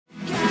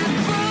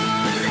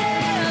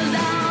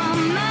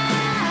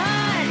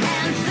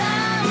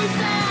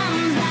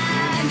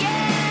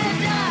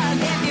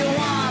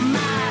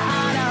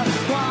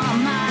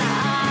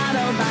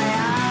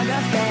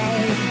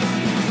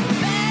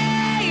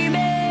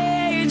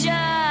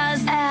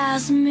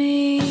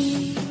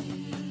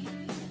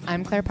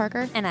Claire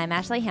Parker. And I'm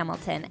Ashley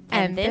Hamilton.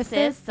 And this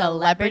is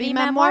Celebrity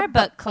Memoir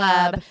Book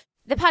Club.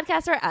 The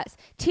podcast where us,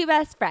 two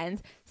best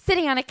friends,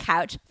 sitting on a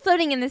couch,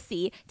 floating in the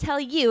sea, tell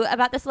you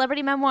about the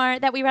celebrity memoir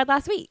that we read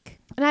last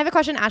week. And I have a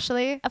question,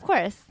 Ashley. Of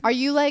course. Are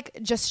you like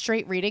just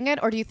straight reading it,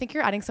 or do you think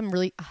you're adding some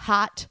really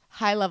hot,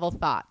 high-level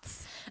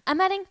thoughts? I'm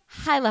adding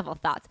high-level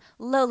thoughts,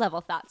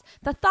 low-level thoughts,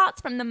 the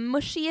thoughts from the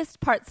mushiest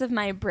parts of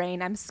my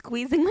brain. I'm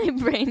squeezing my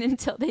brain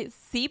until they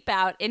seep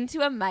out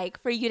into a mic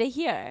for you to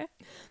hear.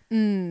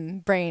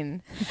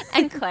 Brain.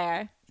 And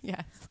Claire,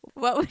 Yes.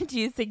 what would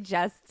you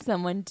suggest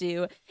someone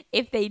do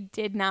if they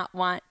did not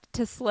want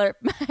to slurp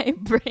my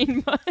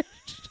brain mush?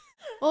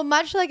 Well,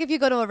 much like if you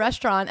go to a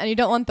restaurant and you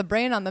don't want the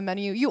brain on the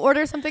menu, you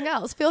order something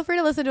else. Feel free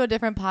to listen to a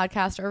different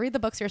podcast or read the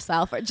books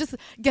yourself, or just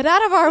get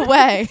out of our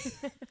way.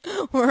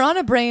 We're on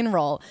a brain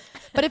roll.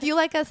 But if you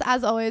like us,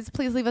 as always,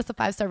 please leave us a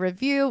 5-star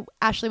review.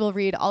 Ashley will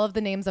read all of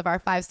the names of our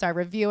 5-star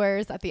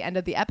reviewers at the end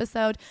of the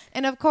episode.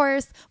 And of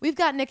course, we've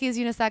got Nikki's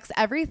Unisex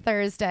every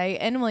Thursday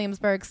in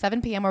Williamsburg,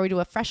 7 p.m., where we do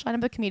a fresh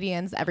lineup of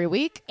comedians every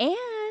week. And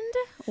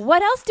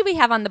what else do we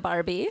have on the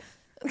Barbie?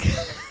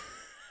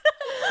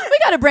 We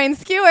got a brain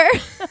skewer.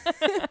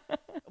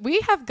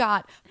 We have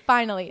got,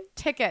 finally,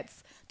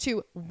 tickets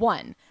to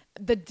One,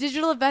 the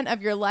digital event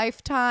of your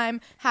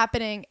lifetime,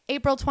 happening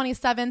April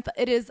 27th.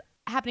 It is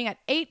happening at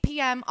 8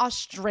 p.m.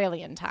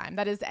 Australian time.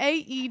 That is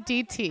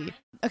AEDT.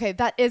 Okay,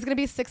 that is going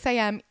to be 6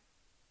 a.m.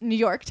 New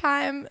York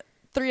time,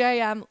 3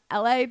 a.m.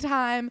 LA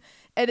time.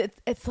 And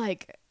it's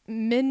like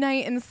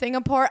midnight in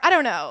Singapore. I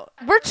don't know.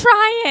 We're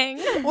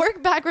trying.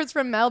 Work backwards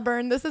from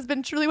Melbourne. This has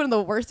been truly one of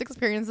the worst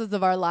experiences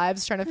of our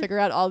lives, trying to figure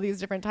out all these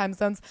different time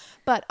zones.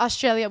 But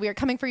Australia, we are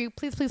coming for you.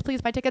 Please, please,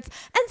 please buy tickets.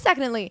 And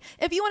secondly,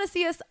 if you want to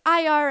see us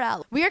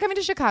IRL, we are coming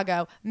to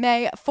Chicago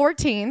May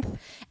 14th.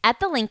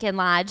 At the Lincoln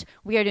Lodge,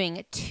 we are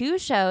doing 2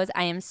 shows.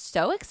 I am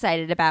so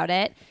excited about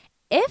it.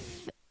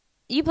 If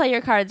you play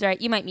your cards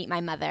right, you might meet my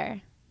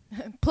mother.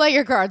 Play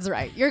your cards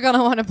right. You're going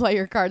to want to play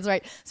your cards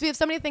right. So we have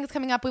so many things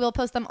coming up. We will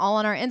post them all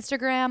on our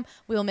Instagram.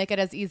 We will make it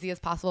as easy as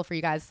possible for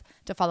you guys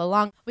to follow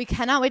along. We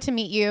cannot wait to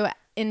meet you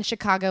in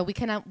Chicago. We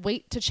cannot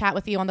wait to chat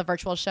with you on the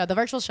virtual show. The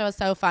virtual show is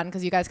so fun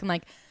because you guys can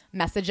like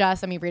message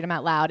us and we read them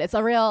out loud. It's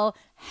a real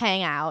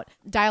hangout.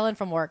 Dial in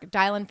from work,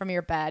 dial in from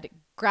your bed,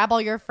 grab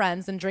all your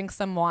friends and drink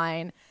some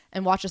wine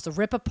and watch us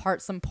rip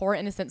apart some poor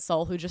innocent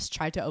soul who just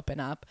tried to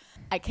open up.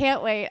 I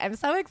can't wait. I'm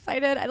so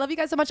excited. I love you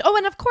guys so much. Oh,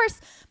 and of course,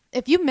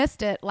 if you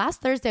missed it,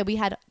 last Thursday we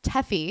had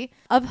Teffy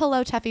of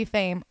Hello Teffy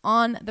fame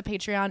on the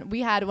Patreon. We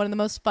had one of the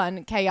most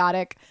fun,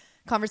 chaotic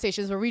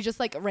conversations where we just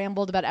like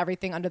rambled about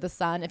everything under the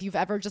sun. If you've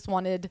ever just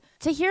wanted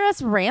to hear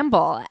us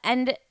ramble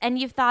and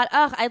you've thought,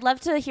 oh, I'd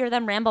love to hear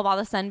them ramble while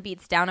the sun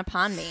beats down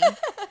upon me.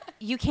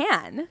 You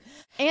can.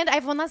 And I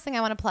have one last thing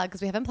I want to plug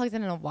because we haven't plugged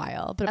it in a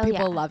while, but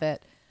people love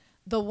it.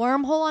 The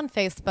Wormhole on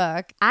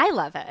Facebook. I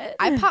love it.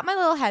 I pop my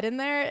little head in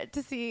there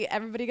to see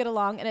everybody get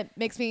along, and it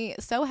makes me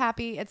so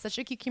happy. It's such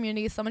a cute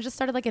community. Someone just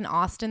started like an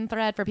Austin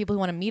thread for people who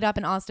want to meet up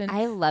in Austin.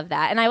 I love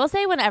that. And I will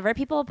say, whenever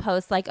people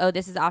post like, oh,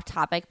 this is off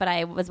topic, but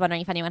I was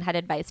wondering if anyone had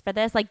advice for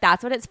this, like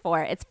that's what it's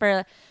for. It's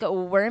for the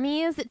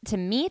wormies to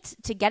meet,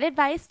 to get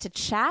advice, to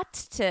chat,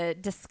 to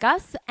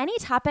discuss any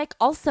topic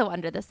also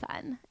under the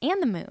sun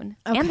and the moon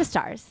and the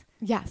stars.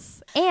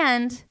 Yes.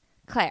 And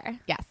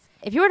Claire. Yes.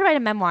 If you were to write a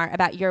memoir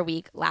about your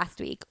week last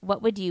week,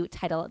 what would you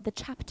title the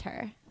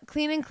chapter?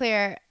 Clean and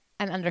clear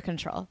and under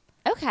control.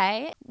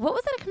 Okay. What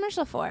was that a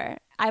commercial for?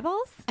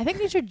 Eyeballs? I think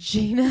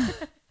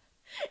Neutrogena.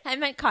 I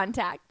meant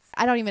contacts.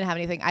 I don't even have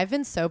anything. I've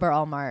been sober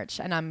all March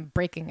and I'm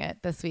breaking it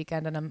this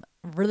weekend and I'm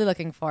really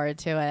looking forward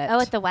to it. Oh,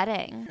 at the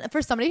wedding.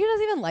 For somebody who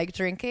doesn't even like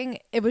drinking,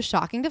 it was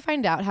shocking to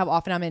find out how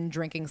often I'm in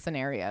drinking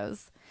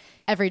scenarios.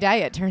 Every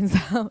day, it turns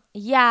out.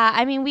 Yeah,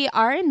 I mean, we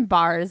are in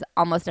bars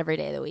almost every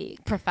day of the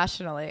week.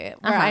 Professionally,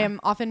 where I am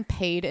often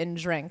paid in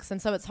drinks.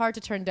 And so it's hard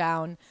to turn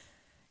down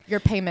your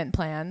payment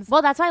plans.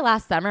 Well, that's why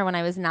last summer when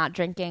I was not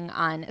drinking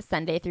on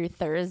Sunday through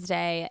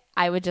Thursday,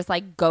 I would just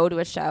like go to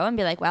a show and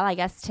be like, well, I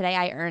guess today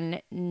I earn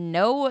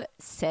no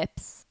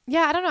sips.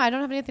 Yeah, I don't know. I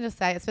don't have anything to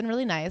say. It's been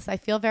really nice. I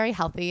feel very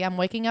healthy. I'm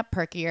waking up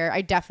perkier.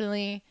 I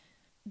definitely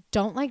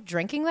don't like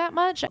drinking that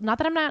much. Not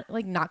that I'm not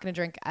going to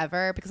drink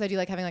ever, because I do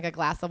like having like a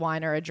glass of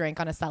wine or a drink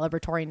on a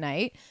celebratory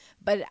night.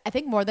 But I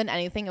think more than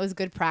anything, it was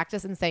good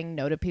practice in saying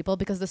no to people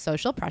because the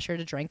social pressure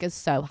to drink is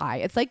so high.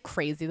 It's like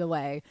crazy the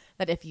way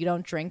that if you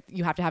don't drink,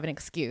 you have to have an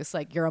excuse.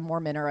 Like you're a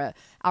Mormon or a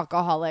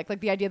alcoholic. Like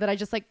the idea that I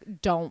just like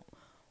don't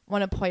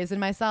want to poison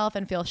myself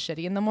and feel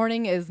shitty in the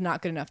morning is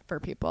not good enough for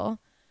people.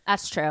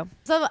 That's true.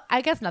 So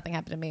I guess nothing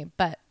happened to me,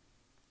 but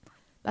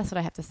that's what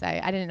I have to say.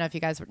 I didn't know if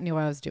you guys knew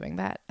I was doing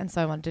that. And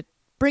so I wanted to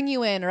bring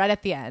you in right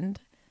at the end.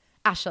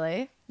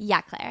 Ashley.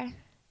 Yeah, Claire.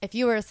 If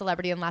you were a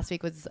celebrity and last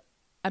week was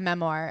a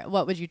memoir,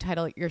 what would you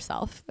title it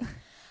yourself?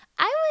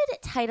 I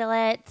would title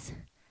it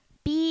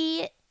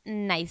Be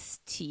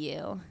Nice to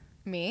You.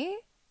 Me?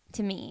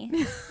 To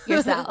me.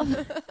 Yourself.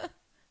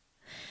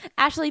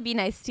 Ashley, be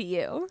nice to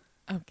you.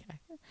 Okay.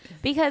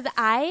 Because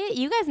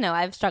you guys know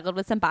I've struggled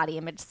with some body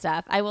image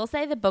stuff. I will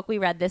say the book we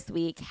read this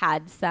week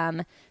had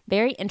some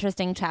very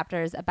interesting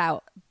chapters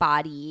about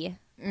body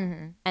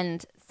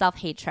and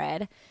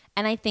self-hatred.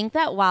 And I think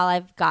that while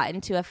I've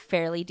gotten to a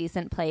fairly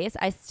decent place,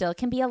 I still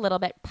can be a little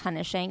bit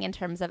punishing in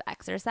terms of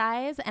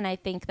exercise. And I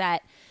think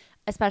that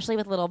especially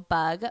with little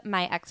Bug,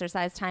 my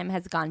exercise time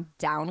has gone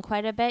down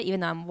quite a bit, even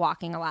though I'm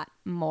walking a lot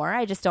more.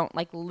 I just don't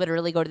like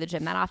literally go to the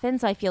gym that often.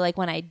 So I feel like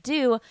when I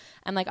do,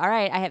 I'm like, all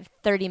right, I have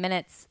 30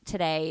 minutes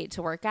today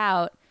to work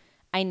out.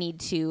 I need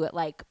to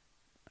like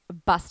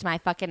bust my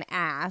fucking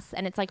ass.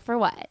 And it's like, for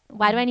what?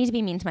 Why do I need to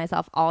be mean to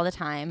myself all the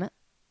time?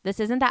 This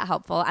isn't that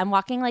helpful. I'm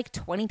walking like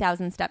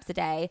 20,000 steps a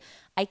day.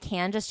 I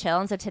can just chill.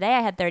 And so today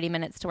I had 30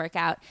 minutes to work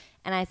out.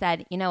 And I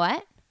said, you know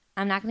what?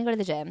 I'm not going to go to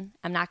the gym.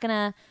 I'm not going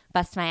to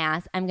bust my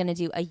ass. I'm going to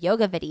do a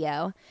yoga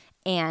video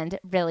and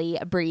really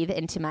breathe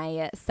into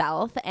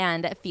myself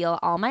and feel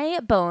all my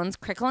bones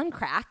crickle and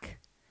crack.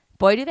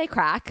 Boy, do they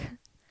crack.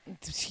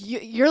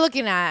 You're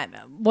looking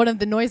at one of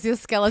the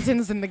noisiest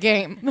skeletons in the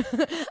game.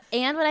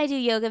 And when I do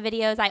yoga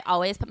videos, I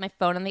always put my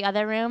phone in the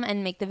other room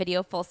and make the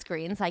video full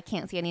screen so I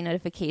can't see any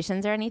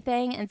notifications or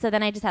anything. And so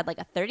then I just had like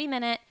a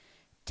 30-minute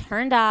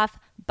turned off.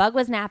 Bug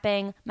was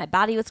napping. My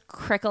body was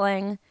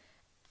crickling.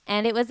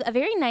 And it was a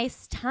very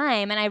nice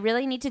time. And I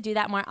really need to do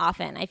that more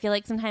often. I feel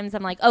like sometimes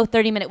I'm like, oh,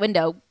 30-minute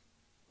window,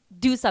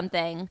 do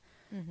something.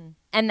 Mm-hmm.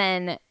 And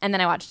then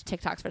I watched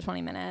TikToks for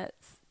 20 minutes.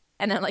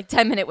 And then like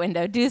 10-minute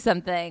window, do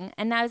something.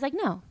 And now I was like,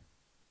 no,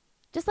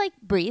 just like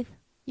breathe.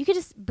 You could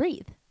just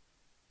breathe.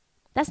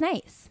 That's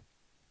nice.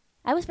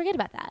 I always forget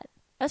about that.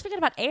 I always forget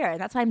about air.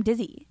 That's why I'm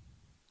dizzy.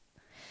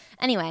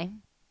 Anyway.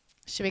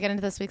 Should we get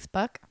into this week's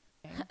book?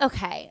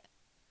 Okay.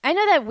 I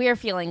know that we're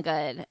feeling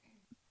good,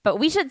 but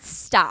we should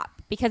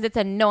stop because it's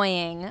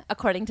annoying,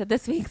 according to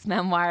this week's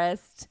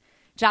memoirist,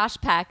 Josh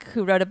Peck,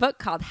 who wrote a book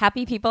called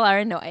Happy People Are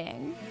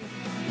Annoying.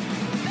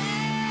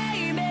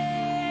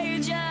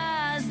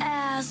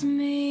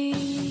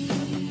 Me.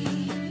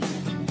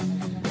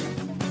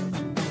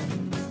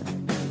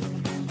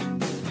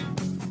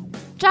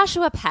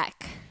 Joshua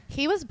Peck.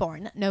 He was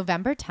born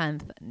November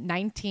 10th,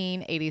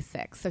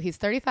 1986. So he's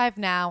 35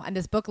 now, and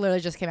this book literally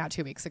just came out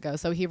 2 weeks ago.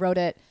 So he wrote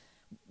it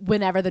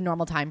whenever the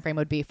normal time frame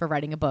would be for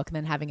writing a book and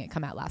then having it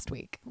come out last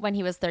week. When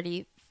he was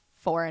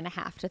 34 and a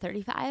half to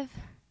 35,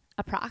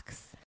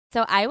 approx.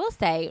 So I will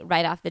say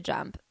right off the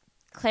jump,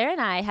 Claire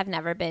and I have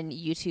never been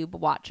YouTube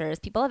watchers.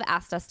 People have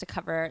asked us to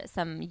cover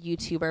some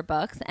YouTuber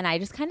books, and I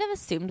just kind of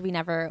assumed we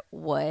never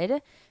would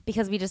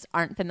because we just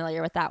aren't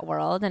familiar with that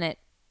world, and it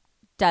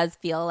does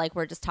feel like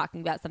we're just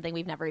talking about something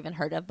we've never even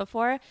heard of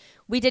before.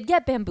 We did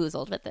get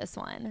bamboozled with this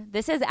one.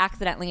 This is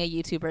accidentally a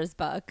YouTuber's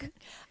book.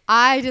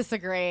 I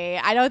disagree.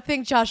 I don't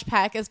think Josh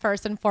Peck is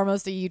first and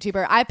foremost a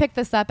YouTuber. I picked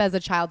this up as a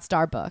child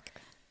star book.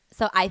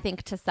 So I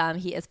think to some,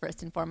 he is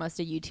first and foremost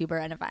a YouTuber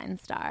and a Vine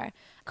star.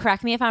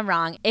 Correct me if I'm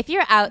wrong. If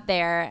you're out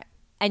there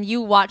and you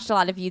watched a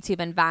lot of YouTube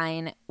and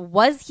Vine,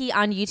 was he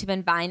on YouTube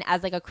and Vine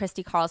as like a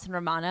Christy Carlson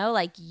Romano,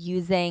 like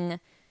using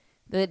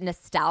the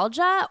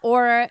nostalgia?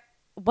 Or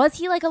was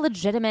he like a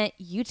legitimate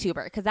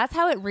YouTuber? Because that's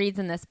how it reads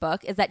in this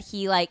book, is that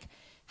he like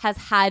has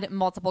had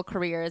multiple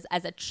careers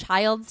as a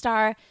child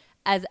star,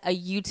 as a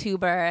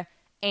YouTuber,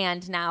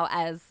 and now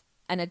as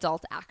an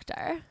adult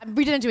actor.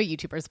 We didn't do a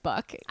YouTuber's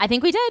book. I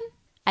think we did.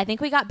 I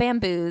think we got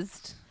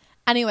bamboozled.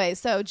 Anyway,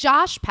 so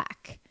Josh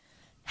Peck.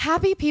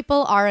 Happy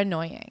people are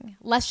annoying.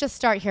 Let's just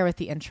start here with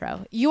the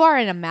intro. You are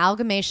an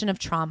amalgamation of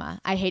trauma.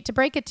 I hate to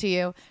break it to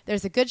you.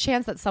 There's a good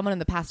chance that someone in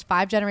the past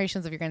 5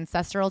 generations of your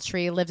ancestral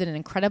tree lived in an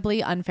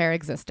incredibly unfair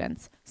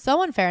existence.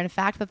 So unfair, in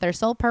fact, that their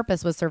sole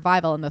purpose was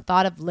survival, and the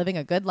thought of living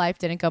a good life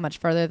didn't go much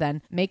further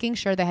than making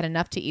sure they had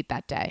enough to eat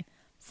that day.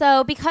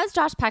 So because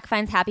Josh Peck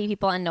finds happy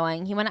people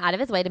annoying, he went out of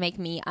his way to make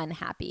me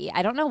unhappy.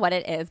 I don't know what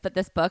it is, but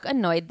this book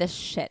annoyed the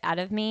shit out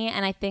of me.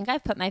 And I think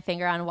I've put my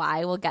finger on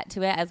why. We'll get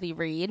to it as we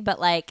read. But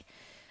like,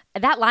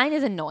 that line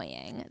is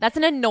annoying. That's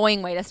an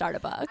annoying way to start a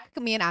book.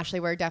 Me and Ashley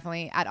were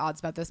definitely at odds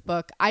about this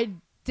book. I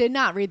did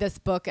not read this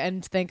book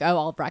and think, oh,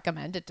 I'll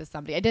recommend it to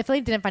somebody. I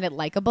definitely didn't find it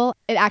likable.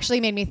 It actually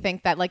made me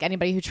think that like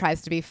anybody who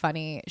tries to be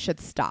funny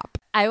should stop.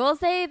 I will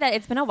say that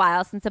it's been a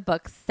while since a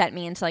book sent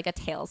me into like a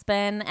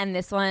tailspin. And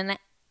this one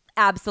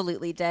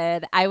absolutely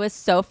did. I was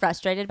so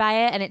frustrated by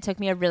it, and it took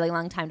me a really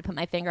long time to put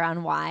my finger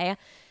on why.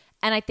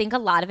 And I think a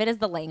lot of it is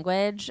the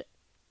language.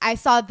 I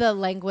saw the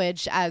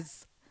language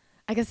as,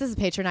 I guess this is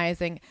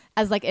patronizing,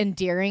 as like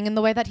endearing in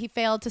the way that he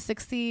failed to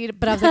succeed.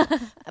 But I was like,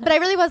 but I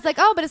really was like,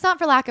 oh, but it's not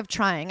for lack of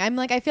trying. I'm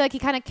like, I feel like he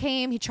kind of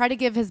came, he tried to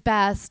give his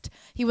best.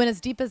 He went as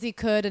deep as he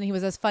could, and he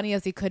was as funny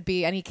as he could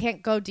be, and he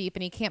can't go deep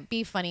and he can't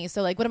be funny.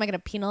 So like, what am I going to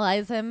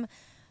penalize him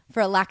for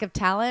a lack of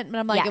talent? But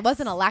I'm like, yes. It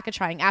wasn't a lack of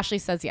trying. Ashley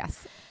says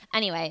yes.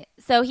 Anyway,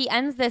 so he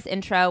ends this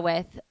intro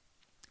with,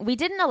 we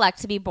didn't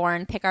elect to be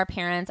born, pick our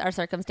parents, our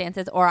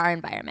circumstances, or our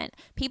environment.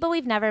 People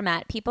we've never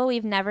met, people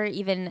we've never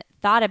even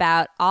thought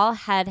about, all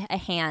had a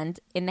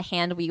hand in the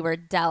hand we were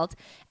dealt.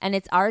 And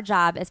it's our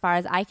job, as far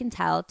as I can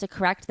tell, to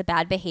correct the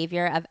bad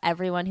behavior of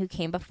everyone who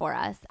came before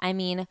us. I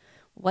mean,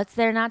 what's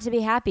there not to be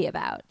happy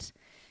about?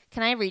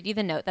 Can I read you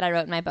the note that I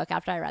wrote in my book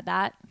after I read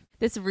that?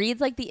 This reads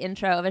like the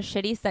intro of a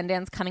shitty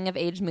Sundance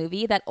coming-of-age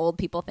movie that old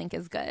people think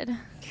is good.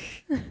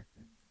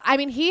 I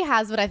mean, he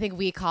has what I think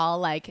we call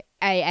like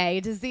AA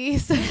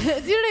disease. Do you know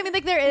what I mean?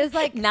 Like there is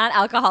like Not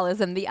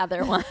alcoholism, the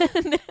other one.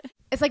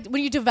 it's like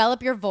when you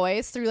develop your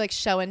voice through like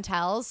show and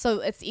tell. So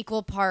it's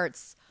equal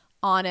parts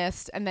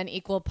honest and then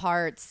equal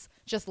parts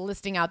just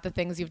listing out the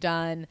things you've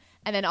done.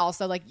 And then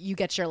also like you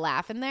get your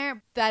laugh in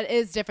there. That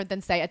is different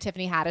than say a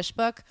Tiffany Haddish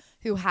book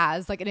who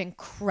has like an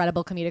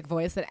incredible comedic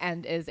voice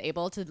and is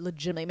able to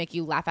legitimately make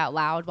you laugh out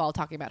loud while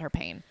talking about her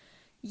pain.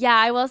 Yeah,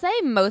 I will say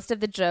most of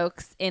the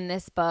jokes in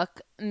this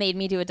book made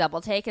me do a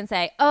double take and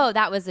say, oh,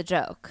 that was a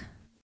joke.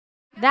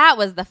 That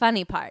was the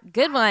funny part.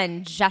 Good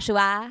one,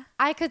 Joshua.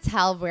 I could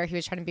tell where he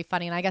was trying to be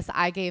funny. And I guess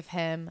I gave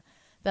him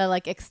the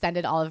like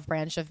extended olive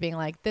branch of being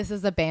like, this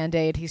is a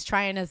Band-Aid. He's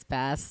trying his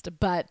best,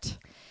 but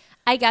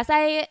I guess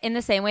in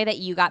the same way that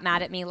you got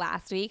mad at me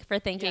last week for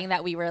thinking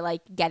that we were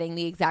like getting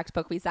the exact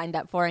book we signed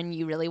up for and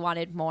you really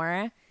wanted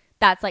more.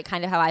 That's like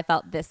kind of how I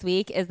felt this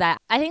week is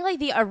that I think like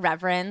the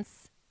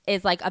irreverence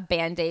is like a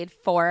Band-Aid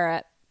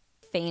for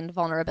feigned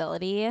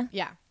vulnerability.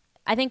 Yeah.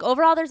 I think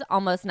overall there's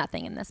almost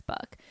nothing in this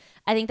book.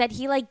 I think that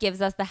he like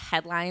gives us the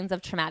headlines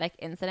of traumatic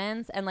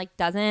incidents and like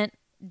doesn't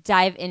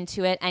dive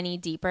into it any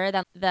deeper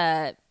than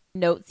the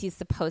notes he's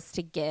supposed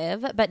to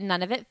give, but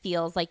none of it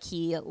feels like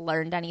he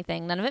learned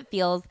anything. None of it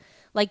feels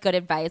like good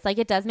advice. Like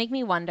it does make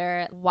me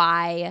wonder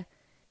why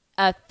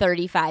a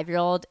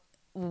 35-year-old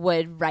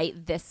would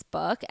write this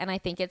book, and I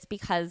think it's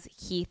because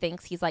he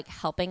thinks he's like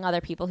helping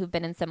other people who've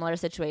been in similar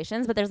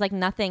situations, but there's like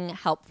nothing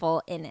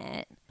helpful in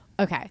it.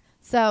 Okay,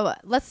 so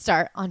let's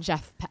start on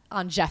Jeff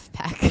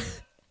Peck.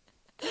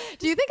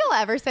 Do you think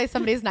I'll ever say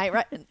somebody's night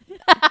right?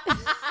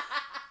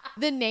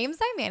 The names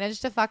I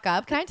managed to fuck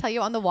up, can I tell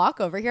you, on the walk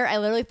over here, I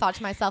literally thought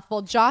to myself,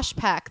 well, Josh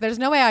Peck, there's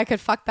no way I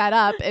could fuck that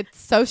up. It's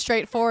so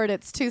straightforward.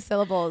 It's 2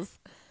 syllables.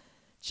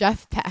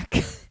 Jeff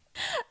Peck.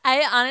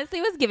 I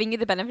honestly was giving you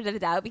the benefit of the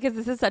doubt because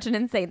this is such an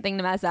insane thing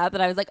to mess up that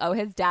I was like, oh,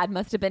 his dad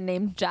must have been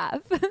named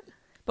Jeff.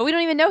 But we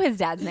don't even know his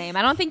dad's name.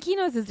 I don't think he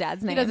knows his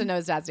dad's name. He doesn't know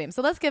his dad's name.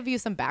 So let's give you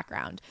some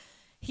background.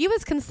 He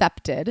was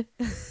concepted.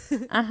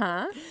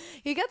 Uh-huh.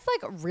 He gets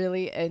like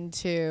really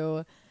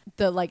into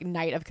the like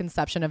night of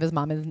conception of his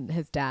mom and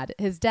his dad.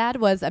 His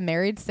dad was a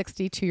married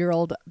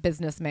 62-year-old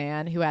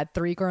businessman who had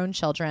 3 grown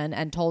children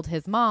and told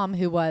his mom,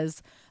 who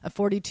was a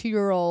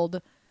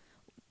 42-year-old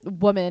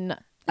woman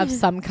of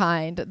some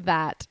kind,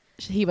 that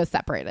he was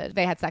separated.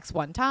 They had sex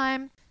one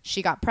time.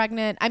 She got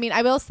pregnant. I mean,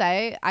 I will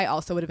say I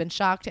also would have been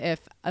shocked if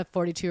a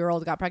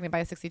 42-year-old got pregnant by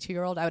a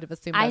 62-year-old. I would have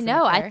assumed. I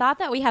know. I thought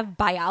that we have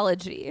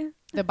biology.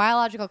 The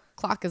biological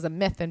clock is a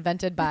myth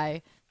invented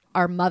by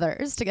our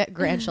mothers to get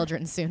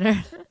grandchildren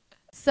sooner.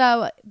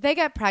 So they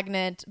get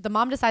pregnant. The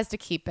mom decides to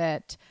keep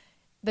it.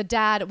 The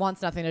dad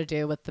wants nothing to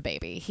do with the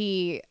baby.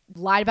 He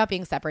lied about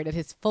being separated.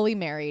 He's fully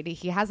married.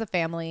 He has a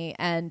family.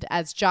 And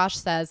as Josh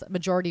says,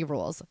 majority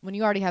rules. When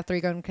you already have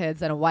 3 grown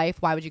kids and a wife,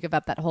 why would you give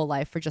up that whole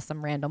life for just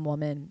some random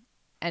woman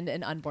and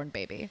an unborn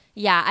baby?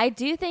 Yeah, I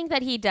do think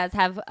that he does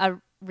have a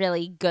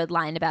really good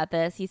line about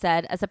this. He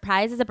said, a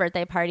surprise is a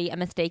birthday party, a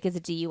mistake is a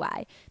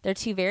DUI. They're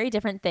 2 very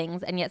different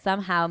things, and yet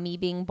somehow me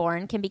being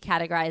born can be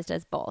categorized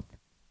as both.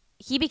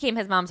 He became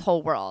his mom's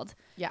whole world.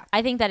 Yeah.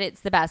 I think that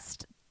it's the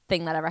best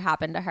thing that ever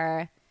happened to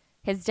her.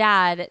 His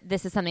dad,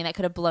 this is something that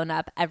could have blown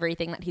up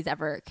everything that he's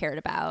ever cared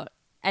about.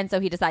 And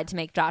so he decided to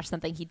make Josh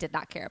something he did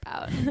not care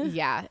about.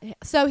 Yeah.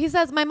 So he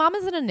says, my mom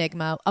is an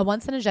enigma, a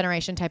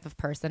once-in-a-generation type of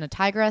person, a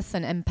tigress,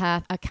 an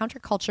empath, a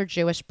counterculture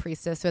Jewish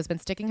priestess who has been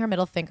sticking her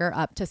middle finger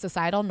up to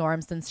societal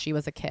norms since she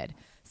was a kid.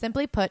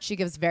 Simply put, she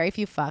gives very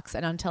few fucks,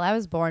 and until I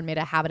was born, made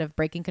a habit of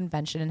breaking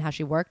convention in how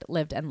she worked,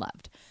 lived, and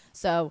loved.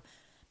 So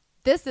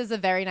this is a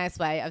very nice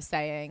way of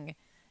saying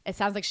it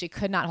sounds like she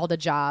could not hold a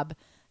job,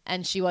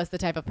 and she was the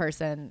type of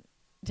person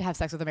to have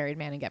sex with a married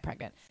man and get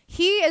pregnant.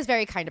 He is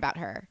very kind about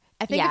her.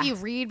 I think if you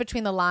read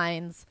between the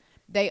lines,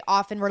 they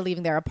often were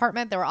leaving their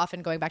apartment. They were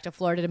often going back to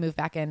Florida to move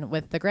back in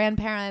with the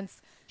grandparents.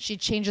 She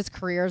changes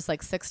careers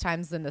like 6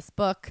 times in this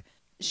book.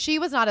 She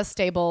was not a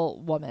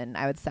stable woman,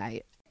 I would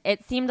say.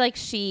 It seemed like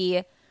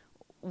she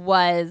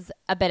was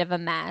a bit of a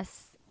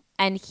mess,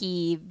 and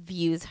he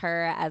views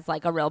her as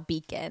like a real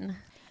beacon.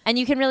 And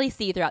you can really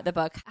see throughout the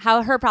book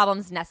how her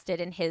problems nested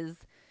in his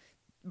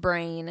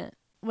brain.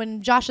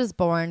 When Josh is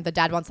born, the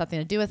dad wants nothing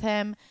to do with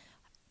him.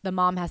 The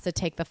mom has to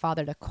take the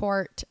father to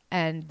court,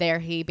 and there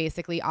he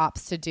basically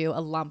opts to do a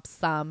lump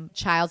sum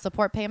child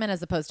support payment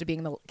as opposed to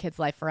being the kid's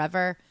life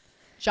forever.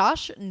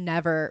 Josh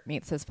never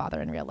meets his father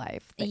in real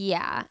life.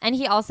 Yeah. And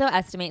he also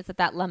estimates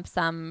that lump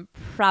sum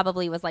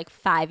probably was like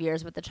 5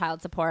 years with the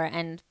child support,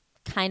 and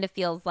kind of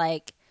feels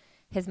like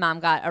his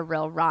mom got a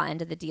real raw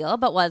end of the deal,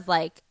 but was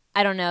like,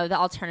 I don't know, the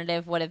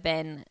alternative would have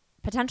been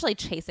potentially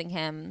chasing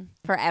him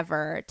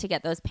forever to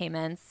get those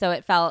payments. So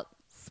it felt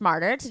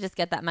smarter to just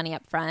get that money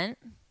up front.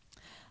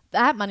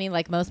 That money,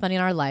 like most money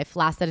in our life,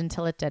 lasted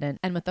until it didn't.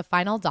 And with the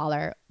final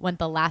dollar went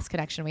the last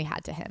connection we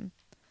had to him.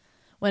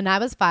 When I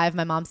was 5,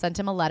 my mom sent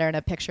him a letter and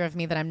a picture of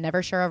me that I'm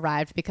never sure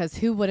arrived, because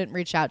who wouldn't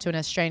reach out to an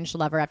estranged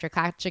lover after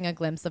catching a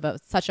glimpse of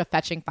such a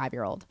fetching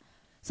 5-year-old?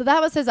 So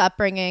that was his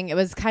upbringing. It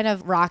was kind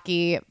of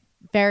rocky,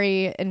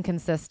 very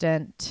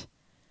inconsistent.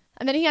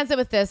 And then he ends it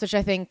with this, which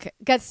I think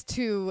gets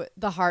to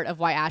the heart of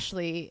why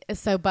Ashley is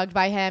so bugged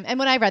by him. And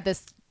when I read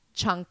this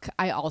chunk,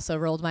 I also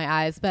rolled my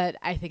eyes, but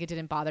I think it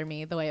didn't bother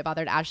me the way it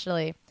bothered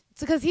Ashley. It's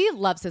because he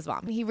loves his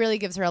mom. He really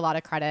gives her a lot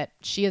of credit.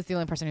 She is the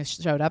only person who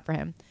showed up for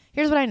him.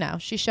 Here's what I know.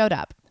 She showed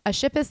up. A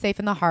ship is safe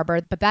in the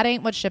harbor, but that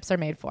ain't what ships are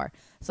made for.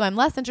 So I'm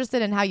less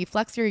interested in how you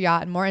flex your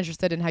yacht and more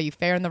interested in how you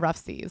fare in the rough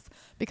seas,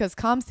 because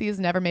calm seas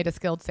never made a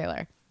skilled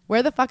sailor.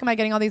 Where the fuck am I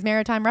getting all these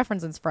maritime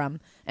references from?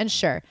 And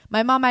sure,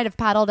 my mom might have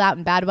paddled out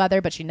in bad weather,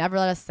 but she never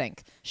let us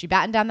sink. She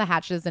battened down the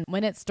hatches and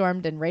when it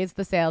stormed and raised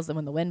the sails and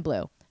when the wind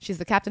blew. She's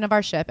the captain of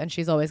our ship and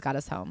she's always got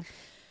us home.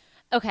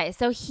 Okay,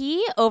 so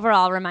he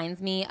overall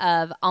reminds me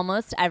of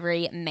almost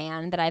every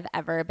man that I've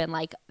ever been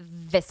like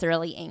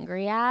viscerally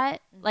angry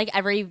at. Like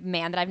every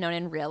man that I've known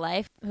in real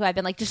life who I've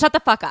been like, just shut the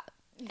fuck up.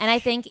 And I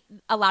think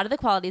a lot of the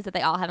qualities that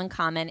they all have in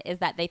common is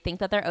that they think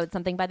that they're owed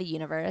something by the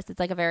universe. It's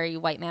like a very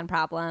white man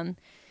problem.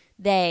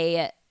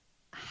 They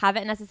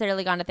haven't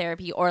necessarily gone to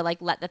therapy or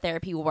like let the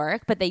therapy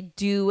work, but they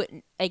do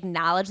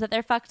acknowledge that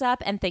they're fucked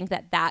up and think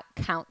that that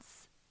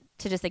counts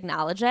to just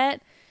acknowledge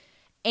it.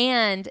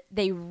 And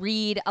they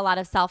read a lot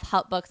of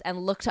self-help books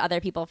and look to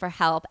other people for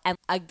help. And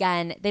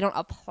again, they don't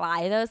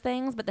apply those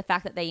things, but the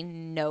fact that they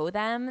know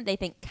them, they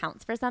think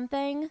counts for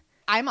something.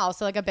 I'm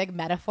also like a big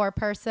metaphor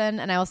person.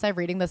 And I will say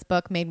reading this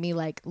book made me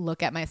like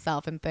look at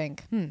myself and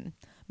think,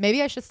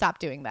 maybe I should stop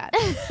doing that.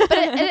 But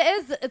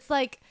it's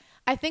like,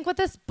 I think what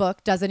this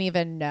book doesn't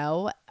even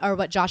know, or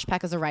what Josh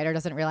Peck as a writer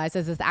doesn't realize,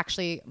 is it's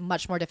actually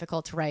much more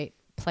difficult to write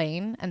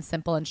plain and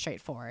simple and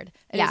straightforward.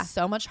 It is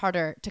so much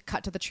harder to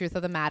cut to the truth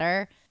of the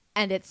matter.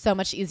 And it's so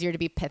much easier to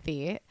be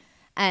pithy.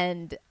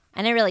 And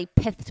it really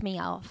pissed me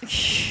off.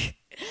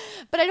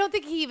 But I don't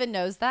think he even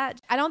knows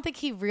that. I don't think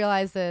he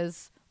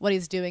realizes what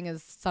he's doing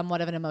is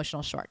somewhat of an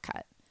emotional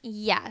shortcut.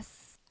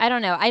 Yes. I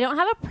don't know. I don't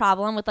have a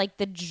problem with like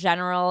the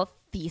general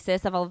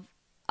thesis of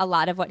a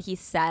lot of what he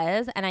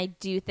says. And I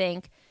do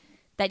think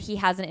that he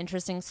has an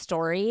interesting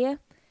story.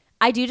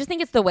 I do just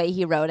think it's the way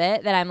he wrote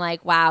it that I'm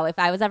like, wow, if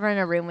I was ever in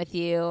a room with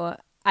you,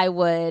 I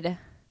would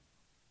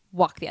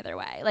walk the other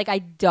way. Like, I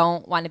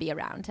don't want to be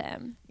around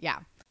him. Yeah.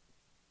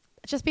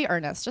 Just be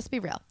earnest. Just be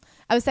real.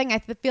 I was saying, I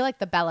feel like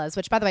the Bellas,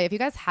 which by the way, if you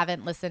guys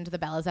haven't listened to the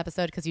Bellas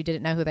episode because you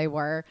didn't know who they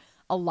were,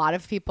 a lot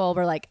of people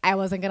were like, I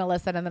wasn't going to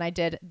listen. And then I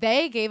did.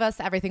 They gave us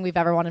everything we've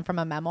ever wanted from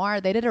a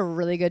memoir. They did a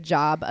really good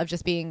job of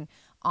just being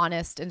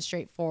honest and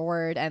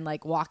straightforward and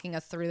like walking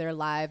us through their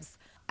lives.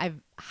 I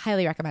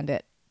highly recommend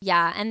it.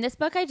 Yeah. And this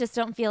book, I just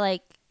don't feel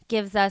like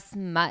gives us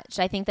much.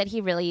 I think that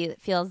he really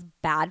feels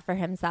bad for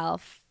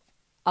himself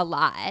a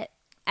lot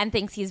and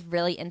thinks he's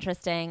really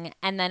interesting.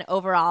 And then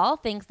overall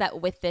thinks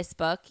that with this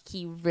book,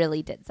 he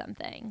really did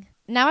something.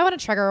 Now I want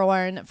to trigger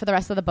warn for the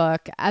rest of the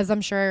book. As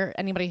I'm sure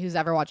anybody who's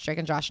ever watched Drake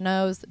and Josh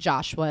knows,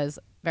 Josh was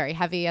very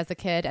heavy as a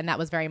kid, and that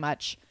was very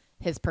much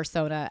his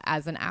persona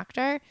as an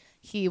actor.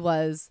 He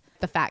was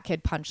the fat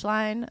kid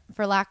punchline,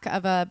 for lack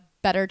of a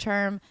better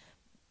term.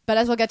 But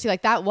as we'll get to,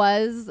 like, that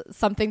was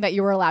something that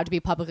you were allowed to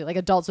be publicly. Like,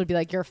 adults would be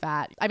like, you're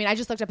fat. I mean, I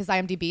just looked up his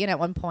IMDb, and at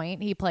one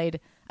point, he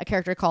played a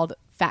character called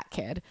Fat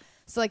Kid.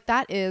 So, like,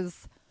 that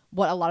is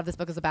what a lot of this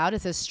book is about,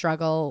 is his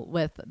struggle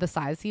with the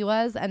size he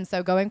was. And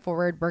so going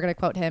forward, we're going to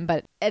quote him,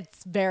 but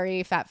it's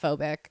very fat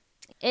phobic.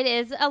 It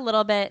is a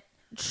little bit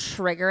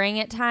triggering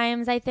at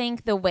times, I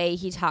think, the way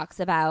he talks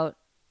about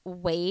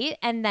weight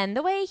and then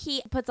the way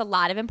he puts a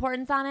lot of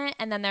importance on it.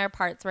 And then there are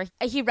parts where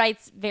he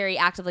writes very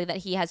actively that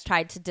he has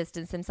tried to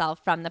distance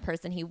himself from the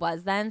person he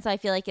was then. So I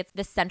feel like it's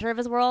the center of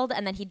his world,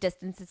 and then he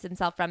distances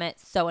himself from it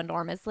so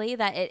enormously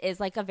that it is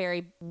like a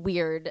very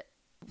weird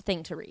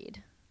thing to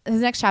read.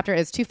 His next chapter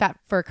is Too Fat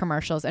for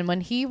Commercials. And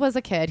when he was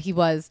a kid, he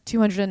was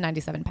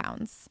 297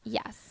 pounds.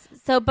 Yes.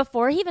 So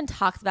before he even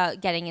talks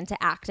about getting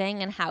into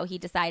acting and how he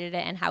decided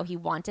it and how he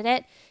wanted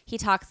it, he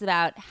talks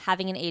about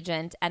having an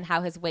agent and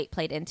how his weight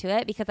played into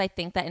it. Because I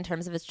think that in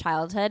terms of his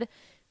childhood,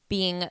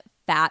 being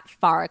fat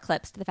far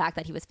eclipsed the fact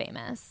that he was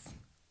famous.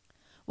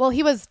 Well,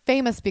 he was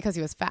famous because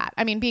he was fat.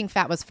 I mean, being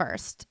fat was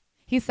first.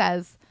 He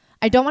says,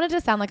 I don't want it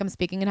to sound like I'm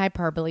speaking in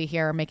hyperbole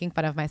here or making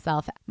fun of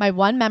myself. My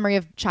one memory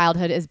of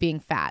childhood is being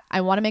fat.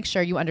 I want to make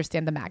sure you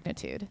understand the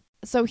magnitude.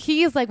 So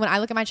he's like, when I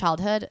look at my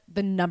childhood,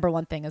 the number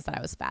one thing is that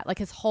I was fat. Like,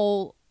 his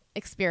whole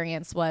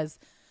experience was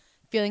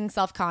feeling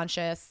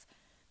self-conscious,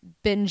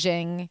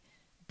 binging,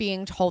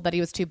 being told that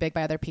he was too big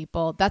by other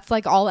people. That's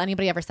like all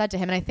anybody ever said to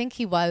him. And I think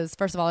he was,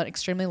 first of all, an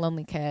extremely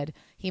lonely kid.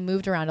 He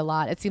moved around a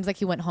lot. It seems like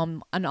he went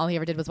home and all he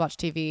ever did was watch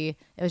TV.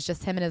 It was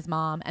just him and his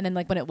mom. And then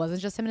like when it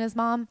wasn't just him and his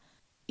mom,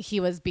 he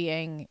was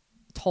being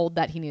told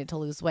that he needed to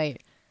lose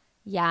weight.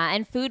 Yeah,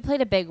 and food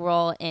played a big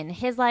role in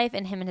his life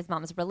and him and his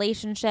mom's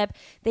relationship.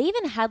 They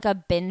even had a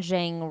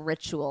binging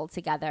ritual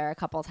together a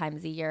couple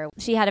times a year.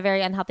 She had a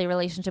very unhealthy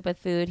relationship with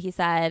food, he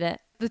said.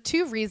 The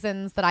two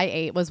reasons that I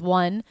ate was,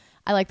 one,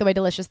 I like the way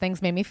delicious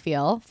things made me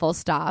feel, full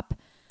stop.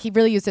 He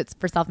really used it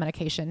for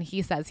self-medication.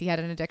 He says he had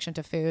an addiction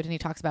to food, and he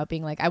talks about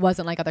being like, I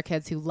wasn't like other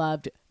kids who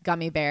loved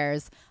gummy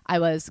bears. I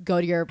was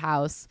go to your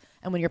house,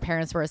 and when your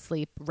parents were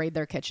asleep, raid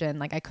their kitchen.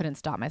 Like, I couldn't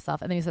stop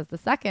myself. And then he says the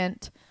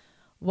second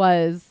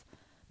was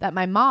that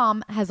my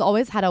mom has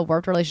always had a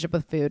warped relationship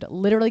with food,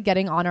 literally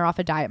getting on or off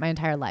a diet my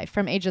entire life.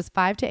 From ages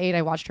 5 to 8,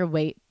 I watched her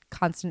weight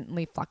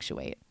constantly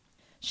fluctuate.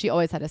 She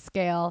always had a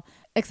scale,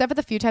 except for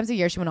the few times a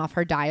year she went off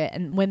her diet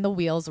and when the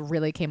wheels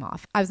really came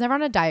off. I was never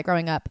on a diet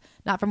growing up,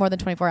 not for more than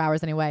 24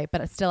 hours anyway,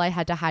 but still I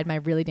had to hide my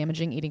really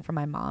damaging eating from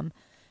my mom.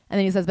 And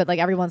then he says, but like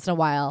every once in a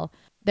while,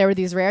 there were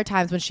these rare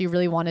times when she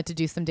really wanted to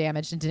do some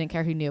damage and didn't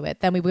care who knew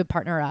it. Then we would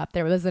partner up.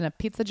 There was in a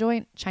pizza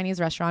joint, Chinese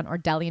restaurant, or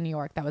deli in New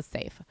York that was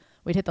safe.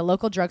 We'd hit the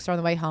local drugstore on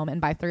the way home and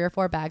buy 3 or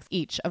 4 bags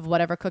each of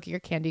whatever cookie or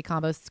candy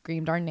combo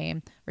screamed our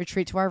name,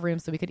 retreat to our room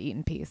so we could eat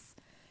in peace.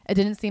 It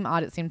didn't seem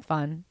odd. It seemed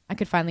fun. I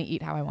could finally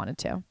eat how I wanted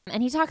to.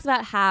 And he talks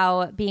about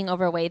how being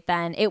overweight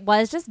then, it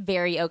was just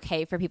very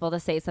okay for people to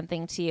say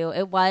something to you.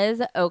 It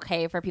was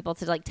okay for people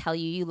to like tell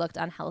you looked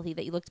unhealthy,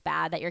 that you looked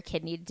bad, that your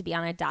kid needed to be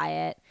on a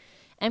diet.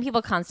 And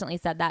people constantly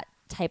said that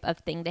type of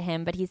thing to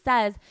him. But he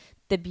says,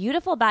 the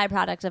beautiful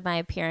byproduct of my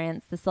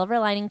appearance, the silver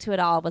lining to it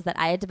all, was that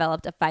I had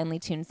developed a finely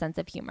tuned sense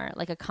of humor,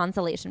 like a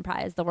consolation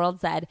prize. The world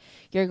said,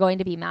 you're going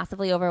to be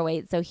massively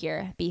overweight, so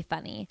here, be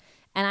funny.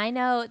 And I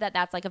know that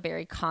that's like a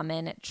very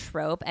common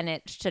trope and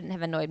it shouldn't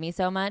have annoyed me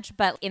so much.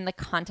 But in the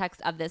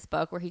context of this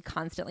book where he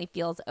constantly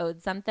feels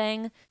owed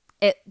something,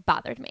 it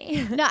bothered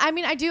me. No, I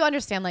mean, I do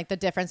understand like the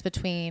difference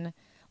between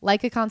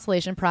like a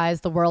consolation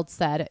prize, the world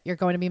said, you're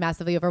going to be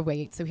massively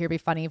overweight, so here, be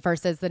funny,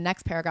 versus the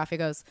next paragraph, he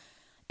goes,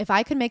 if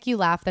I could make you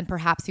laugh, then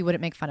perhaps you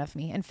wouldn't make fun of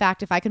me. In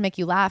fact, if I could make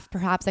you laugh,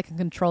 perhaps I can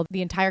control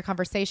the entire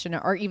conversation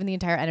or even the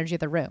entire energy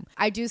of the room.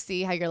 I do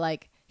see how you're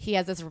like, he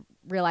has this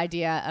real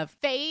idea of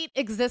fate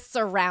exists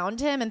around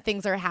him and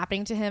things are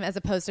happening to him as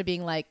opposed to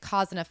being like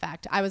cause and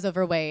effect. I was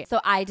overweight. So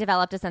I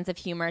developed a sense of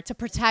humor To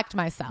protect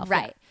myself.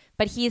 Right.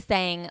 But he's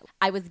saying,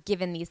 I was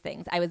given these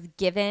things. I was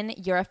given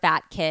you're a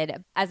fat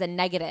kid as a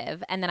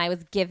negative, and then I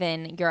was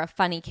given you're a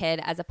funny kid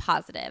as a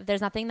positive.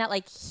 There's nothing that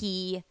like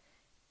he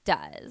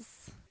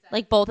does.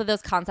 Like both of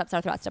those concepts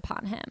are thrust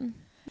upon him.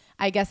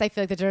 I guess I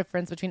feel like the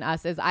difference between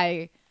us is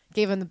I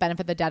gave him the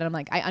benefit of the doubt and I'm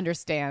like, I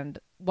understand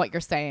what you're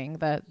saying.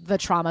 The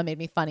trauma made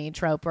me funny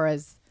trope,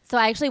 whereas... So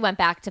I actually went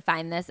back to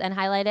find this and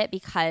highlight it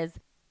because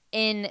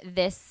in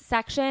this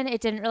section,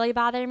 it didn't really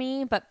bother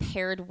me, but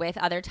paired with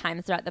other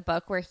times throughout the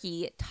book where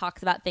he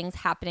talks about things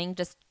happening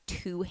just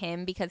to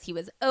him because he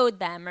was owed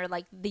them or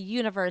like the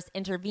universe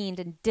intervened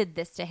and did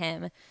this to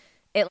him,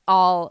 it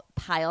all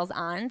piles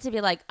on to be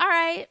like, all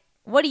right,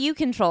 what do you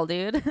control,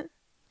 dude?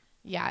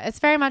 Yeah, it's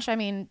very much, I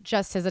mean,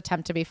 just his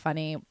attempt to be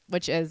funny,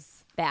 which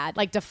is bad.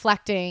 Like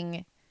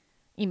deflecting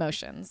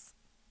emotions.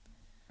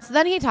 So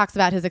then he talks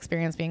about his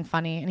experience being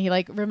funny and he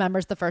like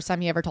remembers the first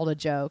time he ever told a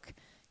joke.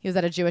 He was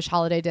at a Jewish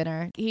holiday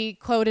dinner. He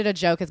quoted a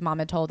joke his mom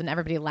had told and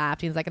everybody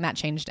laughed. He's like, and that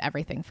changed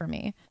everything for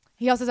me.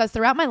 He also says,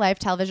 throughout my life,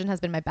 television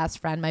has been my best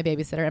friend, my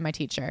babysitter, and my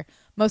teacher.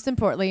 Most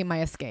importantly,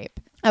 my escape.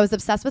 I was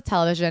obsessed with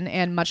television,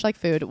 and much like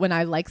food, when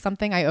I like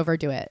something, I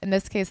overdo it. In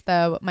this case,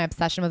 though, my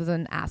obsession was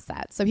an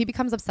asset. So he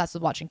becomes obsessed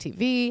with watching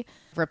TV,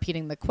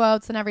 repeating the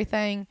quotes and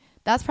everything.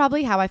 That's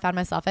probably how I found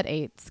myself at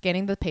 8,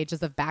 scanning the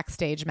pages of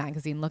Backstage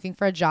magazine, looking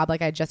for a job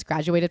like I just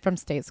graduated from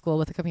state school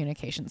with a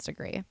communications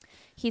degree.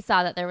 He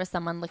saw that there was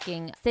someone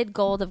looking. Sid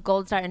Gold of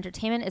Gold Star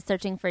Entertainment is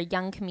searching for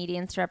young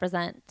comedians to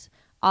represent.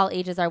 All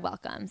ages are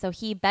welcome. So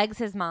he begs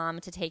his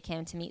mom to take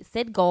him to meet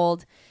Sid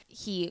Gold.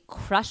 He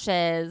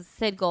crushes.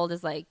 Sid Gold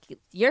is like,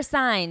 you're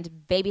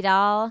signed, baby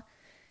doll.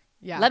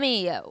 Yeah. Let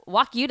me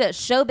walk you to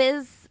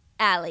Showbiz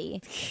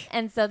Alley.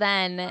 And so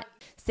then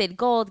Sid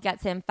Gold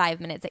gets him 5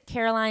 minutes at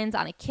Caroline's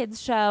on a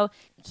kids show.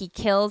 He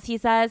kills, he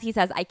says,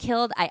 I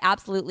killed, I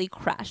absolutely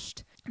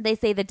crushed. They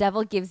say the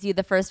devil gives you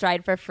the first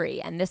ride for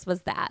free, and this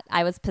was that.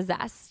 I was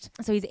possessed.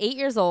 So he's 8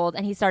 years old,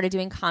 and he started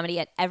doing comedy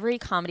at every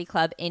comedy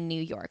club in New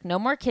York. No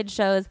more kids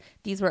shows.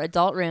 These were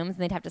adult rooms, and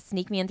they'd have to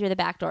sneak me in through the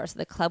back door so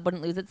the club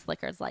wouldn't lose its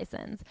liquor's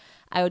license.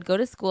 I would go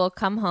to school,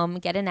 come home,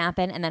 get a nap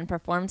in, and then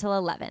perform till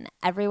 11,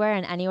 everywhere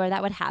and anywhere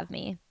that would have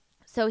me.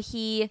 So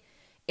he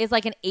is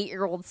like an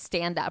 8-year-old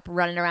stand-up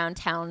running around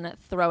town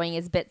throwing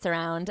his bits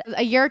around.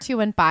 A year or two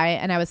went by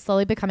and I was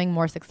slowly becoming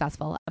more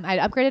successful. I'd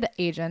upgraded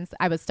agents,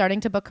 I was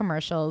starting to book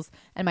commercials,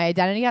 and my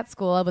identity at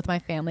school with my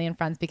family and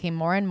friends became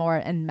more and more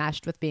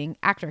enmeshed with being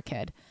actor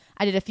kid.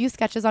 I did a few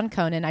sketches on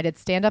Conan, I did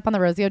stand-up on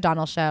the Rosie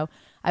O'Donnell show.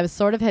 I was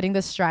sort of hitting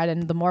this stride,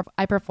 and the more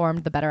I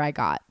performed, the better I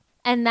got.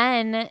 And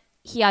then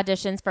he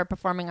auditions for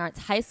Performing Arts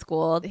High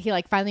School. He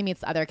like finally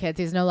meets other kids.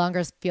 He's no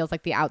longer feels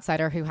like the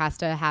outsider who has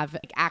to have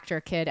like, actor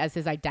kid as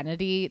his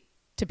identity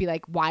to be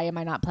like, why am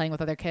I not playing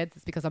with other kids?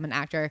 It's because I'm an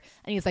actor.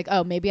 And he's like,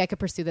 oh, maybe I could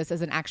pursue this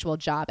as an actual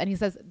job. And he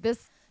says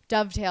this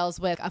dovetails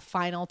with a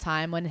final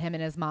time when him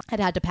and his mom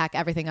had to pack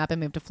everything up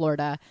and move to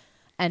Florida.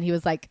 And he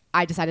was like,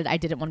 I decided I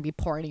didn't want to be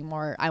poor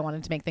anymore. I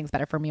wanted to make things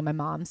better for me and my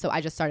mom. So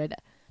I just started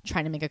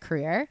trying to make a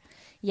career.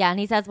 Yeah, and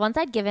he says, once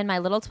I'd given my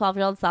little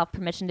 12-year-old self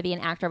permission to be an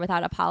actor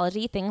without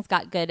apology, things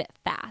got good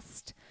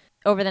fast.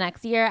 Over the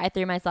next year, I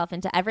threw myself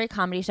into every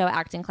comedy show,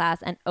 acting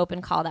class, and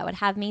open call that would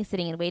have me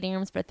sitting in waiting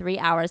rooms for 3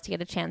 hours to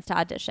get a chance to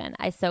audition.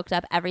 I soaked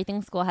up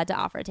everything school had to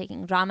offer,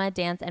 taking drama,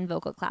 dance, and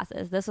vocal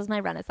classes. This was my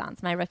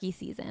renaissance, my rookie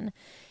season.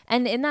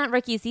 And in that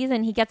rookie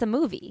season, he gets a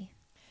movie.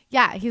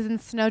 Yeah, he's in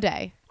Snow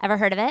Day. Ever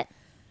heard of it?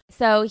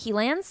 So he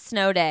lands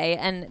Snow Day,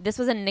 and this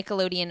was a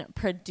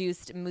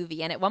Nickelodeon-produced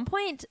movie. And at one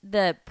point,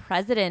 the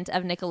president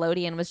of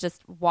Nickelodeon was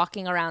just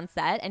walking around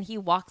set, and he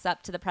walks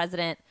up to the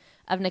president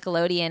of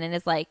Nickelodeon and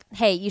is like,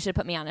 hey, you should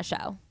put me on a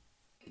show.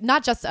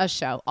 Not just a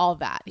show, all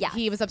that. Yeah.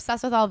 He was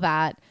obsessed with all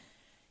that.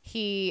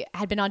 He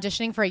had been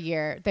auditioning for a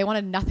year. They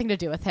wanted nothing to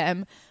do with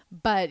him,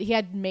 but he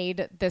had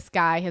made this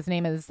guy, his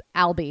name is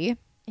Albie.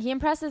 He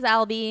impresses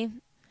Albie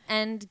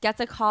and gets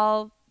a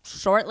call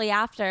shortly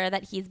after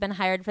that he's been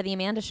hired for the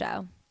Amanda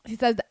Show. He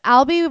says,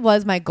 Albie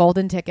was my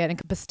golden ticket and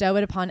could bestow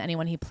it upon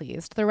anyone he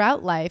pleased.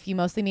 Throughout life, you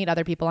mostly meet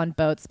other people on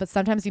boats, but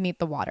sometimes you meet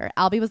the water.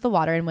 Albie was the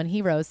water, and when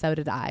he rose, so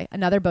did I.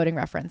 Another boating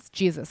reference.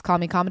 Jesus, call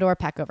me Commodore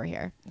Peck over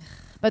here.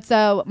 But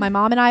so my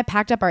mom and I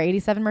packed up our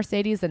 87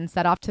 Mercedes and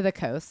set off to the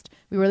coast.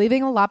 We were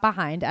leaving a lot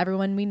behind.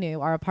 Everyone we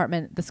knew, our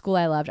apartment, the school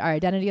I loved, our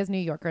identity as New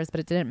Yorkers,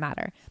 but it didn't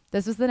matter.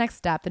 This was the next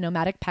step. The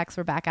nomadic Pecks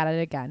were back at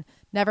it again.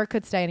 Never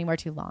could stay anywhere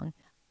too long.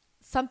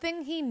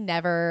 Something he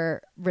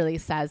never really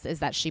says is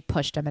that she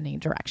pushed him in any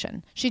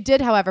direction. She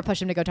did, however,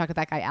 push him to go talk with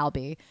that guy,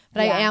 Albie.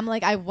 But Yeah. I am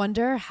like, I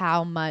wonder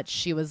how much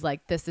she was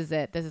like, this is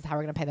it. This is how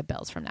we're going to pay the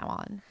bills from now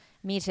on.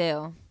 Me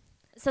too.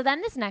 So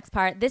then this next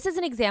part, this is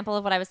an example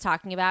of what I was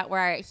talking about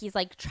where he's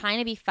like trying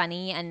to be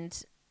funny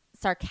and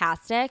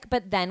sarcastic,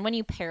 but then when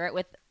you pair it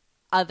with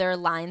other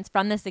lines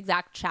from this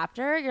exact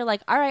chapter, you're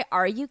like, all right,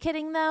 are you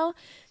kidding though?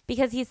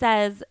 Because he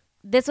says,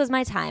 this was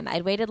my time.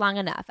 I'd waited long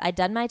enough. I'd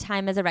done my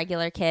time as a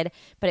regular kid,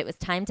 but it was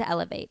time to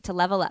elevate, to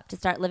level up, to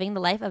start living the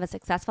life of a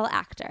successful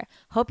actor.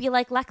 Hope you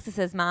like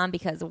Lexuses, Mom,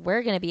 because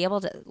we're going to be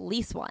able to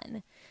lease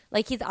one.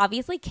 Like, he's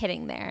obviously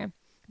kidding there.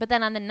 But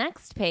then on the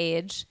next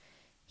page,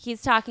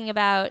 he's talking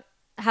about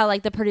how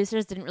like the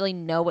producers didn't really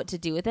know what to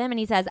do with him. And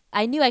he says,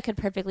 I knew I could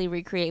perfectly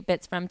recreate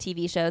bits from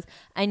TV shows.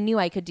 I knew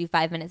I could do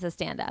 5 minutes of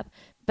stand-up.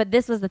 But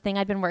this was the thing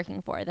I'd been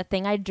working for, the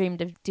thing I'd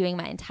dreamed of doing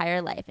my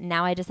entire life. And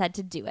now I just had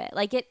to do it.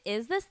 Like, it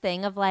is this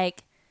thing of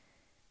like,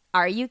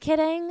 are you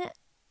kidding?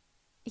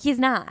 He's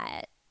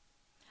not.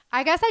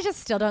 I guess I just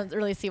still don't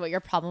really see what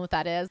your problem with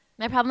that is.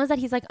 My problem is that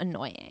he's like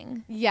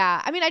annoying.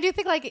 Yeah. I mean, I do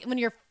think like when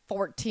you're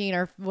 14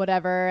 or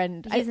whatever,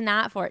 and He's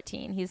not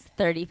 14. He's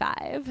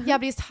 35. yeah,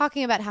 but he's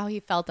talking about how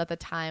he felt at the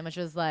time, which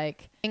was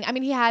like, I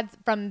mean, he had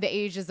from the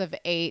ages of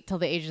 8 till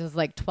the ages of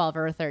like 12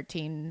 or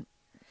 13.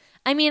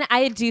 I mean,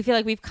 I do feel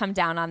like we've come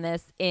down on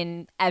this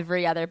in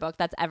every other book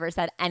that's ever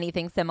said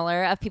anything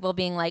similar of people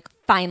being like,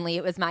 finally,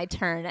 it was my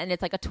turn. And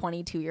it's like a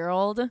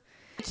 22-year-old.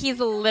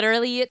 He's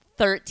literally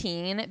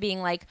 13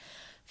 being like,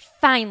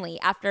 finally,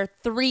 after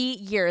 3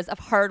 years of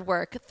hard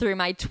work through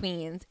my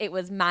tweens, it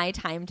was my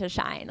time to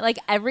shine. Like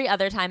every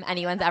other time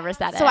anyone's ever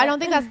said it. So I don't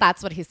think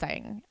that's what he's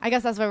saying. I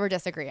guess that's where we're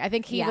disagreeing. I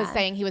think he was Yeah.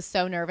 saying he was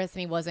so nervous and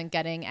he wasn't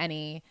getting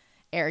any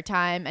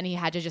airtime and he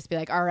had to just be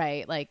like, all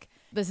right, like,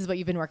 this is what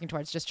you've been working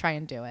towards. Just try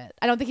and do it.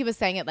 I don't think he was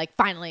saying it like,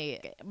 finally,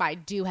 my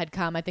due had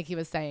come. I think he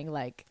was saying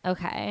like,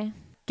 Okay.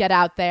 get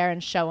out there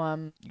and show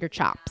him your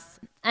chops.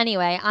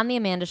 Anyway, on the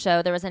Amanda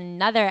Show, there was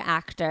another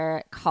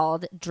actor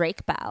called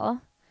Drake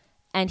Bell.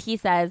 And he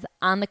says,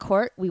 on the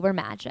court, we were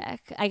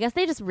magic. I guess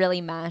they just really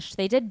meshed.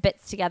 They did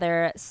bits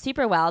together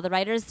super well. The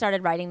writers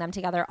started writing them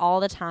together all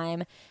the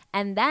time.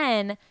 And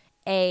then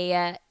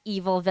a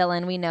evil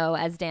villain we know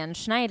as Dan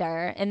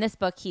Schneider. In this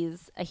book,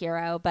 he's a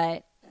hero,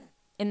 but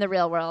in the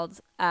real world,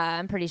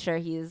 I'm pretty sure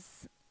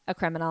he's a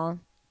criminal.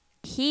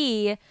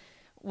 He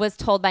was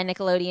told by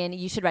Nickelodeon,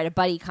 you should write a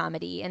buddy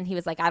comedy. And he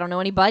was like, I don't know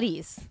any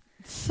buddies.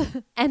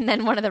 And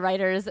then one of the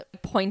writers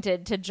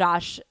pointed to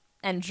Josh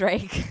and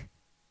Drake.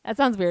 That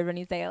sounds weird when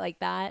you say it like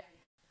that.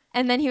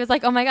 And then he was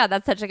like, oh my God,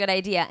 that's such a good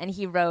idea. And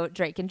he wrote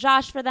Drake and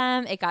Josh for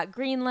them. It got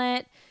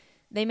greenlit.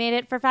 They made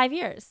it for 5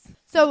 years.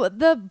 So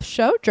the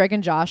show Drake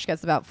and Josh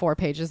gets about 4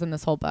 pages in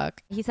this whole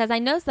book. He says, I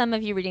know some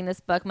of you reading this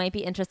book might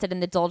be interested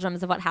in the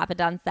doldrums of what happened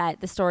on set,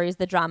 the stories,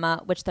 the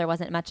drama, which there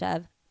wasn't much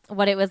of,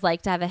 what it was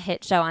like to have a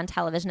hit show on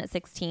television at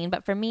 16.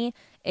 But for me,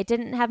 it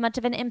didn't have much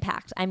of an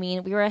impact. I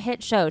mean, we were a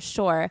hit show,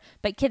 sure,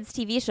 but kids'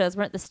 TV shows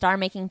weren't the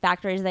star-making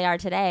factories they are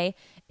today.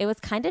 It was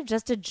kind of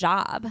just a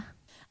job.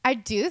 I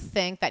do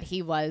think that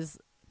he was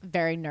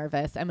very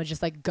nervous and would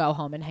just like go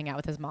home and hang out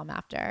with his mom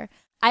after.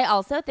 I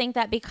also think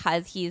that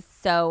because he's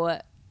so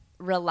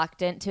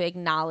reluctant to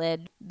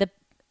acknowledge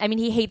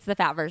he hates the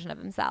fat version of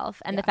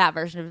himself, and the fat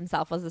version of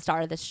himself was the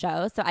star of this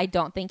show. So I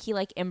don't think he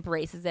like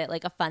embraces it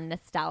like a fun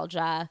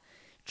nostalgia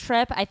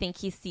trip. I think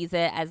he sees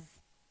it as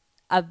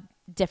a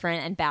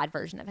different and bad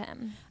version of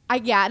him.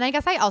 And I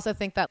guess I also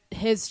think that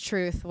his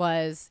truth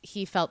was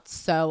he felt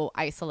so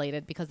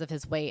isolated because of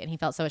his weight and he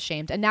felt so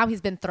ashamed. And now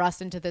he's been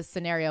thrust into this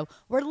scenario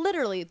where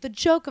literally the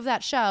joke of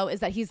that show is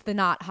that he's the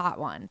not hot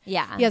one.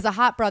 Yeah. He has a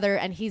hot brother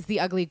and he's the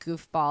ugly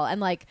goofball.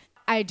 And like,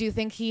 I do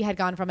think he had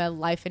gone from a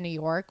life in New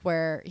York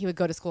where he would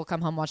go to school,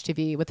 come home, watch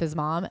TV with his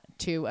mom,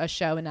 to a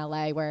show in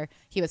LA where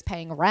he was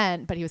paying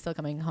rent, but he was still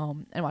coming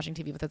home and watching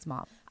TV with his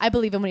mom. I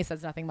believe him when he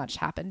says nothing much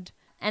happened.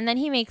 And then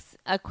he makes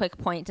a quick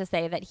point to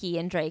say that he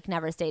and Drake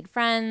never stayed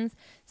friends.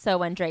 So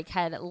when Drake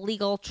had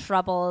legal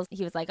troubles,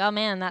 he was like, oh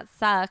man, that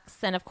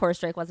sucks. And of course,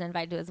 Drake wasn't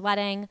invited to his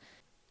wedding.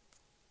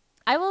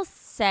 I will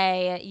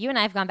say, you and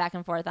I have gone back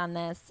and forth on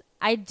this.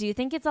 I do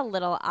think it's a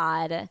little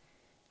odd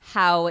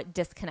how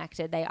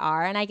disconnected they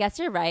are. And I guess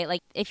you're right.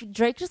 Like, if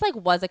Drake just like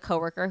was a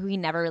coworker who he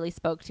never really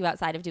spoke to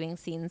outside of doing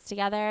scenes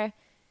together,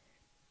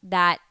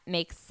 that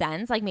makes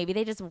sense. Like, maybe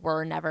they just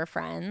were never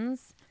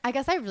friends. I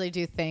guess I really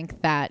do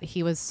think that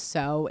he was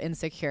so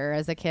insecure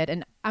as a kid.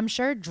 And I'm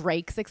sure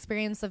Drake's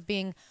experience of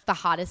being the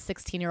hottest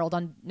 16-year-old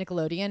on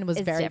Nickelodeon was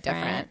very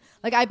different.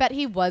 Like, I bet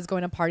he was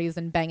going to parties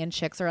and banging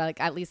chicks, or like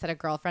at least had a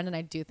girlfriend. And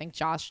I do think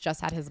Josh just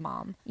had his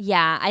mom.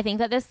 Yeah, I think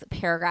that this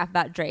paragraph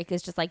about Drake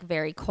is just like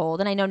very cold.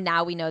 And I know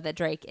now we know that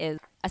Drake is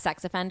a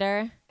sex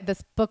offender.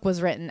 This book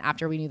was written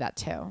after we knew that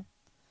too.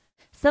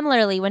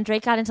 Similarly, when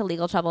Drake got into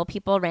legal trouble,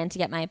 people ran to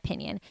get my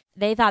opinion.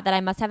 They thought that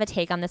I must have a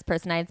take on this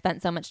person I had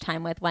spent so much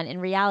time with, when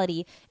in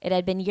reality, it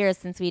had been years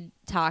since we'd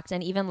talked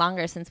and even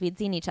longer since we'd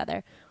seen each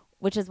other.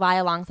 Which is why,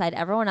 alongside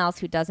everyone else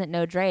who doesn't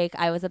know Drake,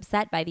 I was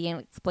upset by the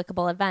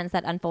inexplicable events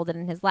that unfolded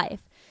in his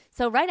life.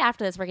 So right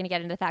after this, we're going to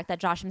get into the fact that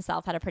Josh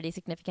himself had a pretty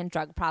significant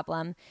drug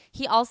problem.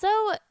 He also,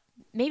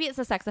 maybe it's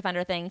a sex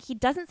offender thing, he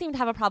doesn't seem to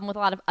have a problem with a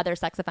lot of other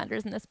sex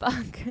offenders in this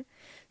book.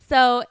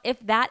 So if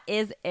that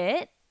is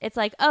it, it's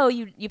like, oh,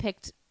 you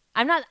picked,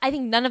 I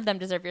think none of them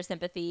deserve your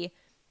sympathy,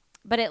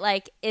 but it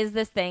like is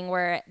this thing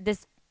where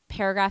this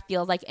paragraph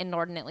feels like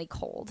inordinately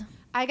cold.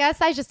 I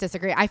guess I just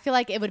disagree. I feel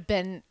like it would have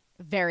been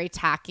very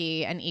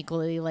tacky and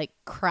equally like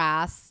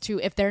crass to,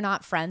 if they're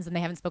not friends and they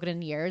haven't spoken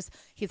in years,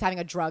 he's having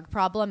a drug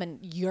problem and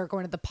you're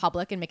going to the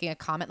public and making a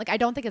comment. Like, I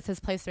don't think it's his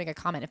place to make a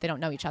comment if they don't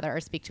know each other or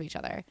speak to each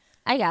other.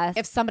 I guess.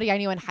 If somebody I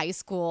knew in high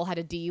school had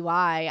a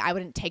DUI, I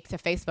wouldn't take to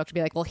Facebook to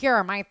be like, well, here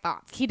are my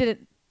thoughts. He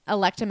didn't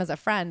elect him as a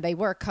friend. They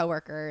were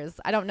coworkers.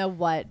 I don't know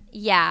what.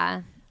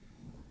 Yeah.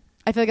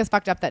 I feel like it's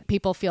fucked up that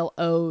people feel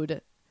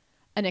owed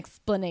an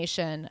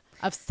explanation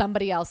of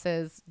somebody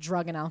else's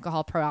drug and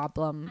alcohol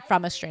problem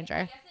from a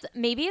stranger.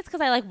 Maybe it's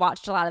because I like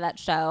watched a lot of that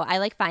show. I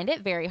like find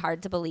it very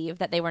hard to believe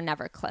that they were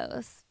never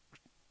close.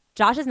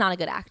 Josh is not a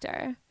good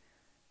actor.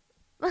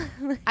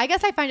 I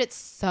guess I find it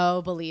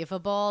so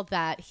believable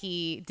that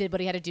he did what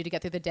he had to do to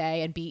get through the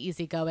day and be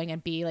easygoing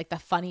and be like the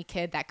funny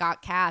kid that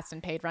got cast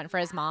and paid rent for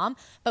his mom,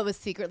 but was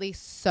secretly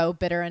so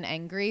bitter and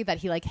angry that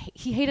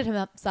he hated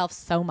himself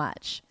so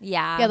much.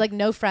 Yeah. He had like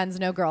no friends,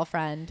 no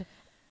girlfriend.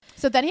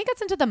 So then he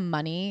gets into the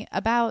money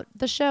about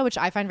the show, which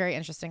I find very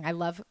interesting. I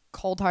love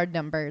cold, hard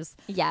numbers.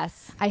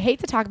 Yes. I hate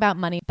to talk about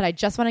money, but I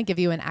just want to give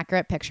you an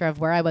accurate picture of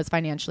where I was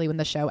financially when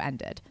the show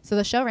ended. So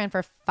the show ran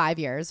for 5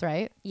 years,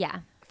 right? Yeah.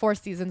 4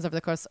 seasons over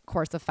the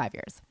course of 5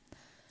 years.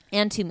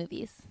 And 2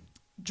 movies.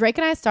 Drake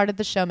and I started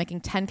the show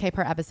making $10K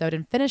per episode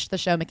and finished the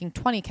show making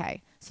 $20K.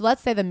 So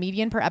let's say the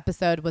median per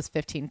episode was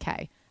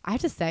 $15K. I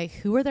have to say,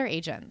 who are their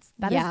agents?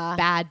 That is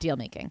bad deal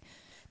making.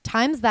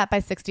 Times that by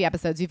 60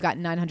 episodes, you've got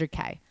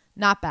 $900K.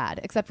 Not bad,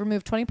 except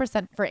remove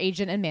 20% for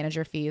agent and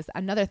manager fees,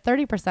 another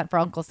 30% for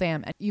Uncle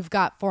Sam, and you've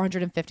got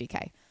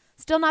 $450K.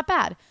 Still not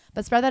bad,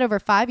 but spread that over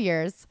 5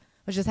 years,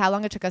 which is how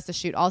long it took us to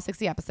shoot all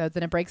 60 episodes,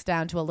 and it breaks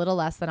down to a little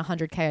less than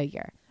 $100K a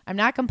year. I'm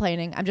not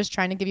complaining. I'm just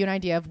trying to give you an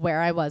idea of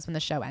where I was when the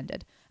show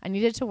ended. I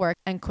needed to work,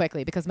 and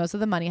quickly, because most of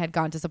the money had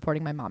gone to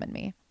supporting my mom and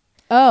me.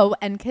 Oh,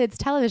 and kids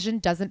television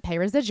doesn't pay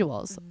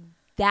residuals.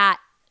 That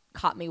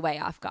caught me way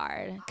off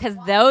guard, because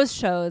those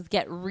shows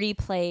get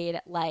replayed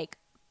like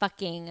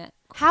fucking crazy.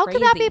 How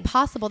could that be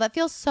possible? That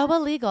feels so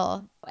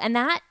illegal. And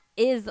that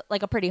is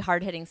like a pretty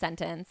hard-hitting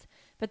sentence.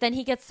 But then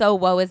he gets so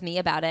woe is me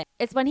about it.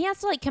 It's when he has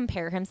to like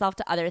compare himself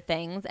to other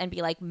things and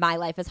be like, my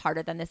life is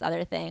harder than this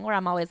other thing, where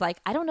I'm always like,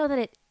 I don't know that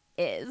it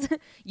is.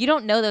 You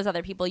don't know those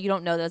other people. You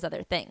don't know those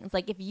other things.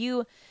 Like, if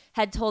you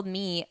had told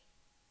me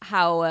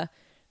how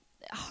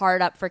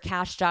hard up for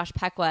cash Josh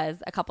Peck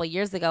was a couple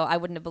years ago, I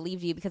wouldn't have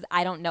believed you, because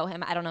I don't know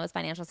him. I don't know his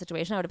financial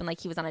situation. I would have been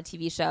like, he was on a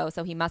TV show,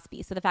 so he must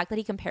be. So the fact that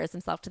he compares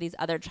himself to these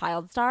other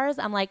child stars,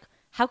 I'm like,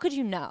 how could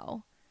you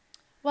know?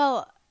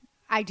 Well,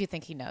 I do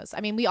think he knows.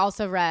 I mean, we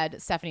also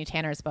read Stephanie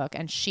Tanner's book,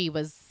 and she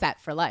was set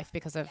for life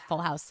because of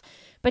Full House.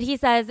 But he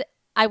says,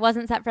 I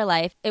wasn't set for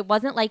life. It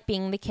wasn't like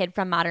being the kid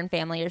from Modern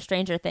Family or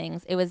Stranger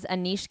Things. It was a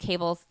niche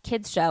cable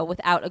kids show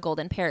without a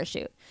golden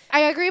parachute.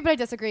 I agree, but I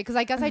disagree, because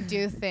I guess I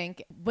do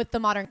think with the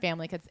Modern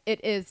Family kids,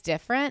 it is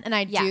different. And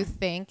I do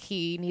think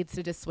he needs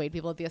to dissuade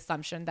people of the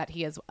assumption that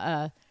he is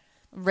a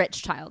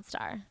rich child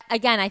star.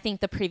 Again, I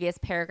think the previous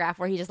paragraph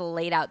where he just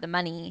laid out the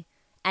money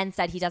and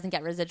said he doesn't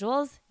get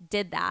residuals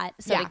did that.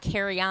 So to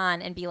carry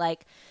on and be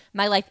like,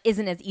 my life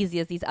isn't as easy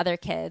as these other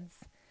kids.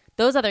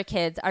 Those other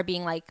kids are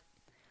being like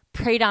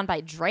preyed on by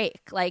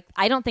Drake. Like,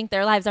 I don't think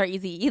their lives are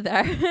easy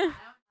either.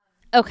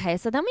 Okay,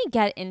 so then we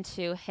get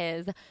into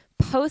his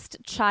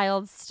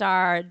post-child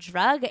star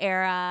drug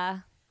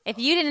era. If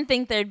you didn't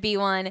think there'd be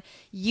one,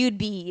 you'd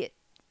be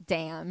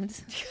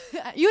damned.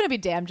 You wouldn't be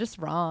damned, just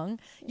wrong.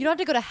 You don't have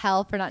to go to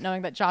hell for not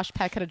knowing that Josh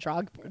Peck had a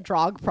drug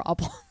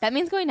problem. That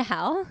means going to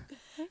hell?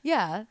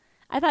 Yeah.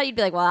 I thought you'd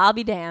be like, well, I'll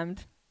be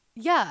damned.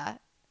 Yeah.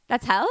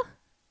 That's hell?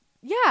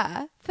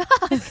 Yeah.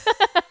 Fuck.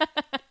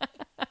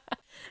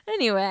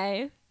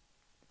 Anyway,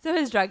 so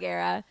his drug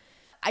era.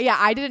 Yeah,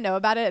 I didn't know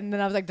about it. And then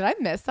I was like, did I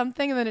miss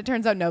something? And then it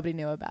turns out nobody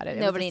knew about it.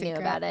 Nobody knew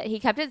about it. He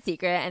kept it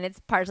secret. And it's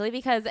partially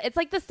because it's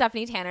like the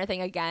Stephanie Tanner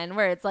thing again,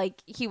 where it's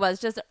like he was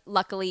just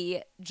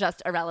luckily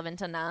just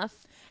irrelevant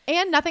enough.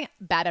 And nothing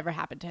bad ever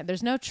happened to him.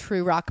 There's no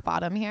true rock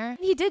bottom here.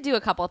 He did do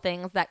a couple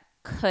things that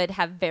could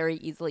have very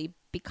easily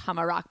become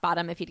a rock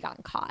bottom if he'd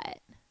gotten caught.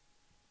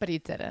 But he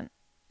didn't.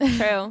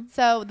 True.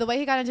 So the way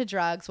he got into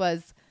drugs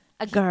was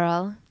A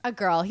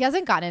girl. He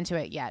hasn't gotten into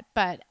it yet,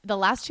 but the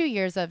last 2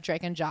 years of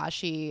Drake and Josh,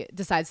 he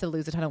decides to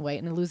lose a ton of weight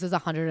and he loses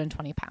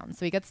 120 pounds.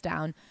 So he gets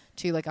down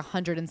to like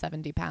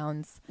 170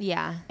 pounds.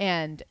 Yeah.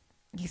 And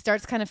he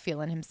starts kind of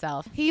feeling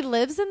himself. He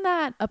lives in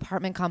that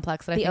apartment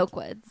complex that The I think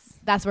Oakwoods.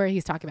 that's where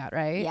he's talking about,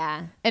 right?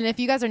 Yeah. And if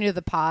you guys are new to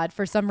the pod,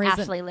 for some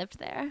reason, Ashley lived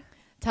there.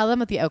 tell them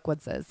what the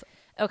Oakwoods is.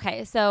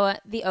 Okay, so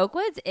the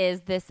Oakwoods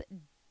is this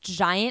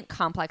giant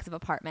complex of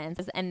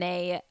apartments, and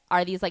they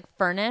are these like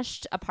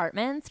furnished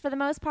apartments for the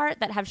most part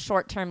that have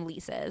short-term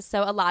leases.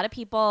 So a lot of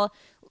people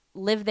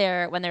live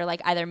there when they're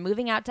like either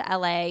moving out to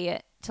LA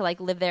to like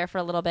live there for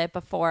a little bit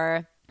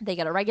before they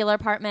get a regular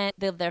apartment.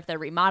 They live there if they're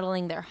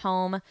remodeling their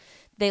home.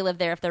 They live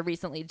there if they're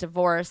recently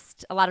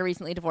divorced. A lot of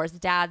recently divorced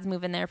dads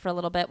move in there for a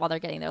little bit while they're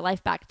getting their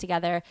life back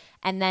together.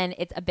 And then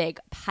it's a big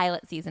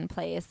pilot season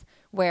place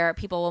where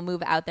people will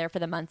move out there for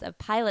the months of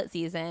pilot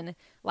season.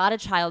 A lot of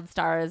child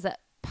stars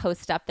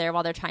post up there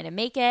while they're trying to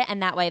make it.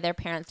 And that way their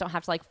parents don't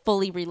have to like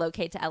fully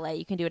relocate to LA.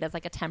 You can do it as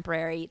like a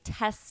temporary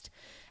test.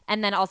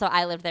 And then also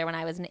I lived there when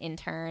I was an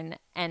intern,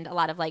 and a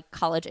lot of like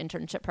college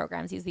internship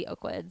programs use the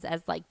Oakwoods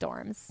as like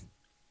dorms.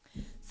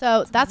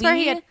 So that's where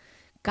he had...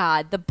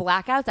 God, the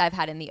blackouts I've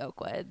had in the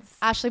Oakwoods.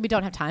 Ashley, we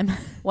don't have time.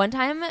 One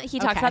time he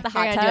talked Okay, about the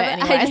hot you're tub. gonna do it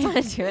anyway. I just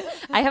want to do it.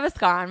 I have a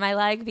scar on my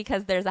leg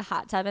because there's a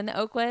hot tub in the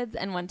Oakwoods.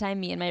 And one time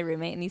me and my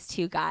roommate and these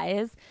two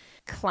guys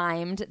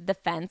climbed the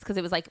fence because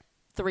it was like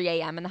 3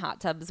 a.m. and the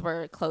hot tubs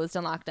were closed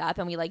and locked up.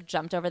 And we like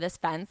jumped over this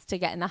fence to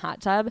get in the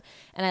hot tub.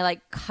 And I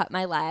like cut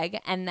my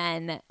leg. And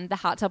then the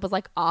hot tub was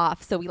like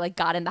off. So we like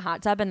got in the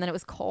hot tub and then it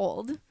was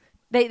cold.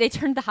 They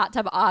turned the hot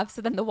tub off.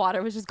 So then the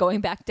water was just going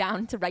back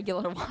down to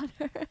regular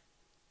water.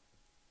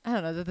 I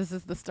don't know that this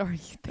is the story.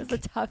 It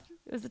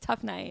was a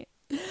tough night.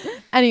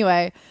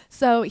 Anyway,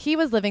 so he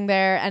was living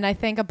there, and I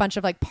think a bunch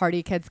of like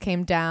party kids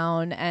came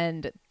down,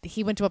 and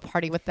he went to a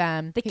party with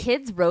them. The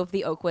kids rove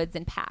the Oakwoods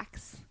in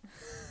packs.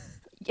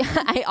 Yeah,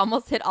 I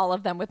almost hit all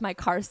of them with my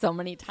car so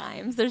many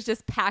times. There's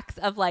just packs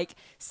of like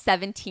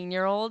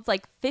 17-year-olds,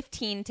 like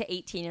 15 to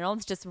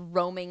 18-year-olds just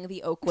roaming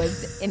the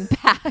Oakwoods in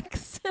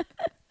packs.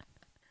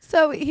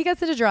 So he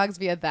gets into drugs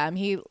via them.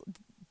 He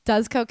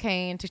does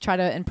cocaine to try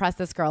to impress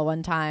this girl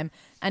one time.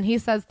 And he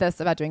says this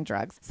about doing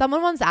drugs.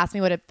 Someone once asked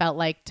me what it felt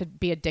like to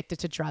be addicted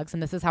to drugs,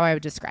 and this is how I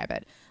would describe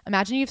it.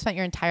 Imagine you've spent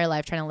your entire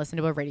life trying to listen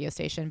to a radio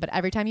station, but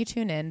every time you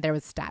tune in, there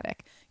was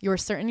static. You were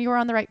certain you were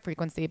on the right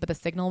frequency, but the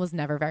signal was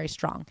never very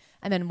strong.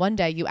 And then one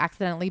day you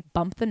accidentally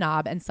bump the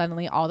knob, and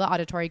suddenly all the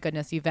auditory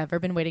goodness you've ever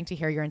been waiting to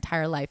hear your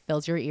entire life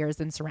fills your ears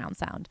in surround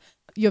sound.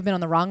 You have been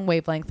on the wrong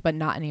wavelength, but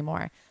not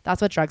anymore.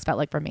 That's what drugs felt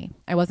like for me.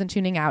 I wasn't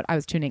tuning out, I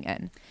was tuning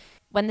in.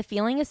 When the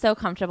feeling is so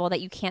comfortable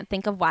that you can't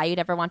think of why you'd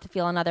ever want to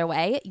feel another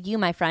way, you,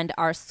 my friend,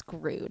 are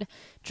screwed.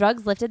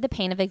 Drugs lifted the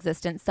pain of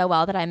existence so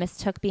well that I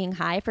mistook being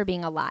high for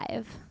being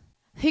alive.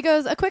 He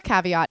goes, a quick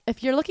caveat.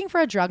 If you're looking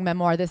for a drug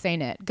memoir, this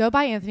ain't it. Go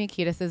buy Anthony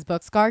Kiedis'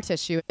 book, Scar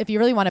Tissue, if you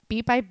really want a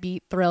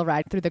beat-by-beat thrill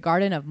ride through the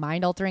garden of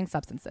mind-altering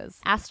substances.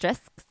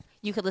 Asterisks.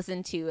 You could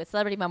listen to a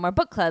Celebrity Memoir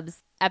Book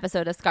Club's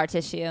episode of Scar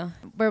Tissue,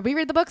 where we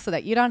read the book so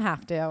that you don't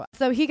have to.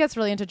 So he gets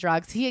really into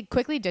drugs. He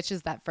quickly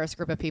ditches that first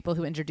group of people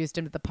who introduced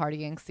him to the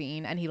partying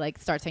scene, and he like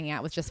starts hanging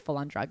out with just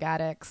full-on drug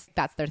addicts.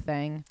 That's their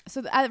thing.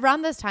 So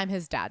around this time,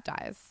 his dad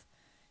dies.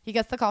 He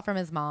gets the call from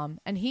his mom,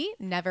 and he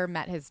never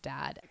met his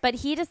dad. But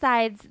he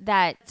decides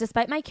that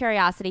despite my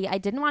curiosity, I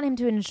didn't want him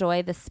to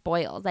enjoy the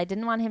spoils. I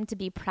didn't want him to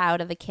be proud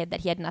of the kid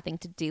that he had nothing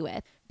to do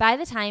with. By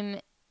the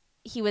time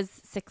he was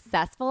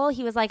successful,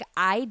 he was like,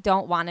 I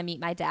don't want to meet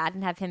my dad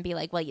and have him be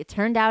like, well, you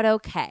turned out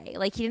okay.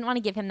 Like, he didn't want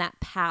to give him that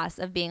pass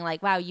of being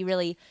like, wow, you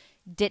really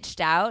ditched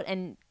out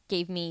and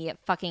gave me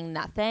fucking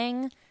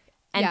nothing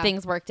and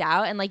things worked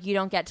out. And like, you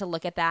don't get to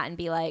look at that and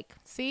be like,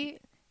 see,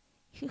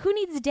 who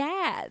needs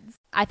dads?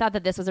 I thought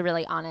that this was a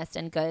really honest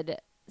and good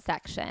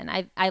section.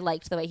 I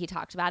liked the way he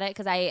talked about it,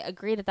 because I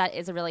agree that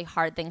is a really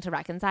hard thing to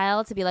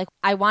reconcile, to be like,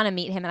 I want to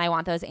meet him and I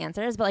want those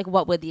answers, but like,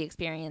 what would the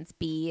experience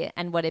be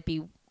and would it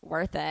be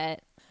worth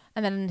it?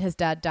 And then his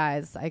dad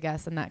dies, I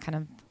guess, and that kind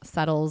of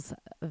settles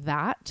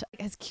that.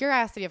 His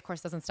curiosity, of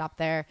course, doesn't stop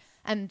there.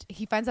 And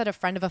he finds out a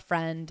friend of a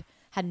friend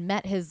had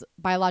met his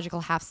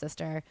biological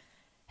half-sister.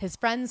 His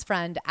friend's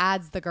friend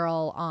adds the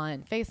girl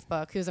on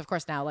Facebook, who's, of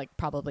course, now like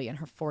probably in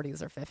her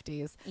 40s or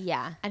 50s.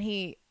 Yeah. And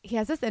he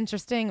has this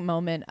interesting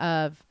moment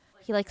of...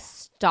 He like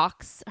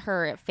stalks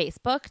her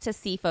Facebook to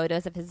see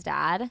photos of his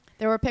dad.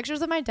 There were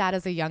pictures of my dad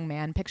as a young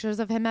man, pictures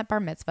of him at bar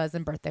mitzvahs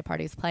and birthday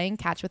parties, playing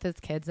catch with his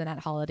kids and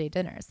at holiday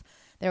dinners.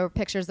 There were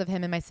pictures of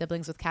him and my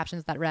siblings with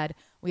captions that read,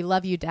 "We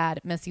love you,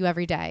 Dad. Miss you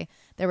every day."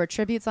 There were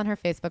tributes on her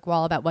Facebook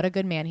wall about what a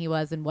good man he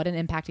was and what an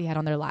impact he had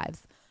on their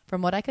lives.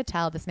 From what I could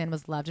tell, this man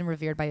was loved and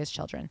revered by his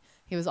children.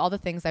 He was all the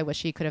things I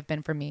wish he could have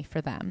been for me, for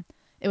them.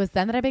 It was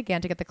then that I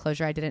began to get the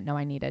closure I didn't know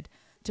I needed,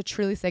 to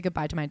truly say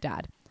goodbye to my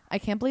dad. I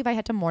can't believe I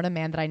had to mourn a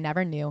man that I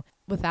never knew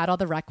without all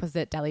the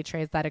requisite deli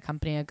trays that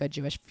accompany a good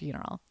Jewish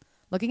funeral.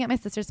 Looking at my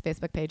sister's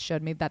Facebook page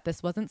showed me that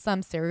this wasn't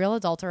some serial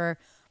adulterer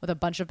with a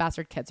bunch of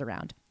bastard kids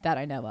around, that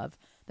I know of.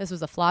 This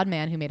was a flawed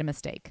man who made a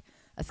mistake.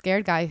 A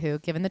scared guy who,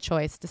 given the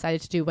choice,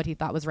 decided to do what he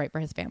thought was right for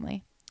his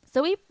family.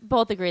 So we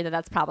both agree that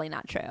that's probably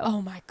not true.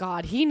 Oh my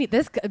God.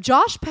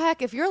 Josh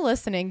Peck, if you're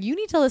listening, you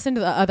need to listen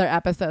to the other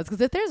episodes. Because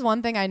if there's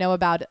one thing I know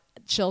about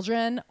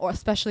children, or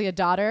especially a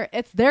daughter,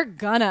 it's they're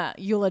gonna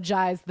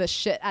eulogize the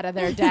shit out of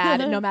their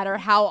dad, no matter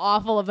how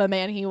awful of a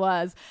man he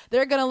was.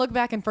 They're gonna look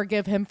back and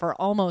forgive him for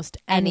almost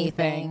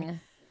anything.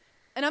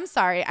 And I'm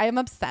sorry, I am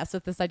obsessed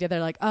with this idea.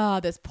 They're like, oh,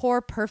 this poor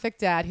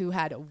perfect dad who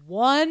had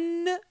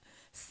one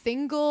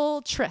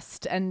single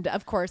tryst, and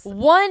of course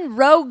one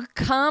rogue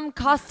cum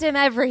cost him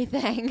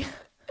everything.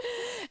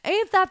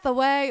 Ain't that the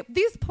way?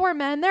 These poor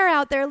men, they're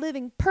out there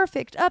living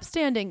perfect,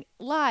 upstanding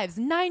lives,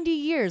 90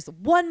 years,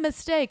 one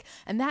mistake,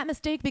 and that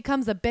mistake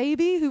becomes a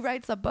baby who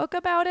writes a book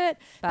about it.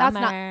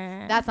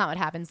 Bummer. That's not what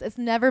happens. It's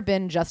never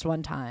been just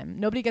one time.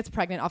 Nobody gets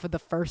pregnant off of the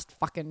first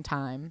fucking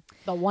time.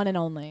 The one and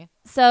only.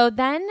 So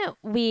then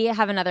we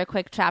have another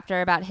quick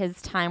chapter about his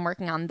time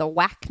working on The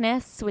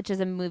Whackness, which is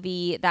a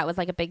movie that was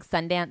like a big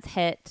Sundance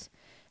hit,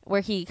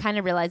 where he kind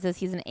of realizes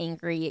he's an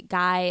angry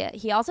guy.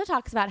 He also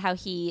talks about how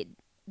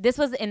this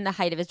was in the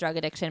height of his drug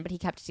addiction, but he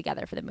kept it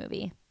together for the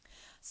movie.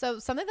 So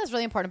something that's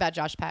really important about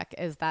Josh Peck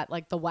is that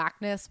like The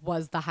Whackness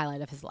was the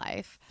highlight of his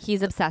life.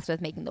 He's obsessed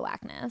with making The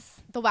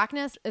Whackness. The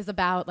Whackness is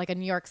about like a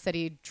New York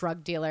City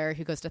drug dealer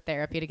who goes to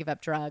therapy to give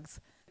up drugs.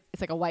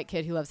 It's like a white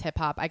kid who loves hip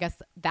hop. I guess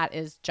that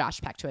is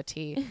Josh Peck to a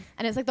T.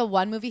 And it's like the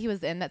one movie he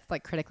was in that's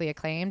like critically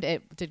acclaimed.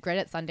 It did great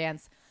at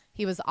Sundance.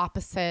 He was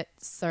opposite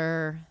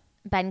Sir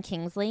Ben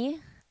Kingsley.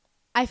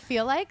 I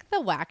feel like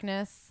The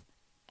Whackness,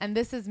 and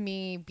this is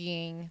me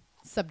being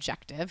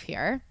subjective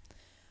here,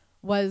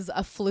 was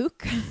a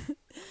fluke.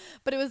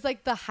 But it was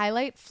like the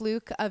highlight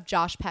fluke of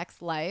Josh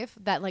Peck's life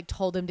that like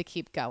told him to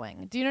keep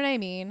going. Do you know what I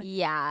mean?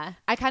 Yeah.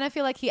 I kind of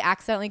feel like he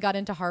accidentally got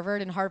into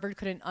Harvard and Harvard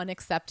couldn't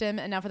unaccept him.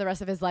 And now for the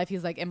rest of his life,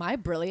 he's like, am I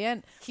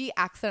brilliant? He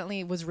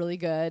accidentally was really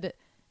good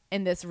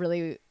in this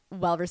really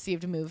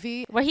well-received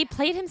movie. Where he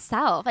played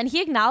himself. And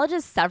he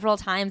acknowledges several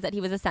times that he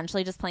was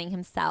essentially just playing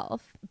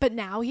himself. But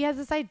now he has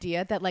this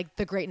idea that like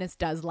the greatness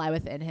does lie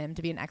within him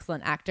to be an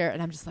excellent actor.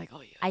 And I'm just like,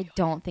 oh yeah. I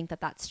don't think that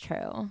that's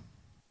true.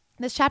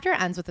 This chapter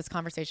ends with this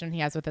conversation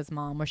he has with his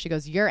mom where she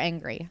goes, you're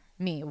angry.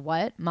 Me,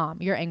 what?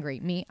 Mom, you're angry.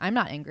 Me, I'm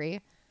not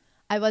angry.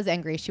 I was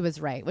angry. She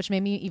was right, which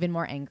made me even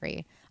more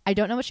angry. I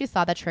don't know what she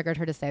saw that triggered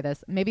her to say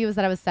this. Maybe it was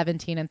that I was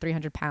 17 and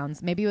 300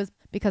 pounds. Maybe it was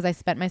because I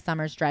spent my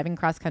summers driving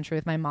cross country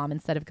with my mom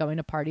instead of going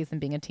to parties and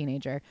being a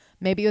teenager.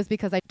 Maybe it was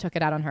because I took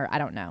it out on her. I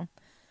don't know.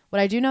 What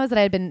I do know is that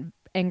I had been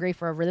angry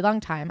for a really long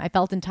time. I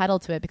felt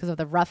entitled to it because of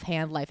the rough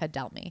hand life had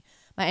dealt me.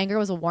 My anger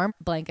was a warm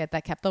blanket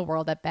that kept the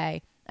world at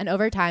bay. And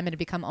over time, it had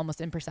become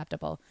almost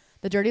imperceptible.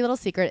 The dirty little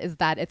secret is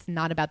that it's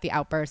not about the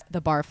outbursts,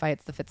 the bar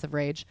fights, the fits of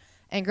rage.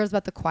 Anger is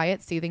about the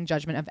quiet, seething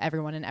judgment of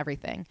everyone and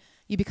everything.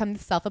 You become the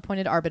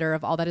self-appointed arbiter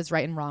of all that is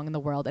right and wrong in the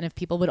world. And if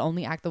people would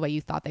only act the way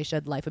you thought they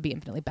should, life would be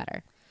infinitely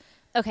better.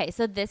 Okay,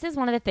 so this is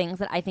one of the things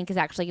that I think is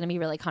actually going to be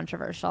really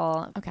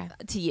controversial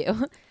to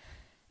you.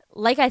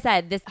 Like I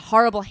said, this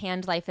horrible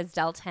hand life has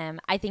dealt him.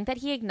 I think that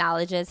he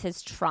acknowledges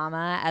his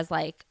trauma as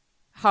like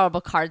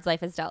horrible cards life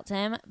has dealt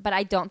him, but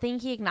I don't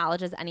think he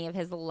acknowledges any of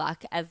his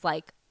luck as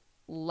like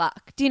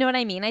luck. Do you know what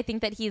I mean? I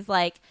think that he's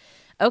like,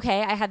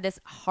 okay, I had this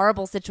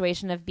horrible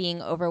situation of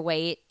being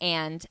overweight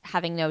and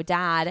having no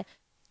dad,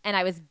 and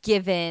I was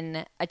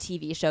given a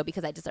TV show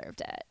because I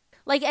deserved it.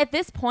 Like at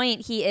this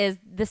point, he is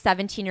the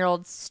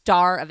 17-year-old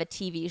star of a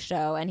TV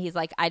show, and he's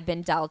like, I'd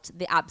been dealt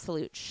the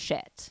absolute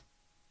shit.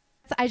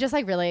 I just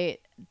like really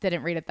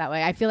didn't read it that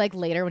way. I feel like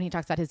later when he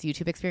talks about his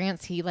YouTube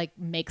experience, he like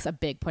makes a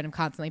big point of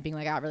constantly being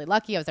like, I got really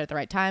lucky. I was there at the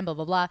right time, blah,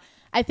 blah, blah.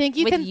 I think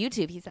with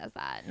YouTube, he says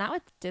that, not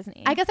with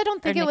Disney. I guess I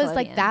don't think it was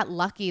like that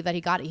lucky that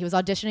he got it. He was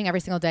auditioning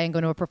every single day and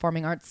going to a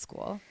performing arts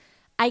school.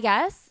 I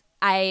guess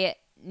I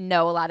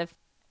know a lot of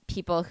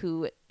people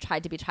who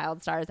tried to be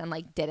child stars and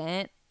like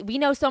didn't. We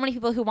know so many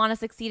people who want to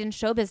succeed in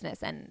show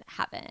business and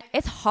haven't.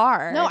 It's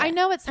hard. No, I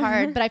know it's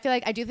hard, but I feel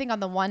like I do think on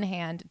the one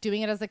hand,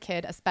 doing it as a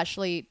kid,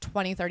 especially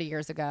 20, 30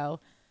 years ago,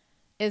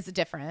 is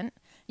different.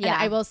 Yeah.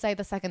 And I will say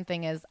the second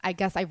thing is, I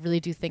guess I really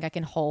do think I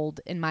can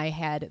hold in my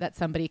head that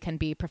somebody can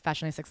be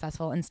professionally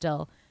successful and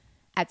still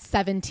at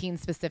 17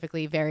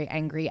 specifically very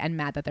angry and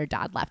mad that their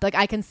dad left. Like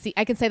I can say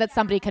that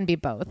somebody can be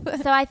both.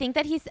 So I think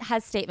that he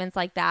has statements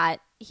like that.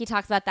 He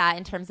talks about that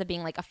in terms of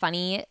being like a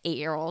funny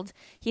 8-year-old.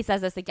 He says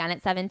this again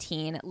at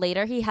 17.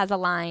 Later, he has a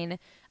line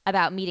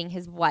about meeting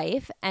his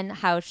wife and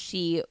how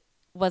she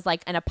was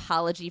like an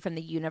apology from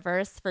the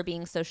universe for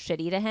being so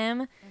shitty to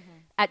him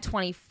at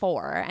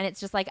 24. And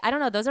it's just like, I don't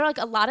know. Those are like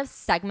a lot of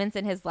segments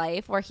in his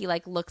life where he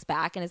like looks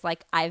back and is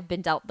like, I've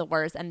been dealt the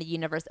worst and the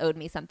universe owed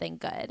me something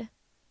good.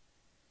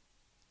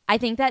 I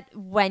think that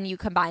when you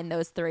combine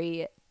those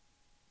three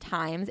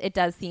times, it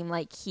does seem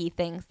like he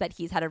thinks that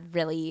he's had a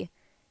really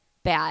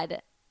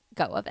bad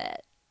go of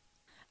it.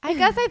 I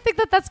guess I think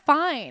that that's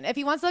fine. If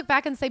he wants to look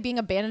back and say being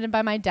abandoned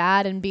by my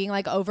dad and being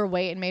like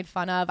overweight and made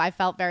fun of, I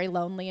felt very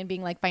lonely and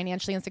being like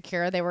financially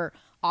insecure. They were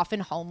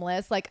often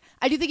homeless. Like,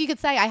 I do think you could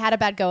say I had a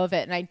bad go of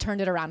it and I turned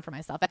it around for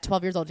myself. At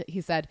 12 years old,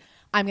 he said,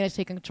 I'm going to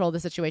take control of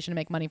the situation to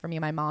make money for me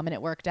and my mom. And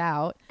it worked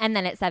out. And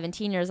then at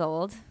 17 years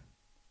old,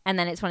 and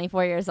then at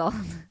 24 years old.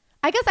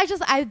 I guess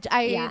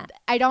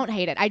I don't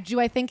hate it.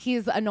 I think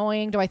he's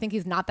annoying. Do I think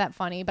he's not that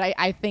funny? But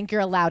I think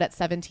you're allowed at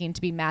 17 to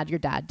be mad your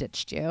dad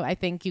ditched you. I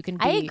think you can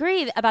be. I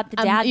agree about the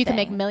dad You thing. can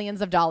make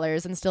millions of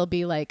dollars and still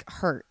be like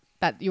hurt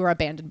that you were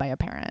abandoned by a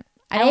parent.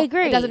 I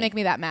agree. It doesn't make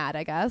me that mad,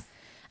 I guess.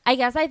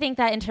 I think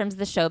that in terms of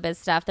the showbiz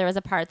stuff, there was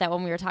a part that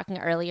when we were talking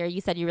earlier,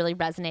 you said you really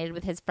resonated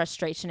with his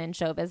frustration in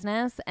show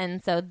business.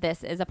 And so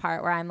this is a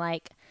part where I'm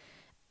like,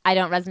 I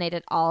don't resonate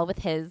at all with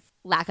his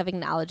lack of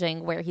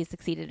acknowledging where he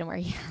succeeded and where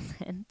he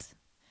hasn't.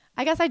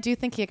 I guess I do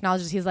think he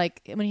acknowledges, he's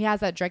like, when he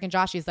has that Drake and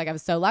Josh, he's like, I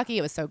was so lucky.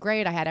 It was so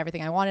great. I had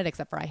everything I wanted,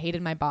 except for I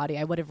hated my body.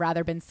 I would have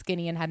rather been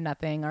skinny and had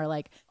nothing. Or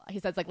like, he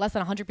says like less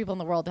than 100 people in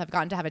the world have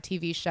gotten to have a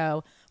TV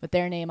show with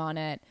their name on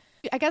it.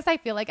 I guess I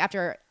feel like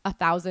after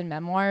 1,000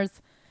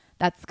 memoirs,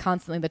 that's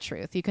constantly the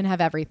truth. You can have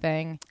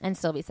everything And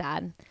still be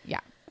sad. Yeah.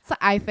 So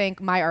I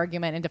think my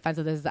argument in defense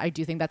of this is I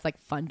do think that's like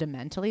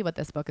fundamentally what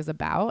this book is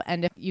about.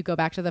 And if you go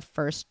back to the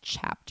first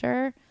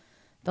chapter,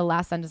 the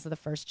last sentence of the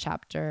first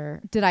chapter,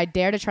 did I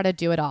dare to try to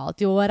do it all?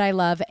 Do what I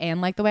love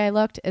and like the way I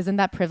looked? Isn't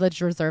that privilege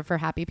reserved for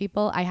happy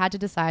people? I had to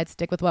decide,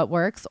 stick with what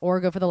works or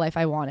go for the life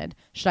I wanted.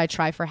 Should I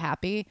try for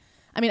happy?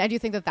 I mean, I do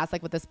think that that's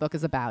like what this book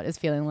is about, is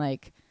feeling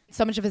like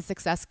so much of his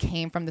success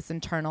came from this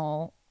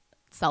internal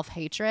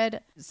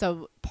self-hatred.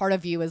 So part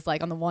of you is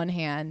like, on the one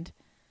hand,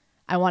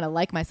 I want to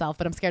like myself,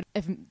 but I'm scared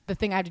if the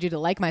thing I have to do to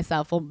like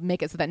myself will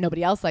make it so that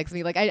nobody else likes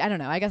me. Like, I don't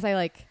know. I guess I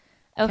like.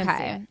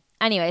 Okay.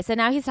 Anyway, so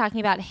now he's talking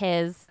about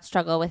his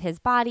struggle with his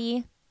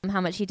body,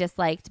 how much he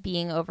disliked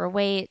being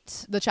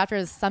overweight. The chapter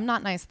is some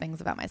not nice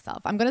things about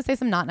myself. I'm going to say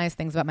some not nice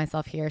things about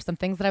myself here. Some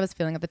things that I was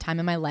feeling at the time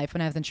in my life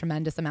when I was in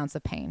tremendous amounts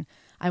of pain.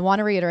 I want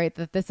to reiterate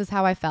that this is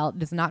how I felt.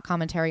 It is not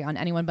commentary on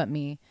anyone but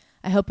me.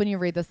 I hope when you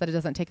read this that it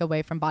doesn't take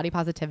away from body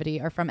positivity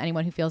or from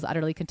anyone who feels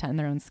utterly content in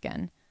their own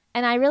skin.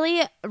 And I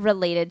really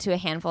related to a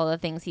handful of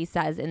the things he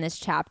says in this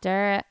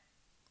chapter.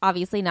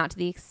 Obviously not to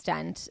the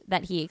extent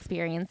that he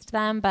experienced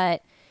them,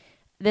 but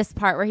this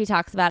part where he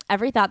talks about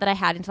every thought that I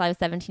had until I was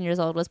 17 years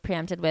old was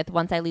preempted with,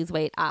 once I lose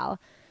weight, I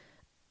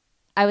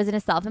was in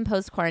a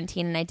self-imposed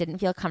quarantine and I didn't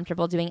feel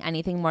comfortable doing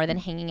anything more than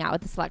hanging out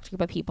with a select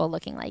group of people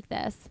looking like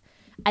this.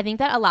 I think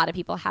that a lot of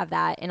people have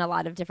that in a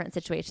lot of different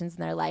situations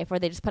in their life where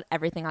they just put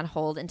everything on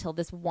hold until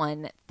this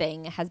one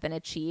thing has been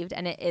achieved.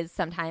 And it is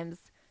sometimes,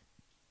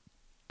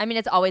 I mean,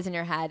 it's always in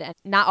your head and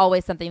not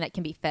always something that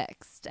can be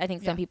fixed. I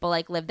think some people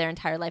like live their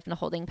entire life in a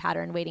holding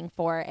pattern waiting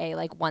for a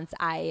like, once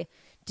I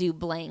do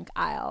blank,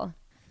 I'll.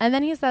 And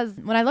then he says,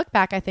 when I look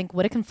back, I think,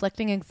 what a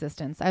conflicting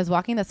existence. I was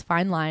walking this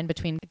fine line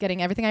between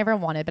getting everything I ever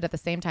wanted, but at the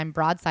same time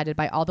broadsided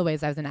by all the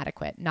ways I was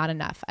inadequate, not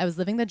enough. I was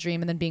living the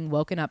dream and then being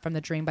woken up from the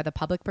dream by the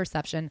public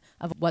perception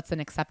of what's an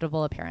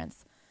acceptable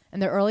appearance. In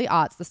the early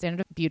aughts, the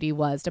standard of beauty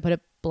was, to put it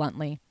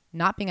bluntly,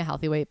 not being a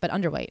healthy weight, but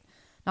underweight.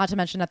 Not to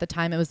mention at the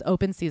time, it was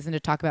open season to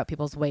talk about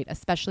people's weight,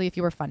 especially if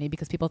you were funny,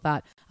 because people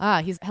thought,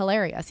 he's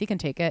hilarious. He can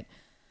take it.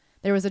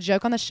 There was a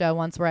joke on the show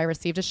once where I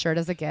received a shirt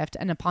as a gift,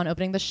 and upon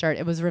opening the shirt,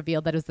 it was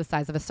revealed that it was the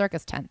size of a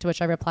circus tent, to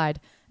which I replied,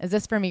 is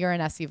this for me or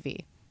an SUV?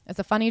 It's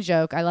a funny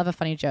joke. I love a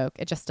funny joke.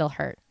 It just still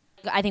hurt.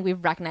 I think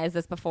we've recognized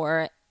this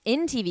before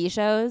in TV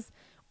shows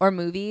or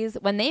movies.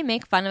 When they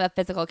make fun of a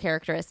physical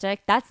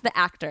characteristic, that's the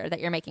actor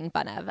that you're making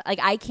fun of. Like,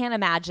 I can't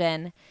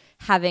imagine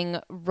having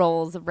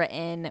roles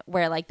written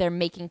where like they're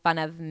making fun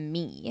of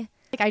me.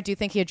 Like, I do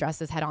think he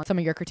addresses head on some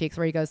of your critiques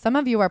where he goes, some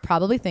of you are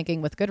probably thinking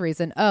with good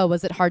reason, oh,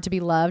 was it hard to be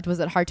loved? Was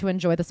it hard to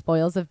enjoy the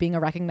spoils of being a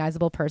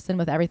recognizable person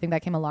with everything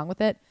that came along with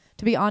it?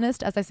 To be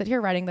honest, as I sit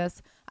here writing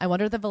this, I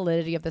wonder the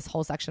validity of this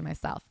whole section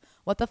myself.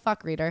 What the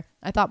fuck, reader?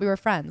 I thought we were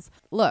friends.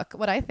 Look,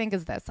 what I think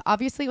is this.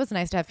 Obviously, it was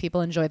nice to have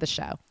people enjoy the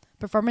show.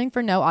 Performing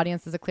for no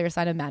audience is a clear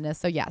sign of madness.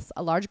 So yes,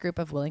 a large group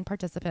of willing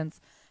participants,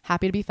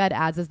 happy to be fed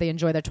ads as they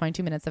enjoy their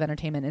 22 minutes of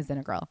entertainment is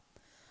integral.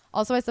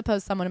 Also, I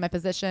suppose someone in my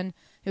position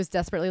who's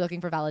desperately looking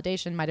for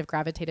validation might have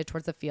gravitated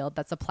towards a field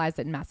that supplies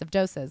it in massive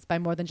doses by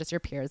more than just your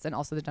peers and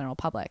also the general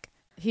public.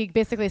 He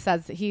basically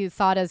says he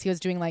saw it as he was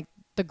doing like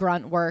the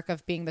grunt work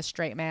of being the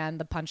straight man,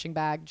 the punching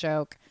bag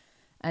joke,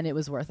 and it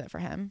was worth it for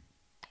him.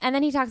 And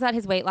then he talks about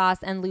his weight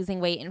loss and losing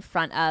weight in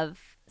front of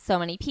so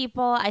many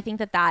people. I think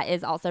that that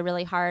is also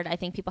really hard. I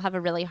think people have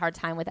a really hard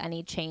time with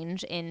any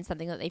change in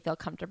something that they feel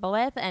comfortable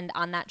with. And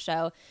on that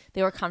show,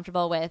 they were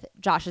comfortable with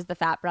Josh is the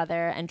fat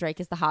brother and Drake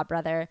is the hot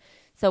brother.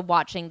 So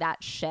watching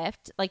that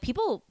shift, like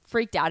people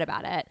freaked out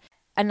about it.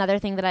 Another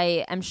thing that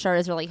I am sure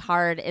is really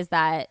hard is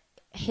that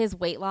his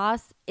weight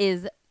loss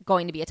is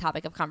going to be a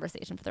topic of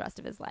conversation for the rest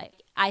of his life.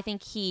 I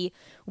think he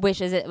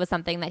wishes it was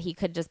something that he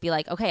could just be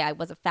like, okay, I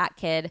was a fat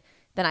kid,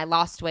 then I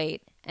lost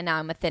weight, and now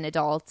I'm a thin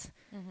adult.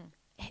 Mm-hmm.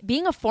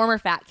 being a former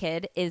fat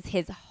kid is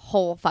his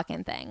whole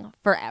fucking thing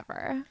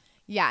forever.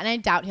 Yeah, and I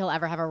doubt he'll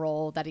ever have a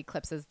role that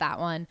eclipses that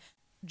one.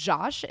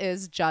 Josh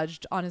is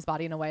judged on his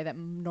body in a way that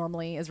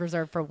normally is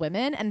reserved for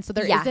women. And so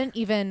there isn't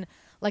even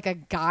like a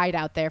guide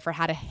out there for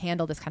how to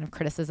handle this kind of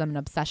criticism and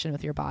obsession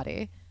with your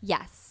body.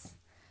 Yes.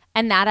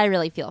 And that I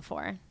really feel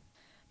for.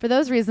 For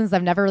those reasons,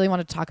 I've never really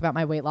wanted to talk about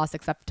my weight loss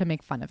except to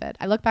make fun of it.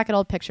 I look back at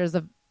old pictures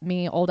of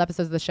me, old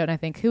episodes of the show, and I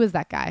think, who is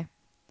that guy?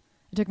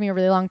 It took me a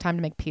really long time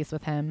to make peace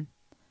with him.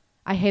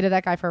 I hated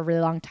that guy for a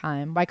really long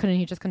time. Why couldn't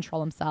he just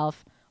control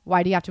himself?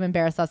 Why do you have to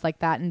embarrass us like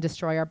that and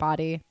destroy our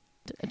body?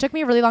 It took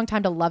me a really long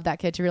time to love that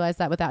kid, to realize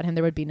that without him,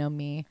 there would be no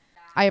me.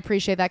 I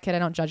appreciate that kid. I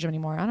don't judge him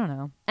anymore. I don't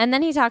know. And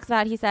then he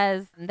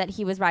says that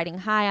he was riding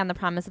high on the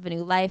promise of a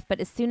new life.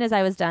 But as soon as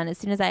I was done, as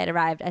soon as I had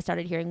arrived, I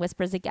started hearing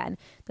whispers again.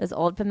 Those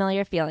old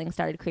familiar feelings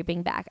started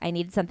creeping back. I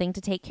needed something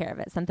to take care of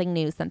it, something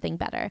new, something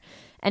better.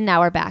 And now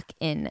we're back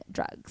in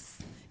drugs.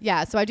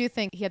 Yeah. So I do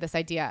think he had this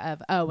idea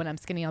of, oh, when I'm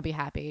skinny, I'll be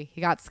happy.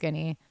 He got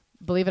skinny.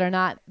 Believe it or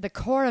not, the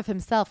core of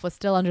himself was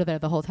still under there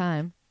the whole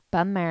time.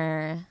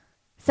 Bummer.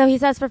 So he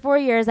says, for 4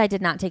 years, I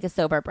did not take a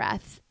sober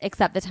breath,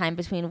 except the time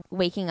between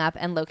waking up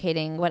and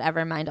locating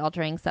whatever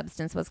mind-altering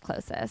substance was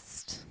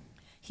closest.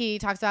 He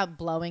talks about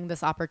blowing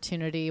this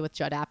opportunity with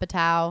Judd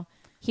Apatow.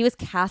 He was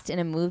cast in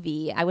a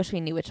movie. I wish we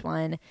knew which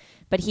one,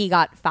 but he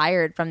got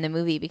fired from the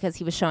movie because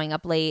he was showing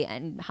up late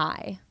and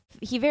high.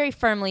 He very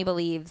firmly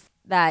believes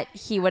that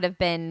he would have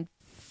been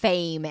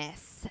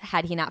famous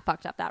had he not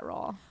fucked up that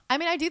role. I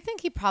mean, I do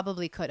think he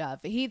probably could have.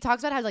 He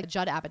talks about how like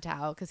Judd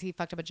Apatow, because he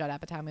fucked up a Judd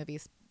Apatow movie,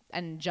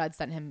 and Judd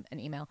sent him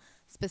an email,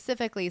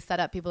 specifically set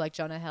up people like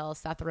Jonah Hill,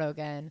 Seth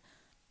Rogen,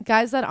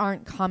 guys that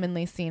aren't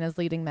commonly seen as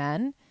leading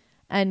men.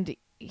 And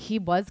he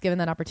was given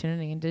that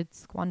opportunity and did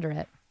squander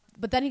it.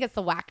 But then he gets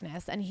the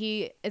whackness, and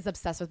he is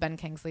obsessed with Ben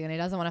Kingsley, and he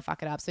doesn't want to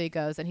fuck it up. So he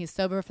goes, and he's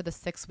sober for the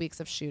 6 weeks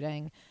of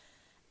shooting.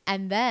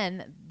 And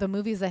then the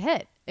movie's a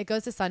hit. It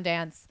goes to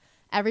Sundance.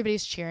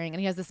 Everybody's cheering. And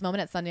he has this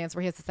moment at Sundance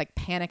where he has this like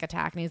panic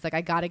attack, and he's like,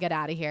 I got to get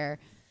out of here.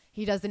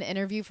 He does an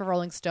interview for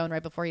Rolling Stone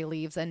right before he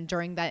leaves. And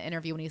during that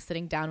interview, when he's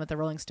sitting down with the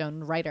Rolling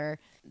Stone writer,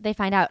 they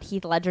find out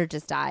Heath Ledger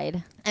just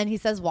died. And he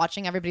says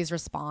watching everybody's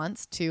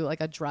response to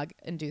like a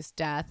drug-induced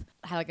death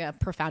had like a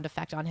profound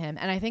effect on him.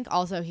 And I think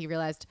also he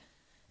realized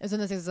it was one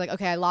of those things like,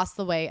 okay, I lost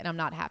the weight and I'm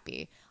not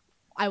happy.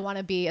 I want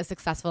to be a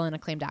successful and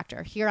acclaimed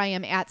actor. Here I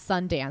am at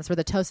Sundance. We're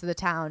the toast of the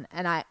town,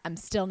 and I'm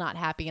still not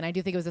happy. And I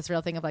do think it was this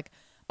real thing of like,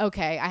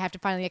 okay, I have to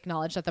finally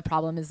acknowledge that the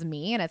problem is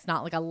me, and it's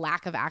not like a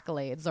lack of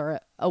accolades or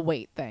a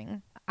weight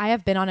thing. I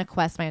have been on a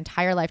quest my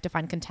entire life to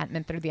find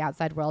contentment through the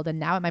outside world, and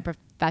now at my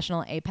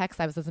professional apex,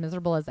 I was as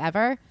miserable as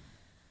ever.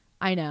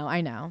 I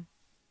know.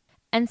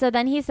 And so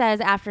then he says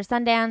after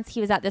Sundance,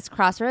 he was at this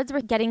crossroads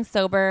where getting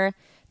sober,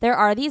 there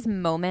are these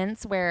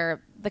moments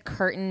where the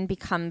curtain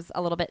becomes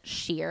a little bit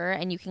sheer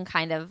and you can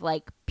kind of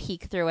like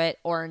peek through it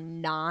or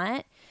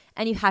not.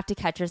 And you have to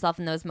catch yourself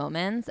in those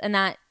moments. And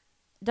that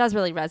does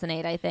really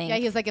resonate, I think. Yeah,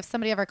 he's like, if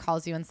somebody ever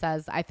calls you and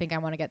says, I think I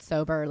want to get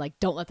sober, like,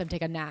 don't let them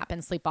take a nap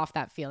and sleep off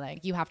that feeling.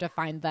 You have to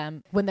find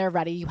them. When they're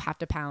ready, you have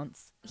to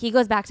pounce. He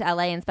goes back to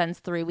LA and spends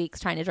 3 weeks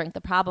trying to drink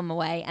the problem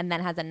away, and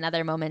then has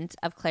another moment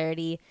of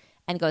clarity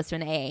and goes to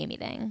an AA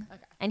meeting.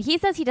 Okay. And he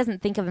says he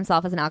doesn't think of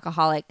himself as an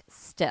alcoholic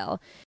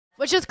still.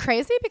 Which is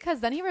crazy,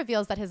 because then he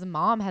reveals that his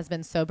mom has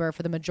been sober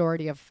for the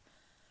majority of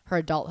her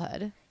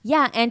adulthood.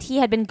 Yeah, and he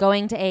had been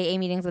going to AA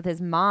meetings with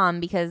his mom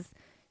because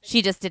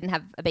she just didn't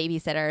have a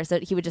babysitter, so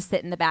he would just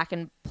sit in the back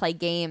and play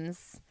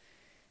games.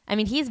 I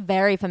mean, he's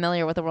very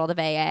familiar with the world of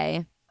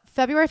AA.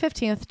 February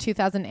 15th,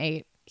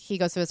 2008, he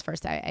goes to his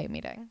first AA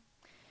meeting.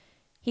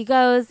 He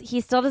goes, he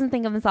still doesn't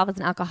think of himself as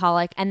an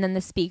alcoholic, and then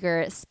the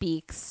speaker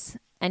speaks,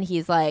 and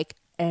he's like,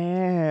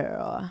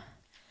 ew.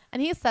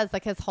 And he says,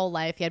 like, his whole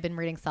life he had been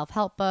reading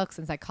self-help books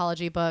and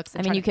psychology books.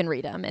 And you can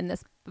read them in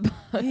this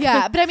book.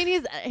 Yeah, but I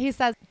mean, he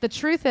says, the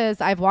truth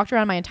is I've walked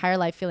around my entire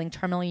life feeling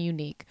terminally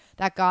unique.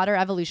 That God or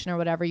evolution or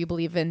whatever you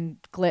believe in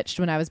glitched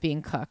when I was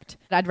being cooked.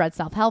 I'd read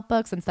self-help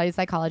books and studied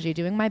psychology,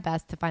 doing my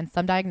best to find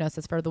some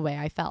diagnosis for the way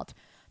I felt.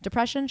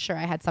 Depression, sure,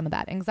 I had some of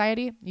that.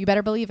 Anxiety, you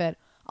better believe it.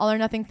 All or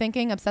nothing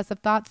thinking,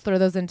 obsessive thoughts, throw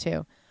those in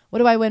too. What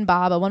do I win,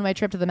 Bob? A one-way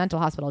trip to the mental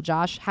hospital,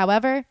 Josh.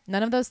 However,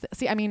 none of those...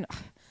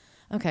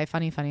 Okay,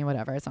 funny,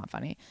 whatever. It's not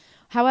funny.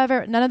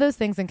 However, none of those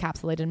things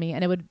encapsulated me,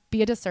 and it would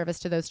be a disservice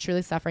to those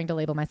truly suffering to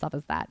label myself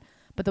as that.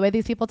 But the way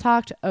these people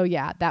talked, oh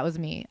yeah, that was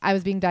me. I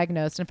was being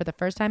diagnosed, and for the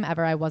first time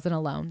ever, I wasn't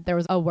alone. There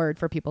was a word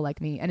for people like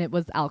me, and it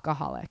was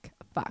alcoholic.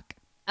 Fuck.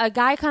 A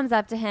guy comes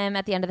up to him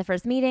at the end of the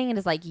first meeting and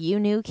is like, you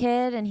new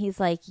kid? And he's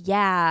like,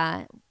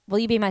 yeah. Will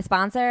you be my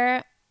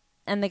sponsor?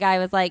 And the guy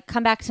was like,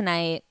 come back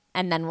tonight,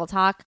 and then we'll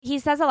talk. He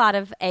says a lot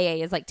of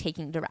AA is like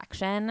taking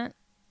direction,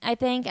 I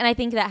think. And I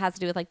think that has to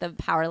do with like the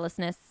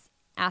powerlessness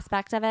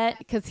aspect of it.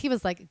 Because he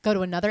was like, go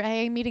to another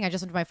AA meeting. I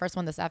just went to my first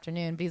one this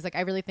afternoon. But he's like,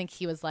 I really think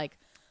he was like,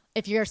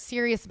 if you're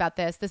serious about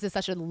this is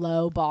such a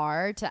low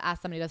bar to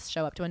ask somebody to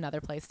show up to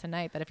another place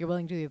tonight, that if you're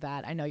willing to do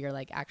that, I know you're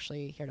like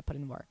actually here to put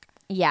in work.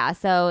 Yeah.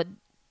 So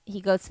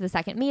he goes to the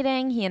second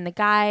meeting. He and the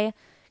guy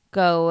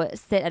go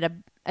sit at a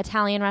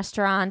Italian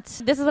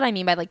restaurant. This is what I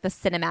mean by like the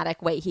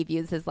cinematic way he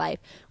views his life.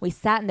 We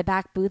sat in the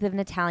back booth of an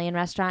Italian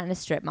restaurant in a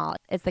strip mall.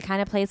 It's the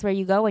kind of place where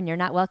you go when you're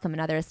not welcome in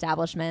other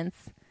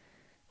establishments.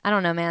 I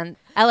don't know, man.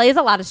 LA is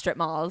a lot of strip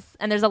malls,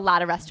 and there's a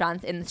lot of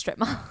restaurants in the strip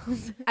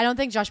malls. I don't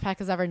think Josh Peck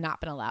has ever not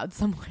been allowed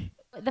somewhere.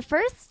 The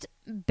first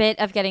bit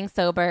of getting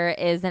sober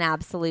is an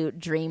absolute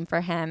dream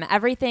for him.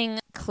 Everything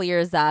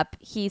clears up.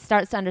 He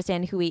starts to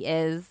understand who he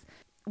is,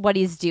 what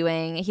he's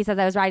doing. He says,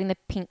 I was riding the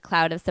pink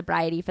cloud of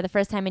sobriety. For the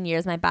first time in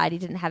years, my body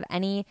didn't have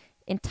any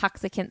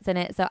intoxicants in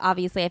it. So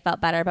obviously I felt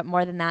better. But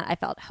more than that, I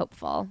felt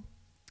hopeful.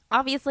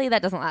 Obviously,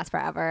 that doesn't last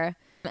forever.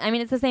 I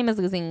mean, it's the same as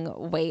losing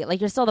weight. Like,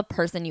 you're still the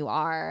person you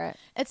are.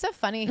 It's so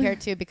funny here,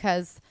 too,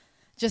 because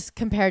just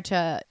compared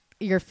to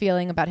your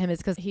feeling about him is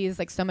because he's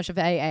like so much of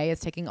AA is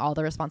taking all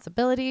the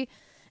responsibility.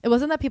 It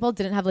wasn't that people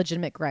didn't have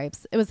legitimate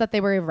gripes. It was that they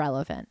were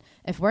irrelevant.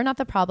 If we're not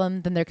the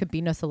problem, then there could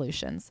be no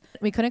solutions.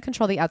 We couldn't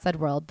control the outside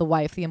world, the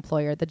wife, the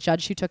employer, the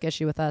judge who took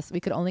issue with us. We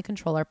could only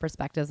control our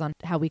perspectives on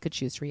how we could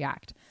choose to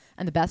react.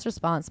 And the best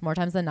response, more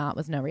times than not,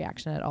 was no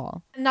reaction at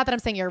all. Not that I'm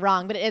saying you're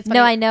wrong, but it is funny.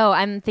 No, I know.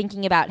 I'm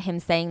thinking about him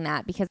saying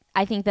that because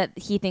I think that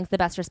he thinks the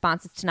best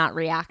response is to not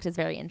react is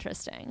very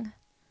interesting.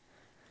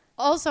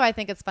 Also, I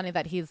think it's funny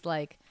that he's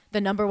like,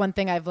 the number one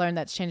thing I've learned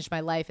that's changed my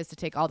life is to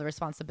take all the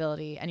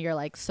responsibility. And you're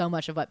like, so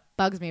much of what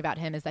bugs me about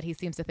him is that he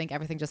seems to think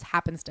everything just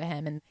happens to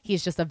him and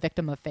he's just a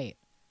victim of fate.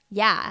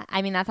 Yeah,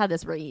 I mean, that's how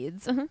this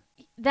reads.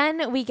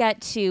 Then we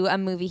get to a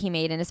movie he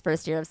made in his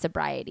first year of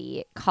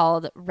sobriety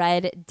called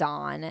Red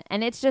Dawn.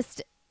 And it's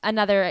just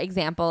another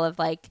example of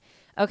like,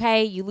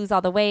 okay, you lose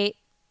all the weight.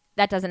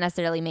 That doesn't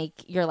necessarily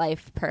make your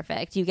life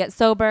perfect. You get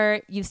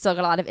sober, you've still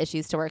got a lot of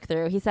issues to work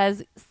through. He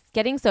says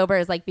getting sober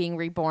is like being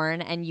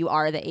reborn and you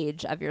are the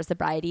age of your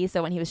sobriety.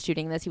 So when he was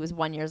shooting this, he was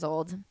 1 year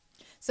old.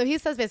 So he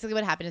says basically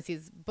what happened is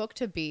he's booked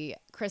to be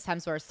Chris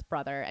Hemsworth's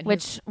brother.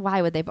 And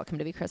why would they book him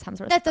to be Chris Hemsworth's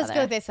brother? That does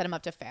feel like they set him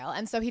up to fail.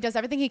 And so he does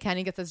everything he can.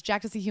 He gets as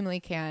jacked as he humanly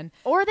can.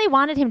 Or they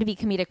wanted him to be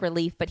comedic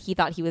relief, but he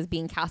thought he was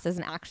being cast as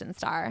an action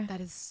star. That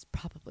is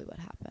probably what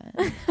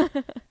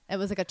happened. It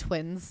was like a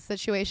twins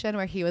situation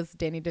where he was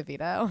Danny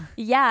DeVito.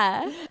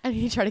 Yeah. And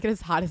he tried to get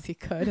as hot as he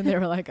could. And they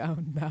were like, oh,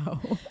 no.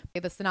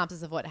 The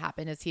synopsis of what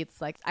happened is he's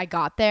like, I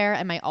got there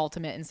and my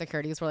ultimate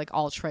insecurities were like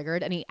all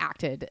triggered. And he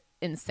acted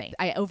insane.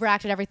 I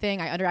overacted everything.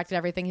 I underacted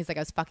everything. He's like,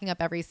 I was fucking up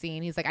every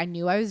scene. He's like, I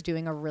knew I was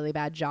doing a really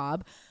bad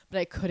job, but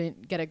I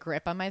couldn't get a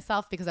grip on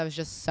myself because I was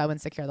just so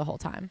insecure the whole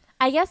time.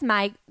 I guess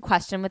my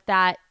question with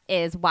that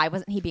is why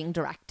wasn't he being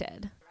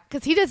directed?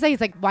 Because he did say,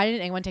 he's like, why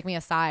didn't anyone take me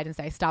aside and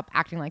say, stop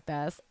acting like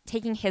this?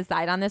 Taking his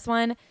side on this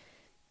one,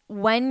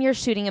 when you're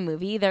shooting a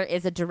movie, there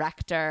is a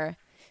director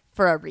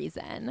for a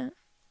reason.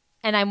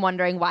 And I'm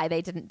wondering why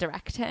they didn't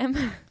direct him.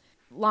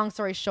 Long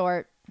story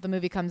short, the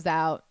movie comes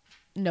out.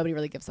 Nobody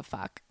really gives a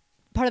fuck.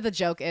 Part of the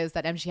joke is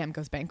that MGM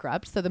goes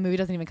bankrupt. So the movie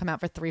doesn't even come out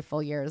for 3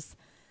 full years.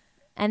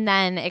 And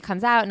then it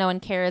comes out, no one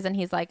cares. And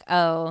he's like,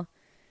 oh,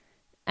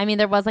 I mean,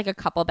 there was like a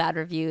couple bad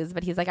reviews,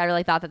 but he's like, I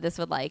really thought that this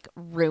would like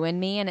ruin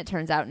me. And it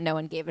turns out no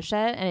one gave a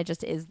shit and it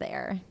just is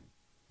there.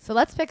 So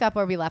let's pick up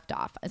where we left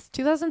off. It's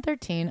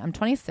 2013. I'm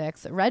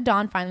 26. Red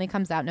Dawn finally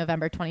comes out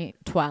November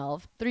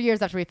 2012, 3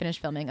 years after we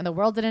finished filming. And the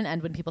world didn't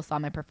end when people saw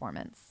my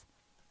performance.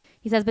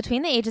 He says,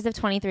 between the ages of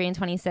 23 and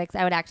 26,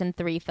 I would act in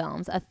 3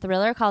 films. A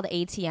thriller called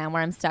ATM,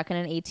 where I'm stuck in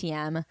an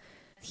ATM.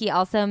 He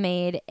also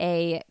made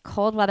a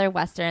cold weather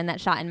Western that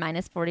shot in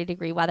minus 40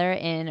 degree weather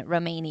in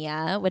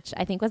Romania, which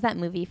I think was that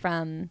movie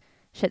from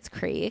Schitt's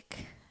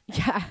Creek.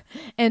 Yeah.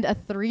 And a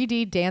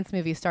 3D dance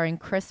movie starring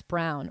Chris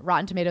Brown,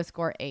 Rotten Tomatoes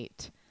score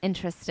 8.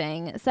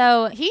 Interesting.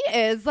 So he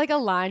is like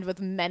aligned with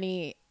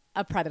many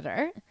a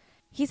predator.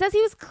 He says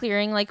he was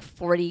clearing like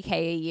 $40K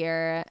a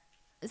year.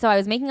 So I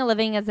was making a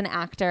living as an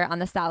actor on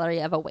the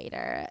salary of a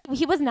waiter.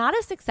 He was not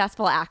a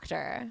successful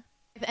actor.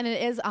 And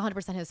it is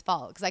 100% his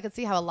fault because I could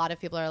see how a lot of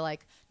people are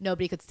like,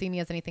 nobody could see me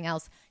as anything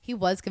else. He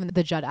was given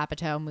the Judd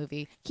Apatow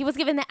movie. He was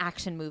given the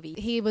action movie.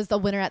 He was the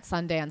winner at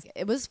Sundance.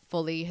 It was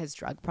fully his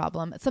drug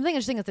problem. Something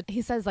interesting is that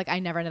he says, like, I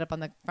never ended up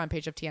on the front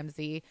page of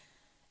TMZ.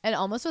 And it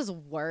almost was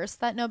worse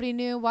that nobody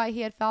knew why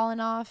he had fallen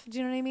off. Do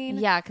you know what I mean?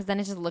 Yeah, because then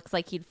it just looks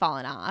like he'd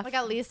fallen off. Like,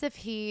 at least if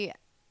he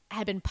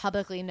had been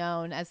publicly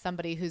known as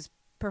somebody whose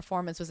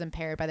performance was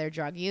impaired by their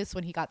drug use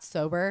when he got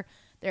sober,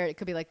 there it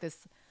could be like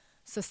this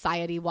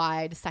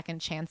society-wide second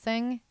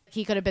chancing.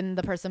 He could have been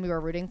the person we were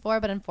rooting for,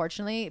 but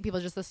unfortunately, people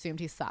just assumed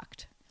he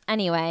sucked.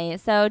 Anyway,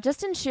 so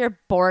just in sheer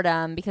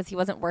boredom, because he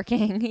wasn't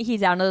working, he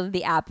downloaded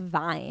the app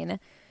Vine.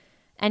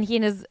 And he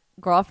and his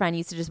girlfriend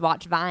used to just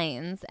watch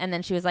Vines. And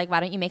then she was like,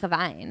 why don't you make a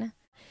Vine?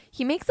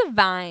 He makes a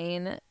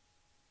Vine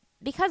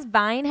because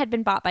Vine had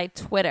been bought by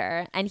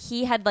Twitter. And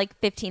he had like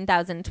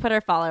 15,000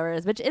 Twitter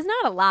followers, which is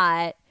not a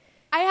lot.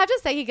 I have to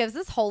say, he gives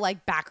this whole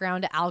like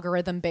background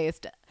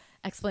algorithm-based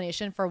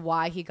explanation for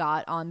why he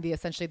got on the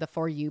essentially the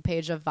For You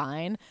page of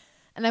Vine.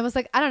 And I was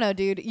like, I don't know,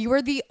 dude. You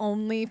were the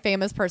only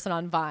famous person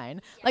on Vine.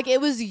 Yeah. Like,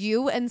 it was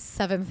you and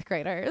 7th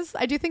graders.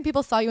 I do think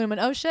people saw you and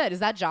went, oh, shit, is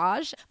that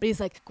Josh? But he's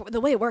like, the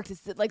way it works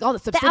is like all the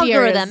subsidiaries. The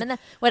algorithm and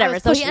whatever.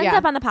 So he ends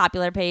up on the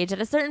popular page. At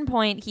a certain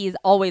point, he's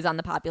always on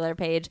the popular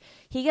page.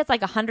 He gets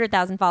like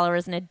 100,000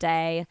 followers in a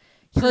day.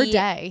 Per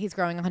day. He's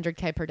growing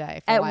 100K per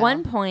day. At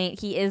one point,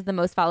 he is the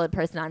most followed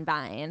person on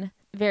Vine.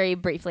 Very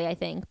briefly, I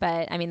think.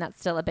 But, I mean, that's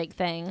still a big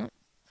thing.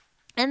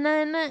 And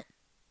then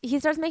he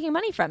starts making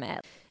money from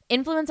it.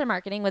 Influencer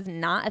marketing was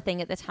not a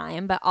thing at the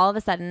time, but all of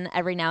a sudden,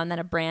 every now and then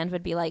a brand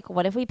would be like,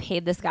 what if we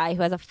paid this guy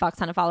who has a fuck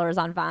ton of followers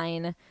on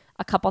Vine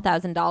a couple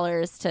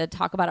 $1,000s to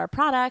talk about our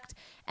product?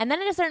 And then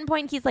at a certain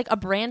point, he's like a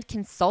brand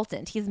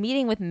consultant. He's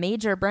meeting with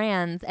major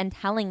brands and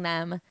telling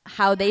them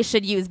how they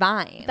should use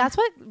Vine. That's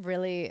what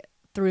really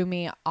threw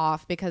me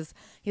off, because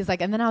he's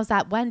like, and then I was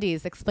at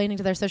Wendy's explaining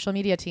to their social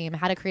media team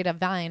how to create a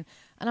Vine.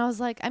 And I was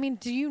like, I mean,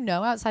 do you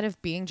know, outside of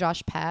being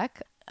Josh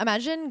Peck,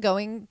 imagine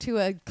going to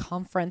a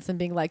conference and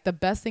being like, the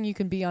best thing you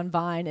can be on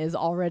Vine is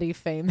already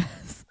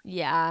famous.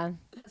 Yeah.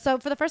 So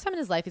for the first time in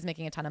his life, he's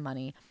making a ton of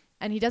money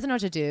and he doesn't know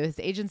what to do. His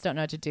agents don't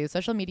know what to do.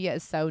 Social media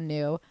is so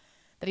new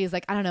that he's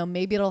like, I don't know,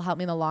 maybe it'll help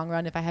me in the long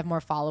run if I have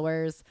more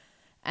followers.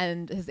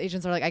 And his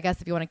agents are like, I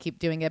guess if you want to keep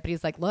doing it. But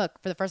he's like, look,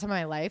 for the first time in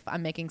my life,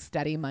 I'm making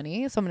steady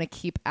money. So I'm going to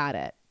keep at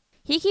it.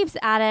 He keeps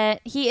at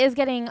it. He is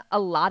getting a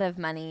lot of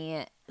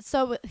money.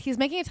 So he's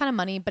making a ton of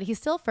money, but he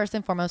still first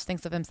and foremost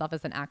thinks of himself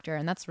as an actor.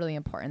 And that's really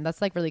important.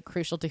 That's like really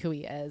crucial to who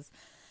he is.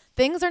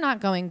 Things are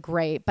not going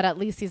great, but at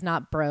least he's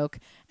not broke.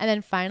 And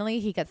then finally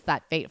he gets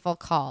that fateful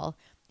call.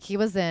 He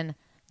was in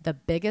the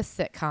biggest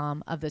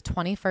sitcom of the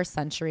 21st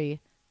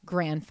century,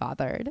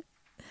 Grandfathered.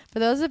 For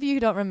those of you who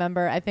don't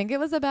remember, I think it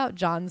was about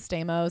John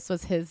Stamos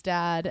was his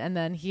dad. And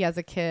then he has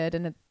a kid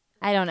and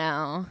I don't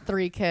know.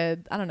 3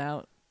 kids. I don't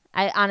know.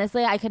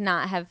 I could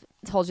not have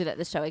told you that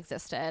the show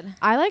existed.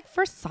 I like,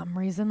 for some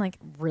reason, like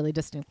really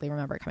distinctly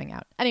remember it coming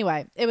out.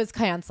 Anyway, it was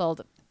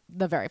canceled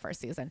the very first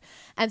season.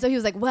 And so he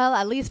was like, well,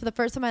 at least for the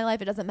first time in my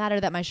life, it doesn't matter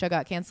that my show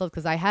got canceled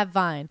because I have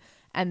Vine.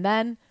 And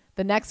then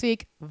the next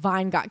week,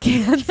 Vine got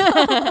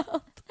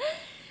canceled.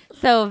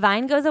 So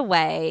Vine goes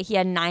away. He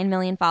had 9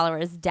 million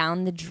followers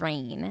down the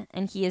drain.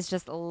 And he is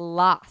just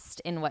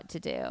lost in what to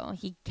do.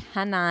 He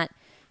cannot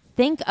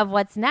think of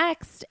what's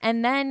next.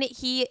 And then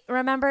he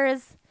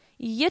remembers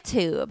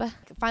YouTube.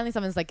 Finally,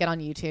 someone's like, get on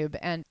YouTube.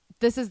 And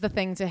this is the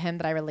thing to him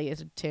that I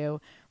related to,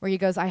 where he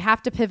goes, I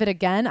have to pivot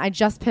again. I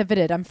just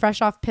pivoted. I'm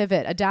fresh off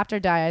pivot. Adapt or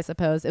die, I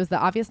suppose. It was the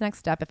obvious next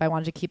step if I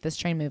wanted to keep this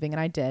train moving,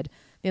 and I did.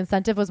 The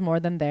incentive was more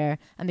than there,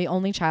 and the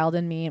only child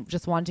in me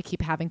just wanted to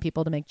keep having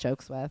people to make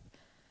jokes with.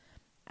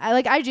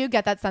 I do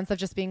get that sense of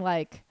just being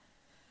like,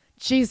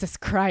 Jesus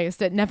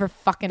Christ, it never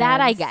fucking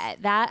that ends. I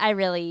get. That I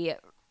really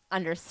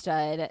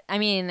understood. I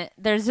mean,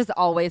 there's just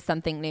always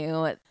something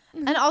new.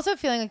 And also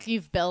feeling like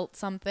you've built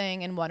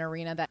something in one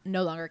arena that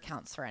no longer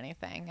counts for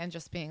anything, and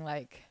just being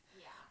like,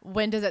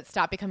 when does it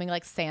stop becoming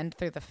like sand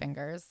through the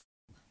fingers?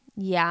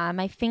 Yeah,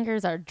 my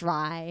fingers are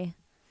dry.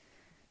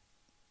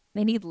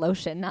 They need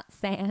lotion, not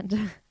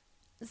sand.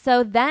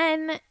 So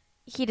then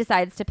he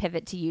decides to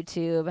pivot to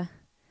YouTube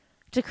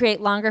to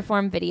create longer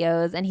form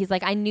videos. And he's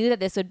like, I knew that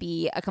this would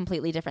be a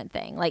completely different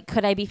thing. Like,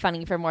 could I be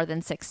funny for more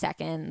than 6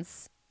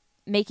 seconds?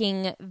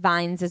 Making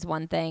Vines is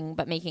one thing,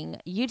 but making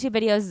YouTube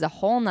videos is a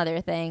whole nother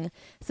thing.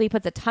 So he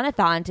puts a ton of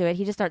thought into it.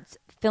 He just starts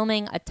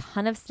filming a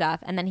ton of stuff.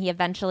 And then he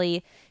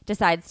eventually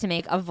decides to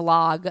make a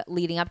vlog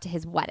leading up to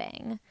his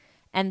wedding.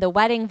 And the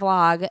wedding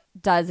vlog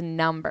does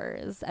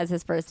numbers as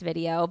his first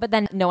video, but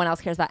then no one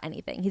else cares about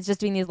anything. He's just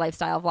doing these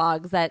lifestyle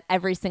vlogs that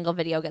every single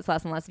video gets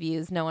less and less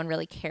views. No one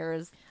really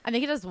cares. I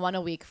think he does 1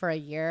 a week for a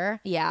year.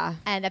 Yeah.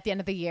 And at the end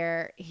of the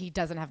year, he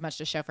doesn't have much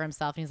to show for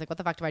himself. And he's like, what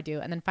the fuck do I do?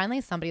 And then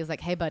finally somebody is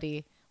like, hey,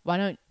 buddy, why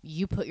don't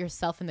you put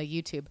yourself in the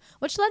YouTube?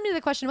 Which led me to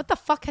the question, what the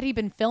fuck had he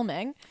been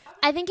filming?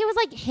 I think it was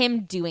like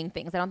him doing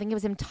things. I don't think it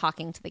was him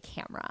talking to the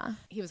camera.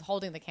 He was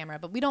holding the camera,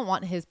 but we don't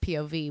want his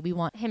POV. We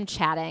want him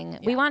chatting. Yeah.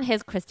 We want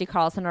his Christy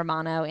Carlson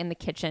Romano in the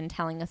kitchen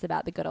telling us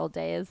about the good old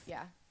days.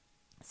 Yeah.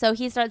 So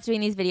he starts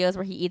doing these videos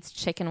where he eats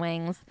chicken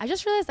wings. I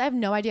just realized I have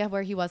no idea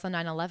where he was on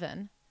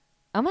 9/11.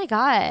 Oh my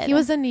God. He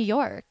was in New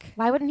York.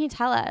 Why wouldn't he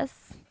tell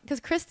us? Because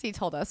Christy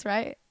told us,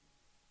 right?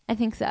 I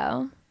think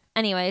so.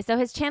 Anyway, so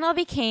his channel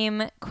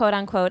became, quote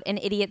unquote, an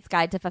idiot's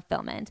guide to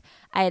fulfillment.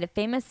 I had a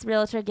famous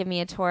realtor give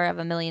me a tour of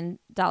 $1 million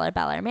Bel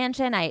Air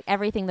mansion. I ate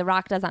everything The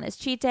Rock does on his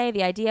cheat day.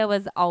 The idea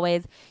was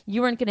always,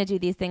 you weren't going to do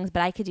these things,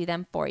 but I could do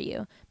them for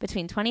you.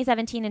 Between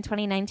 2017 and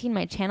 2019,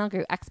 my channel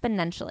grew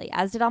exponentially,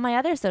 as did all my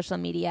other social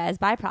media as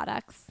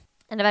byproducts.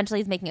 And eventually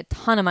he's making a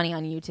ton of money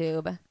on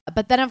YouTube.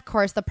 But then, of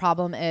course, the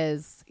problem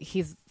is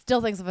he's still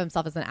thinks of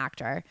himself as an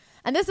actor.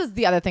 And this is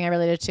the other thing I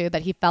related to,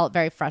 that he felt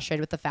very frustrated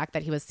with the fact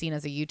that he was seen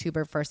as a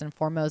YouTuber first and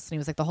foremost. And he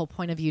was like, the whole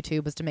point of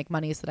YouTube was to make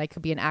money so that I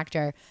could be an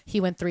actor.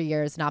 He went 3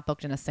 years not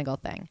booked in a single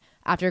thing.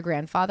 After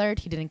Grandfathered,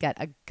 he didn't get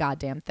a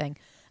goddamn thing.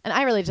 And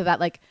I relate to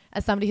that, like,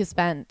 as somebody who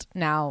spent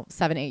now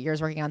 7-8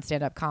 years working on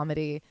stand-up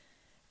comedy,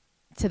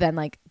 to then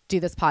like do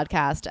this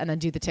podcast and then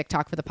do the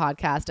TikTok for the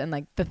podcast. And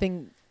like the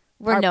thing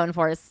we're known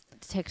for is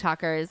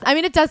TikTokers. I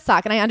mean, it does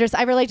suck. And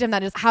I relate to him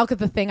that is how could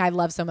the thing I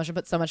love so much and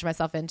put so much of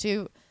myself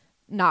into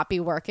not be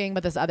working,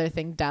 but this other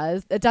thing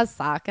does. It does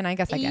suck. And I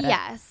guess I get it.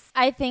 Yes.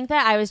 I think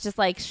that I was just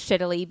like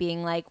shittily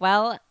being like,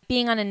 well,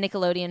 being on a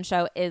Nickelodeon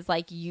show is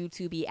like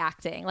YouTube-y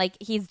acting. Like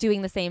he's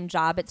doing the same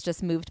job. It's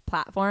just moved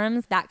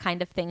platforms. That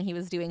kind of thing he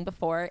was doing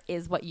before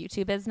is what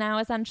YouTube is now,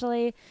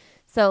 essentially.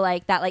 So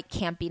like that like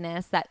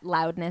campiness, that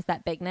loudness,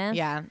 that bigness.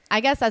 Yeah.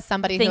 I guess as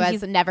somebody who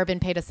has never been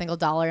paid a single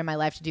dollar in my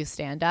life to do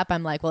stand-up,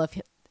 I'm like, well, if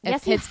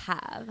yes, you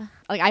have.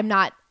 Like I'm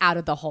not out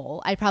of the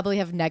hole. I probably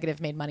have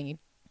negative made money.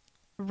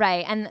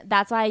 Right. And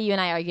that's why you and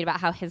I argued about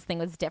how his thing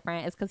was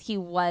different, is because he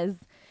was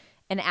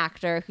an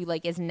actor who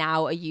like is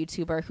now a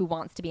YouTuber who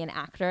wants to be an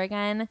actor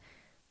again.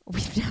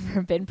 We've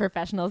never been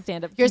professional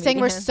stand-up. You're saying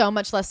we're so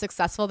much less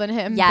successful than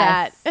him?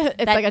 Yes.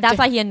 That's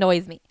why he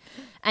annoys me.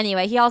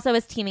 Anyway, he also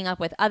is teaming up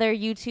with other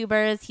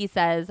YouTubers. He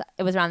says,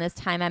 it was around this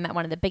time I met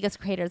one of the biggest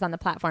creators on the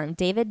platform,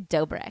 David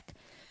Dobrik.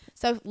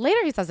 So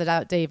later he says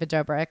about David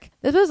Dobrik.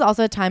 This was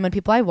also a time when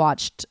people I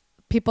watched,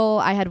 people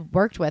I had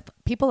worked with,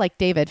 people like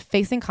David,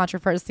 facing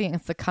controversy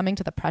and succumbing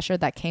to the pressure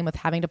that came with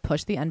having to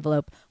push the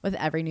envelope with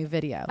every new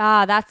video.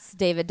 That's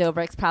David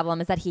Dobrik's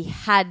problem, is that he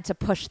had to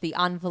push the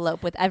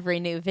envelope with every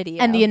new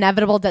video. And the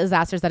inevitable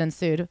disasters that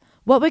ensued.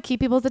 What would keep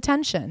people's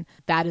attention?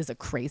 That is a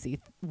crazy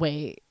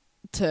way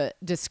to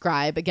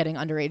describe getting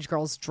underage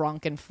girls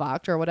drunk and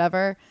fucked or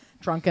whatever,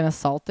 drunk and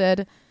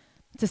assaulted.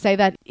 To say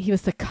that he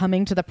was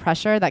succumbing to the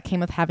pressure that came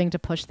with having to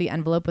push the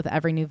envelope with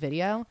every new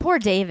video. Poor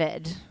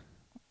David.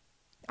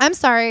 I'm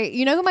sorry.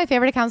 You know who my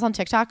favorite accounts on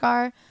TikTok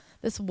are?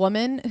 This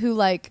woman who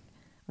like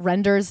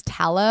renders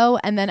tallow.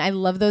 And then I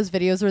love those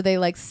videos where they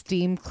like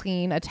steam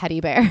clean a teddy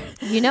bear.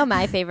 You know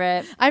my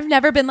favorite. I've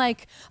never been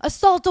like,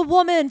 assault a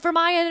woman for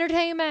my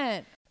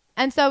entertainment.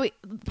 And so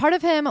part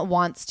of him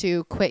wants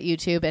to quit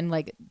YouTube and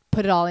like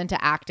put it all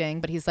into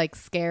acting. But he's like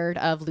scared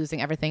of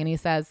losing everything. And he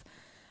says,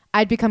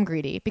 I'd become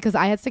greedy because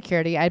I had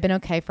security. I'd been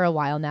okay for a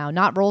while now.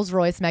 Not Rolls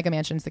Royce mega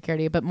mansion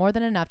security, but more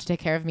than enough to take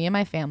care of me and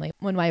my family.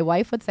 When my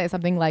wife would say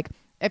something like,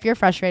 if you're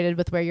frustrated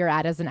with where you're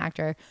at as an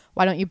actor,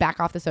 why don't you back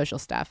off the social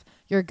stuff?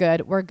 You're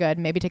good. We're good.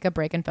 Maybe take a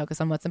break and focus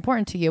on what's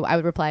important to you. I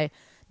would reply,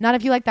 not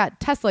if you like that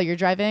Tesla you're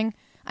driving.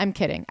 I'm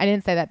kidding. I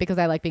didn't say that because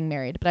I like being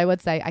married, but I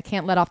would say I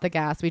can't let off the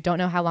gas. We don't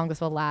know how long this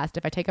will last.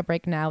 If I take a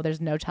break now,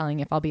 there's no telling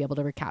if I'll be able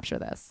to recapture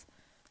this.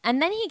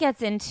 And then he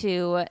gets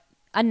into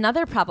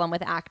another problem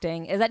with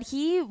acting, is that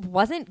he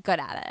wasn't good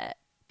at it.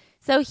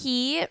 So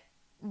he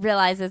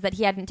realizes that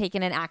he hadn't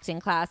taken an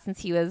acting class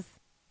since he was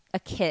a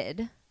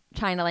kid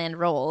trying to land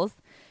roles.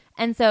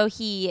 And so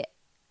he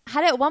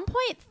had at one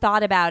point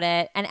thought about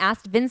it and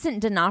asked Vincent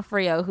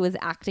D'Onofrio who his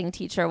acting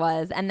teacher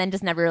was, and then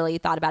just never really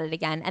thought about it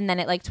again. And then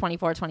at like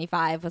 24,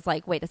 25 was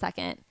like, wait a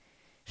second,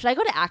 should I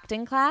go to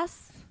acting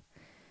class?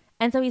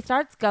 And so he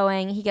starts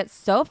going. He gets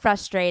so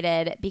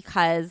frustrated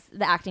because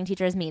the acting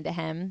teacher is mean to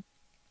him.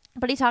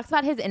 But he talks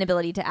about his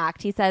inability to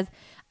act. He says,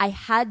 I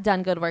had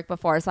done good work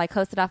before, so I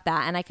coasted off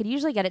that, and I could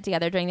usually get it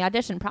together during the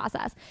audition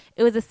process.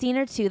 It was a scene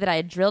or two that I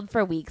had drilled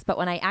for weeks, but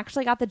when I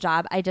actually got the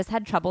job, I just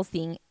had trouble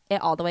seeing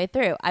it all the way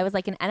through. I was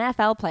like an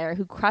NFL player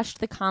who crushed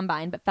the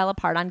combine but fell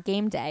apart on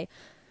game day.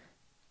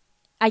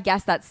 I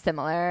guess that's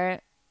similar.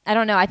 I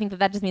don't know. I think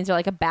that just means you're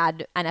like a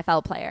bad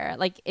NFL player.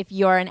 Like if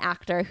you're an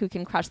actor who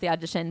can crush the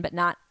audition but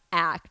not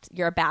act,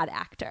 you're a bad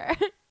actor.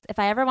 If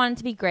I ever wanted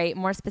to be great,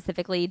 more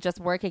specifically just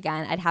work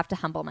again, I'd have to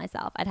humble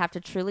myself. I'd have to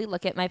truly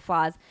look at my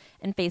flaws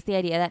and face the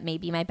idea that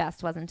maybe my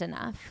best wasn't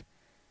enough.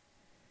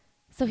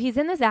 So he's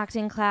in this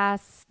acting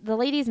class. The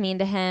lady's mean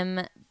to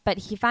him, but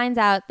he finds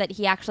out that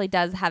he actually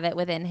does have it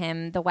within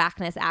him, the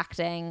whackness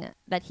acting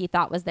that he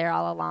thought was there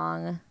all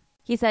along.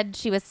 He said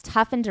she was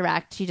tough and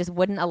direct. She just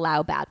wouldn't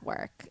allow bad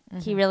work. Mm-hmm.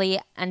 He really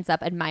ends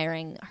up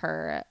admiring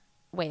her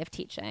way of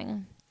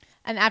teaching.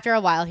 And after a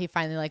while, he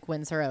finally like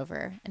wins her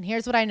over. And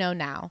here's what I know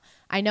now.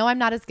 I know I'm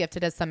not as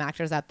gifted as some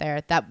actors out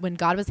there, that when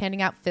God was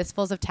handing out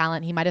fistfuls of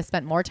talent, he might have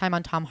spent more time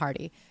on Tom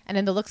Hardy. And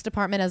in the looks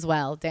department as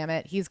well. Damn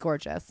it, he's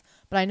gorgeous.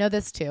 But I know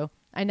this too.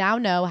 I now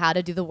know how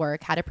to do the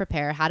work, how to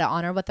prepare, how to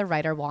honor what the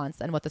writer wants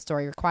and what the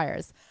story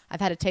requires.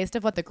 I've had a taste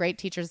of what the great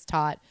teachers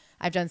taught.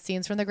 I've done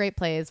scenes from the great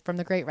plays, from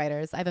the great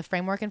writers. I have a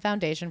framework and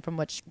foundation from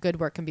which good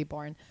work can be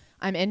born.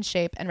 I'm in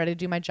shape and ready to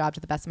do my job to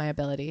the best of my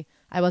ability.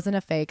 I wasn't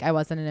a fake. I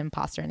wasn't an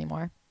imposter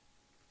anymore.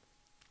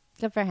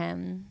 Good for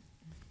him.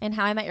 In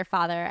How I Met Your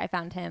Father, I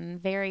found him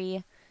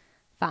very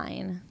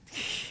fine.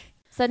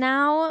 So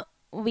now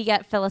we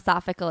get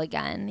philosophical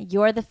again.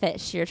 You're the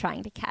fish you're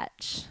trying to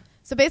catch.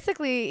 So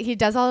basically, he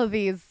does all of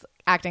these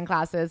acting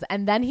classes,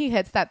 and then he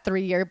hits that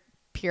 3-year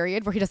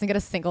period where he doesn't get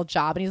a single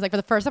job. And he's like, for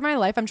the first time in my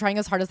life, I'm trying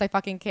as hard as I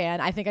fucking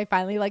can. I think I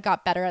finally like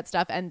got better at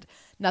stuff, and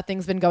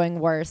nothing's been going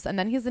worse. And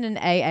then he's in an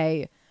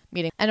AA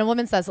meeting, and a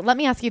woman says, let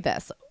me ask you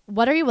this.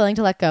 What are you willing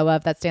to let go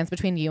of that stands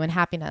between you and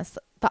happiness?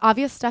 The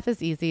obvious stuff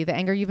is easy, the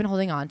anger you've been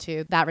holding on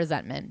to, that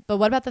resentment. But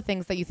what about the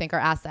things that you think are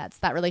assets,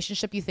 that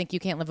relationship you think you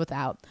can't live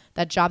without,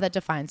 that job that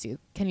defines you?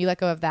 Can you let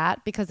go of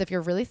that? Because if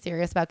you're really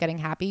serious about getting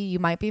happy, you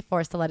might be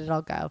forced to let it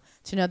all go,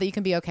 to know that you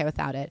can be okay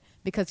without it,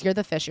 because you're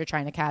the fish you're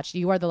trying to catch.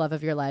 You are the love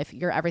of your life.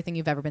 You're everything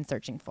you've ever been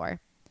searching for.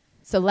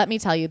 So let me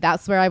tell you,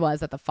 that's where I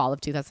was at the fall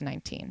of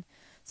 2019.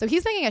 So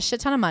he's making a shit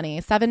ton of money,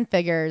 7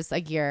 figures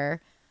a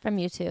year From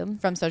YouTube.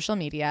 from social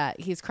media.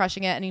 He's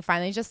crushing it. And he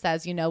finally just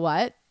says, you know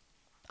what?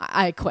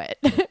 I quit.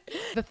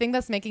 The thing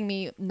that's making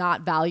me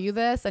not value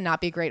this and not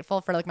be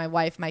grateful for like my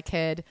wife, my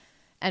kid,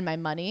 and my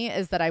money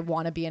is that I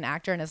want to be an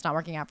actor and it's not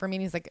working out for me.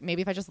 And he's like,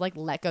 maybe if I just like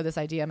let go this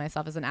idea of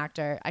myself as an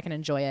actor, I can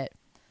enjoy it.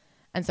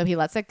 And so he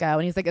lets it go.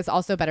 And he's like, it's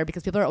also better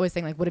because people are always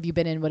saying like, what have you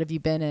been in? What have you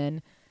been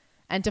in?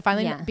 And to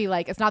finally be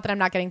like, it's not that I'm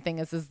not getting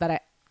things, is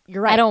that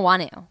you're right. I don't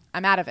want to.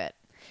 I'm out of it.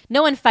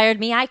 No one fired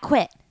me. I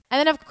quit. And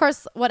then of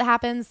course what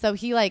happens, so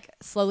he like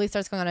slowly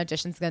starts going on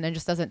auditions again and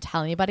just doesn't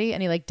tell anybody.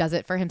 And he like does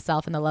it for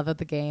himself and the love of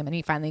the game. And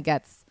he finally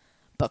gets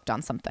booked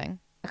on something.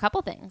 A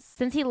couple things.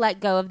 Since he let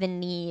go of the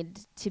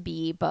need to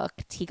be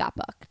booked, he got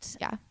booked.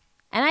 Yeah.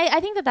 And I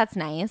think that that's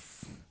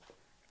nice.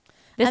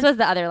 This was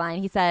the other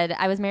line. He said,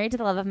 I was married to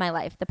the love of my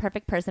life, the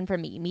perfect person for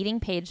me. Meeting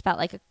Paige felt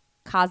like a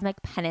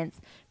cosmic penance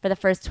for the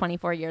first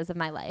 24 years of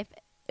my life.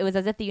 It was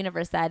as if the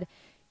universe said,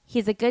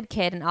 he's a good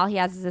kid and all he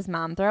has is his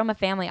mom. Throw him a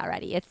family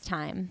already. It's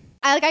time.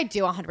 I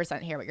do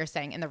 100% hear what you're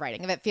saying in the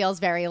writing of it. Feels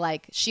very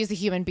like she's a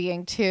human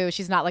being too.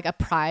 She's not like a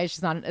prize.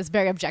 She's not. It's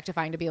very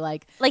objectifying to be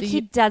like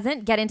he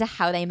doesn't get into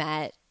how they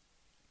met,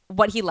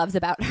 what he loves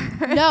about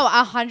her. No,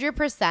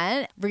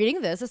 100%.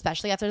 Reading this,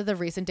 especially after the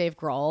recent Dave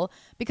Grohl,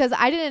 because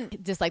I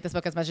didn't dislike this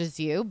book as much as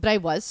you, but I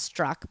was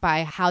struck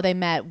by how they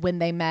met, when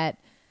they met.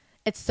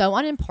 It's so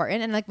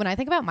unimportant. And like when I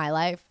think about my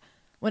life,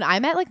 when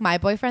I met like my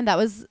boyfriend, that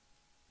was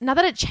not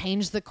that it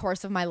changed the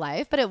course of my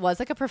life, but it was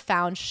like a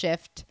profound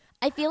shift.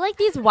 I feel like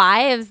these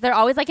wives, they're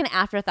always like an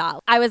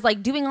afterthought. I was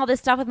like doing all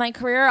this stuff with my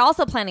career,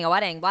 also planning a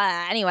wedding.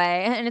 Blah,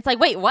 anyway. And it's like,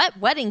 wait, what?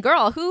 Wedding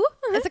girl? Who?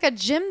 It's like a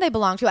gym they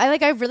belong to.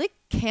 I really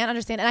can't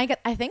understand. And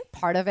I think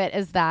part of it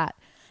is that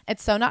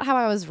it's so not how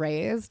I was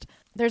raised.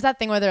 There's that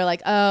thing where they're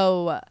like,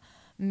 oh,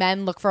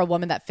 men look for a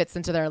woman that fits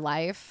into their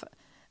life.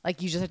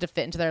 Like you just have to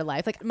fit into their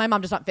life. Like my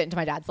mom does not fit into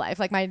my dad's life.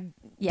 Like my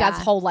dad's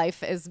whole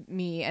life is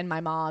me and my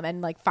mom.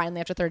 And like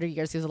finally after 30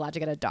 years, he was allowed to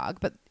get a dog.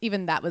 But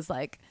even that was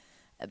like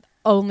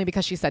only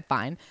because she said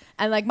fine.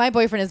 And like my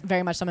boyfriend is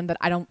very much someone that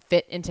I don't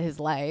fit into his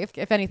life.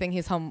 If anything,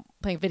 he's home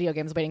playing video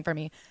games waiting for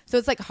me. So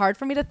it's like hard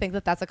for me to think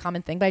that that's a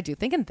common thing. But I do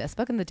think in this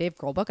book, in the Dave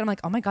Grohl book, I'm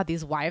like, oh my God,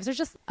 these wives are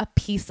just a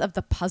piece of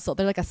the puzzle.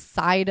 They're like a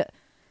side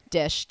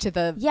dish to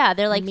the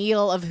they're like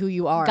meal of who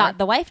you are. Got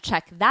the wife,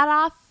 check that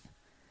off.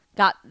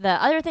 Got the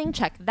other thing,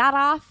 check that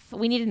off.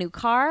 We need a new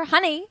car.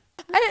 Honey.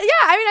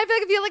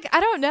 I feel like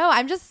I don't know.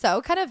 I'm just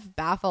so kind of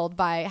baffled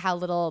by how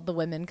little the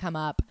women come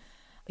up.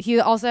 He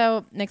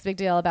also makes a big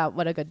deal about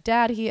what a good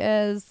dad he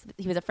is.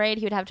 He was afraid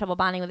he would have trouble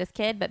bonding with his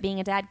kid, but being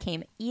a dad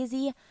came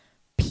easy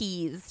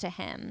peas to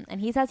him.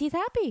 And he says he's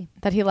happy.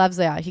 That he loves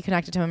it. He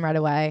connected to him right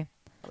away.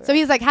 So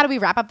he's like, how do we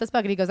wrap up this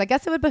book? And he goes, I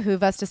guess it would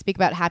behoove us to speak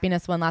about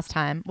happiness one last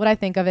time. What I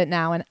think of it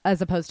now and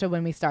as opposed to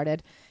when we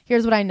started.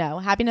 Here's what I know.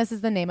 Happiness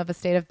is the name of a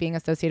state of being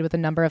associated with a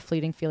number of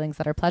fleeting feelings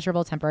that are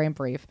pleasurable, temporary, and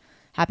brief.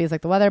 Happy is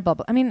like the weather, blah,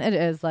 blah. I mean, it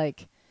is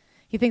like,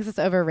 he thinks it's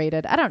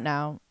overrated. I don't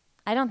know.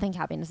 I don't think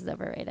happiness is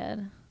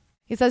overrated.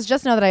 He says,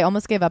 just know that I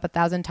almost gave up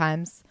 1,000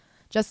 times.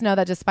 Just know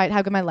that despite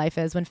how good my life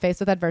is, when faced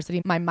with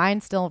adversity, my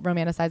mind still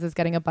romanticizes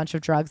getting a bunch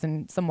of drugs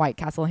and some White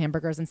Castle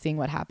hamburgers and seeing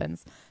what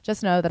happens.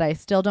 Just know that I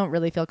still don't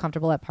really feel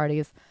comfortable at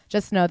parties.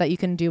 Just know that you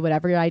can do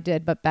whatever I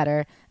did, but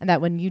better. And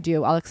that when you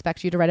do, I'll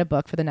expect you to write a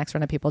book for the next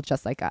run of people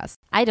just like us.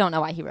 I don't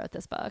know why he wrote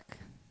this book.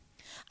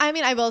 I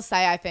mean, I will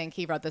say, I think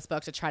he wrote this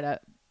book to try to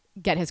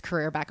get his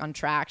career back on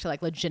track, to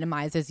like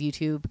legitimize his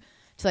YouTube,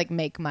 to like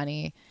make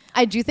money.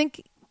 I do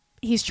think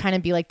he's trying to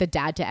be like the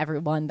dad to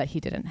everyone that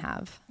he didn't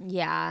have.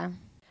 Yeah.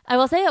 I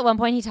will say at one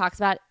point he talks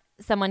about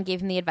someone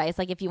gave him the advice,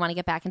 like, if you want to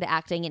get back into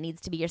acting, it needs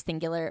to be your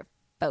singular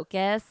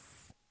focus.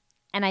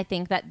 And I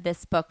think that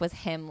this book was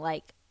him,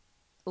 like,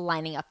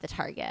 lining up the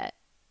target.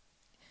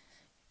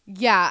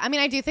 Yeah. I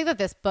mean, I do think that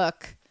this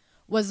book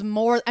was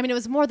more, I mean, it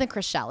was more than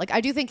Chrishell. Like, I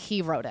do think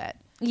he wrote it.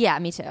 Yeah,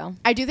 me too.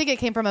 I do think it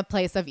came from a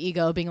place of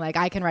ego being like,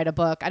 I can write a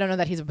book. I don't know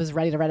that he was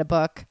ready to write a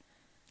book.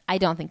 I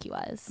don't think he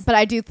was. But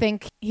I do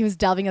think he was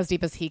delving as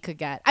deep as he could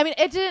get. I mean,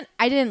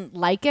 I didn't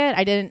like it.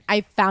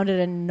 I found it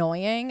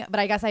annoying, but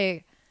I guess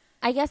it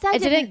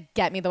didn't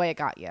get me the way it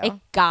got you. It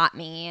got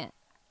me.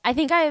 I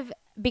think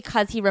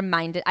because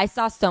I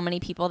saw so many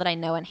people that I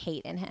know and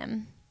hate in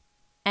him.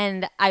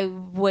 And I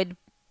would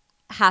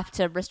have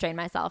to restrain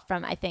myself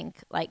from, I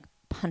think, like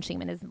punching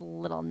him in his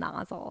little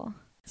nozzle.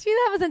 See,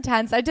 that was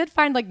intense. I did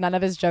find like none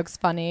of his jokes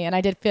funny, and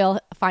I did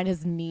find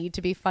his need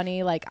to be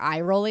funny like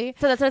eye-rolly.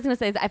 So that's what I was going to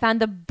say is I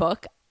found the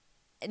book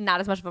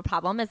not as much of a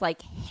problem as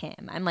like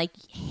him. I'm like,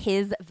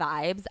 his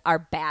vibes are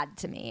bad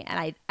to me,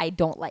 and I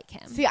don't like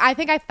him. See, I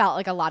think I felt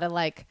like a lot of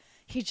like,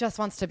 he just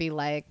wants to be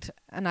liked,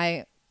 and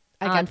I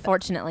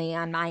unfortunately,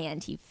 on my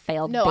end, he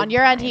failed. No, on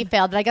your end, he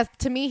failed. But I guess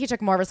to me, he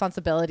took more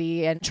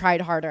responsibility and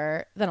tried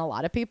harder than a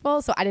lot of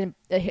people. So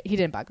he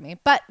didn't bug me.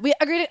 But we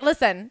agreed.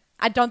 Listen,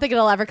 I don't think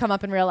it'll ever come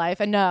up in real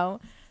life. And know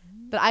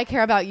that I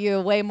care about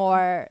you way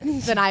more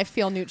than I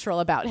feel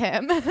neutral about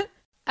him.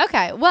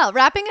 Okay, well,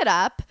 wrapping it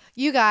up,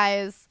 you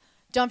guys,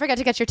 don't forget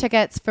to get your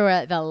tickets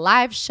for the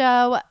live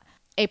show,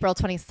 April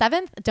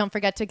 27th. Don't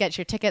forget to get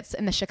your tickets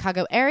in the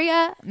Chicago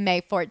area,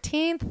 May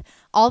 14th.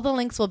 All the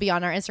links will be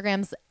on our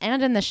Instagrams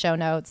and in the show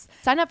notes.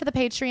 Sign up for the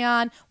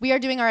Patreon. We are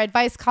doing our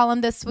advice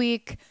column this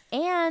week.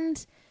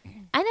 And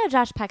I know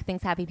Josh Peck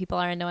thinks happy people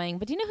are annoying,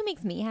 but do you know who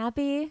makes me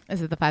happy?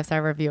 Is it the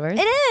 5-star reviewers?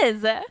 It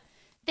is.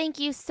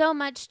 Thank you so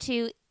much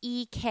to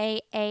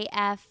EKAF04.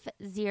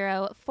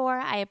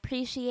 I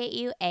appreciate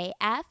you,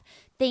 AF.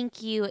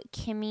 Thank you,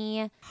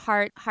 Kimmy,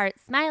 heart,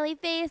 smiley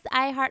face.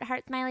 I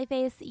heart, smiley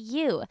face,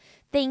 you.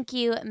 Thank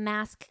you,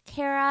 Mask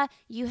Kara.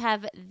 You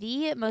have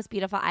the most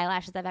beautiful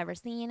eyelashes I've ever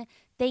seen.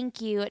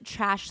 Thank you,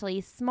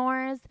 Trashly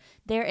S'mores.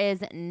 There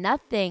is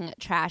nothing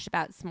trash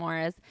about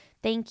s'mores.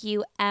 Thank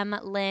you, M.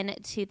 Lynn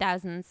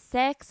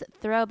 2006.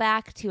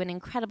 Throwback to an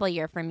incredible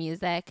year for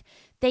music.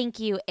 Thank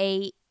you,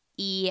 AEIHAB.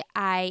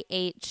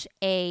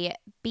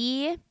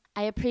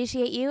 I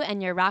appreciate you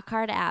and your rock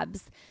hard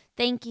abs.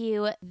 Thank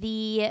you,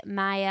 the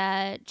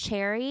Maya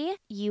Cherry.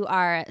 You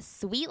are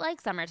sweet like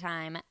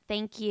summertime.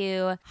 Thank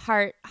you,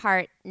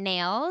 Heart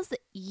Nails.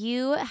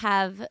 You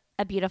have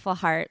a beautiful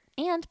heart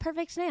and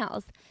perfect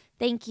nails.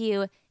 Thank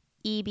you,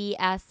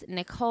 EBS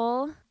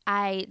Nicole.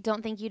 I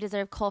don't think you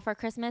deserve coal for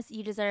Christmas.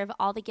 You deserve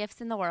all the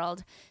gifts in the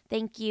world.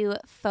 Thank you,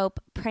 Fope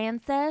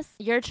Prancis.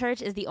 Your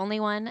church is the only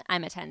one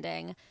I'm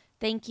attending.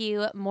 Thank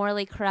you,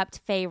 Morally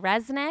Corrupt Faye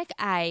Resnick.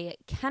 I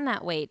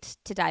cannot wait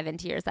to dive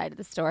into your side of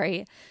the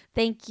story.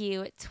 Thank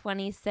you,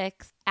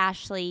 26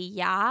 Ashley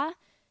Ya.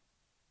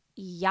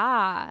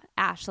 Yeah,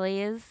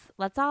 Ashley's.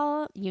 Let's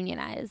all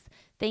unionize.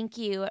 Thank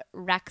you,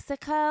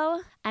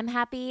 Rexico. I'm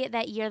happy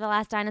that you're the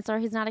last dinosaur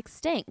who's not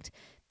extinct.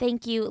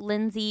 Thank you,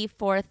 Lindsay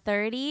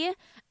 430.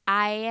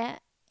 I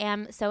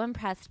am so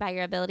impressed by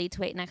your ability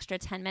to wait an extra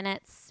 10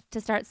 minutes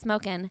to start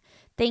smoking.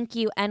 Thank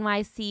you,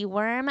 NYC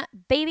Worm.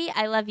 Baby,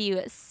 I love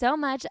you so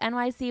much.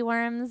 NYC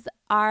Worms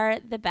are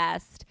the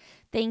best.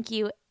 Thank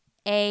you,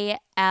 ALLI.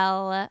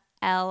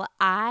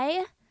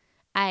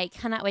 I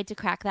cannot wait to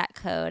crack that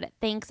code.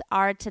 Thanks,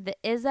 R to the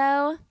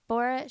Izzo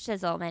for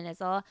shizzle, my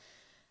nizzle.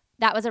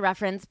 That was a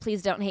reference.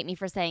 Please don't hate me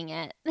for saying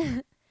it.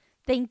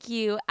 Thank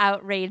you,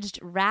 Outraged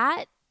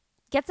Rat.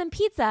 Get some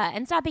pizza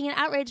and stop being an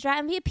outraged rat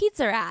and be a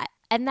pizza rat.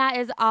 And that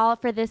is all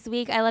for this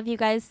week. I love you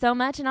guys so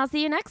much, and I'll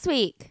see you next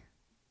week.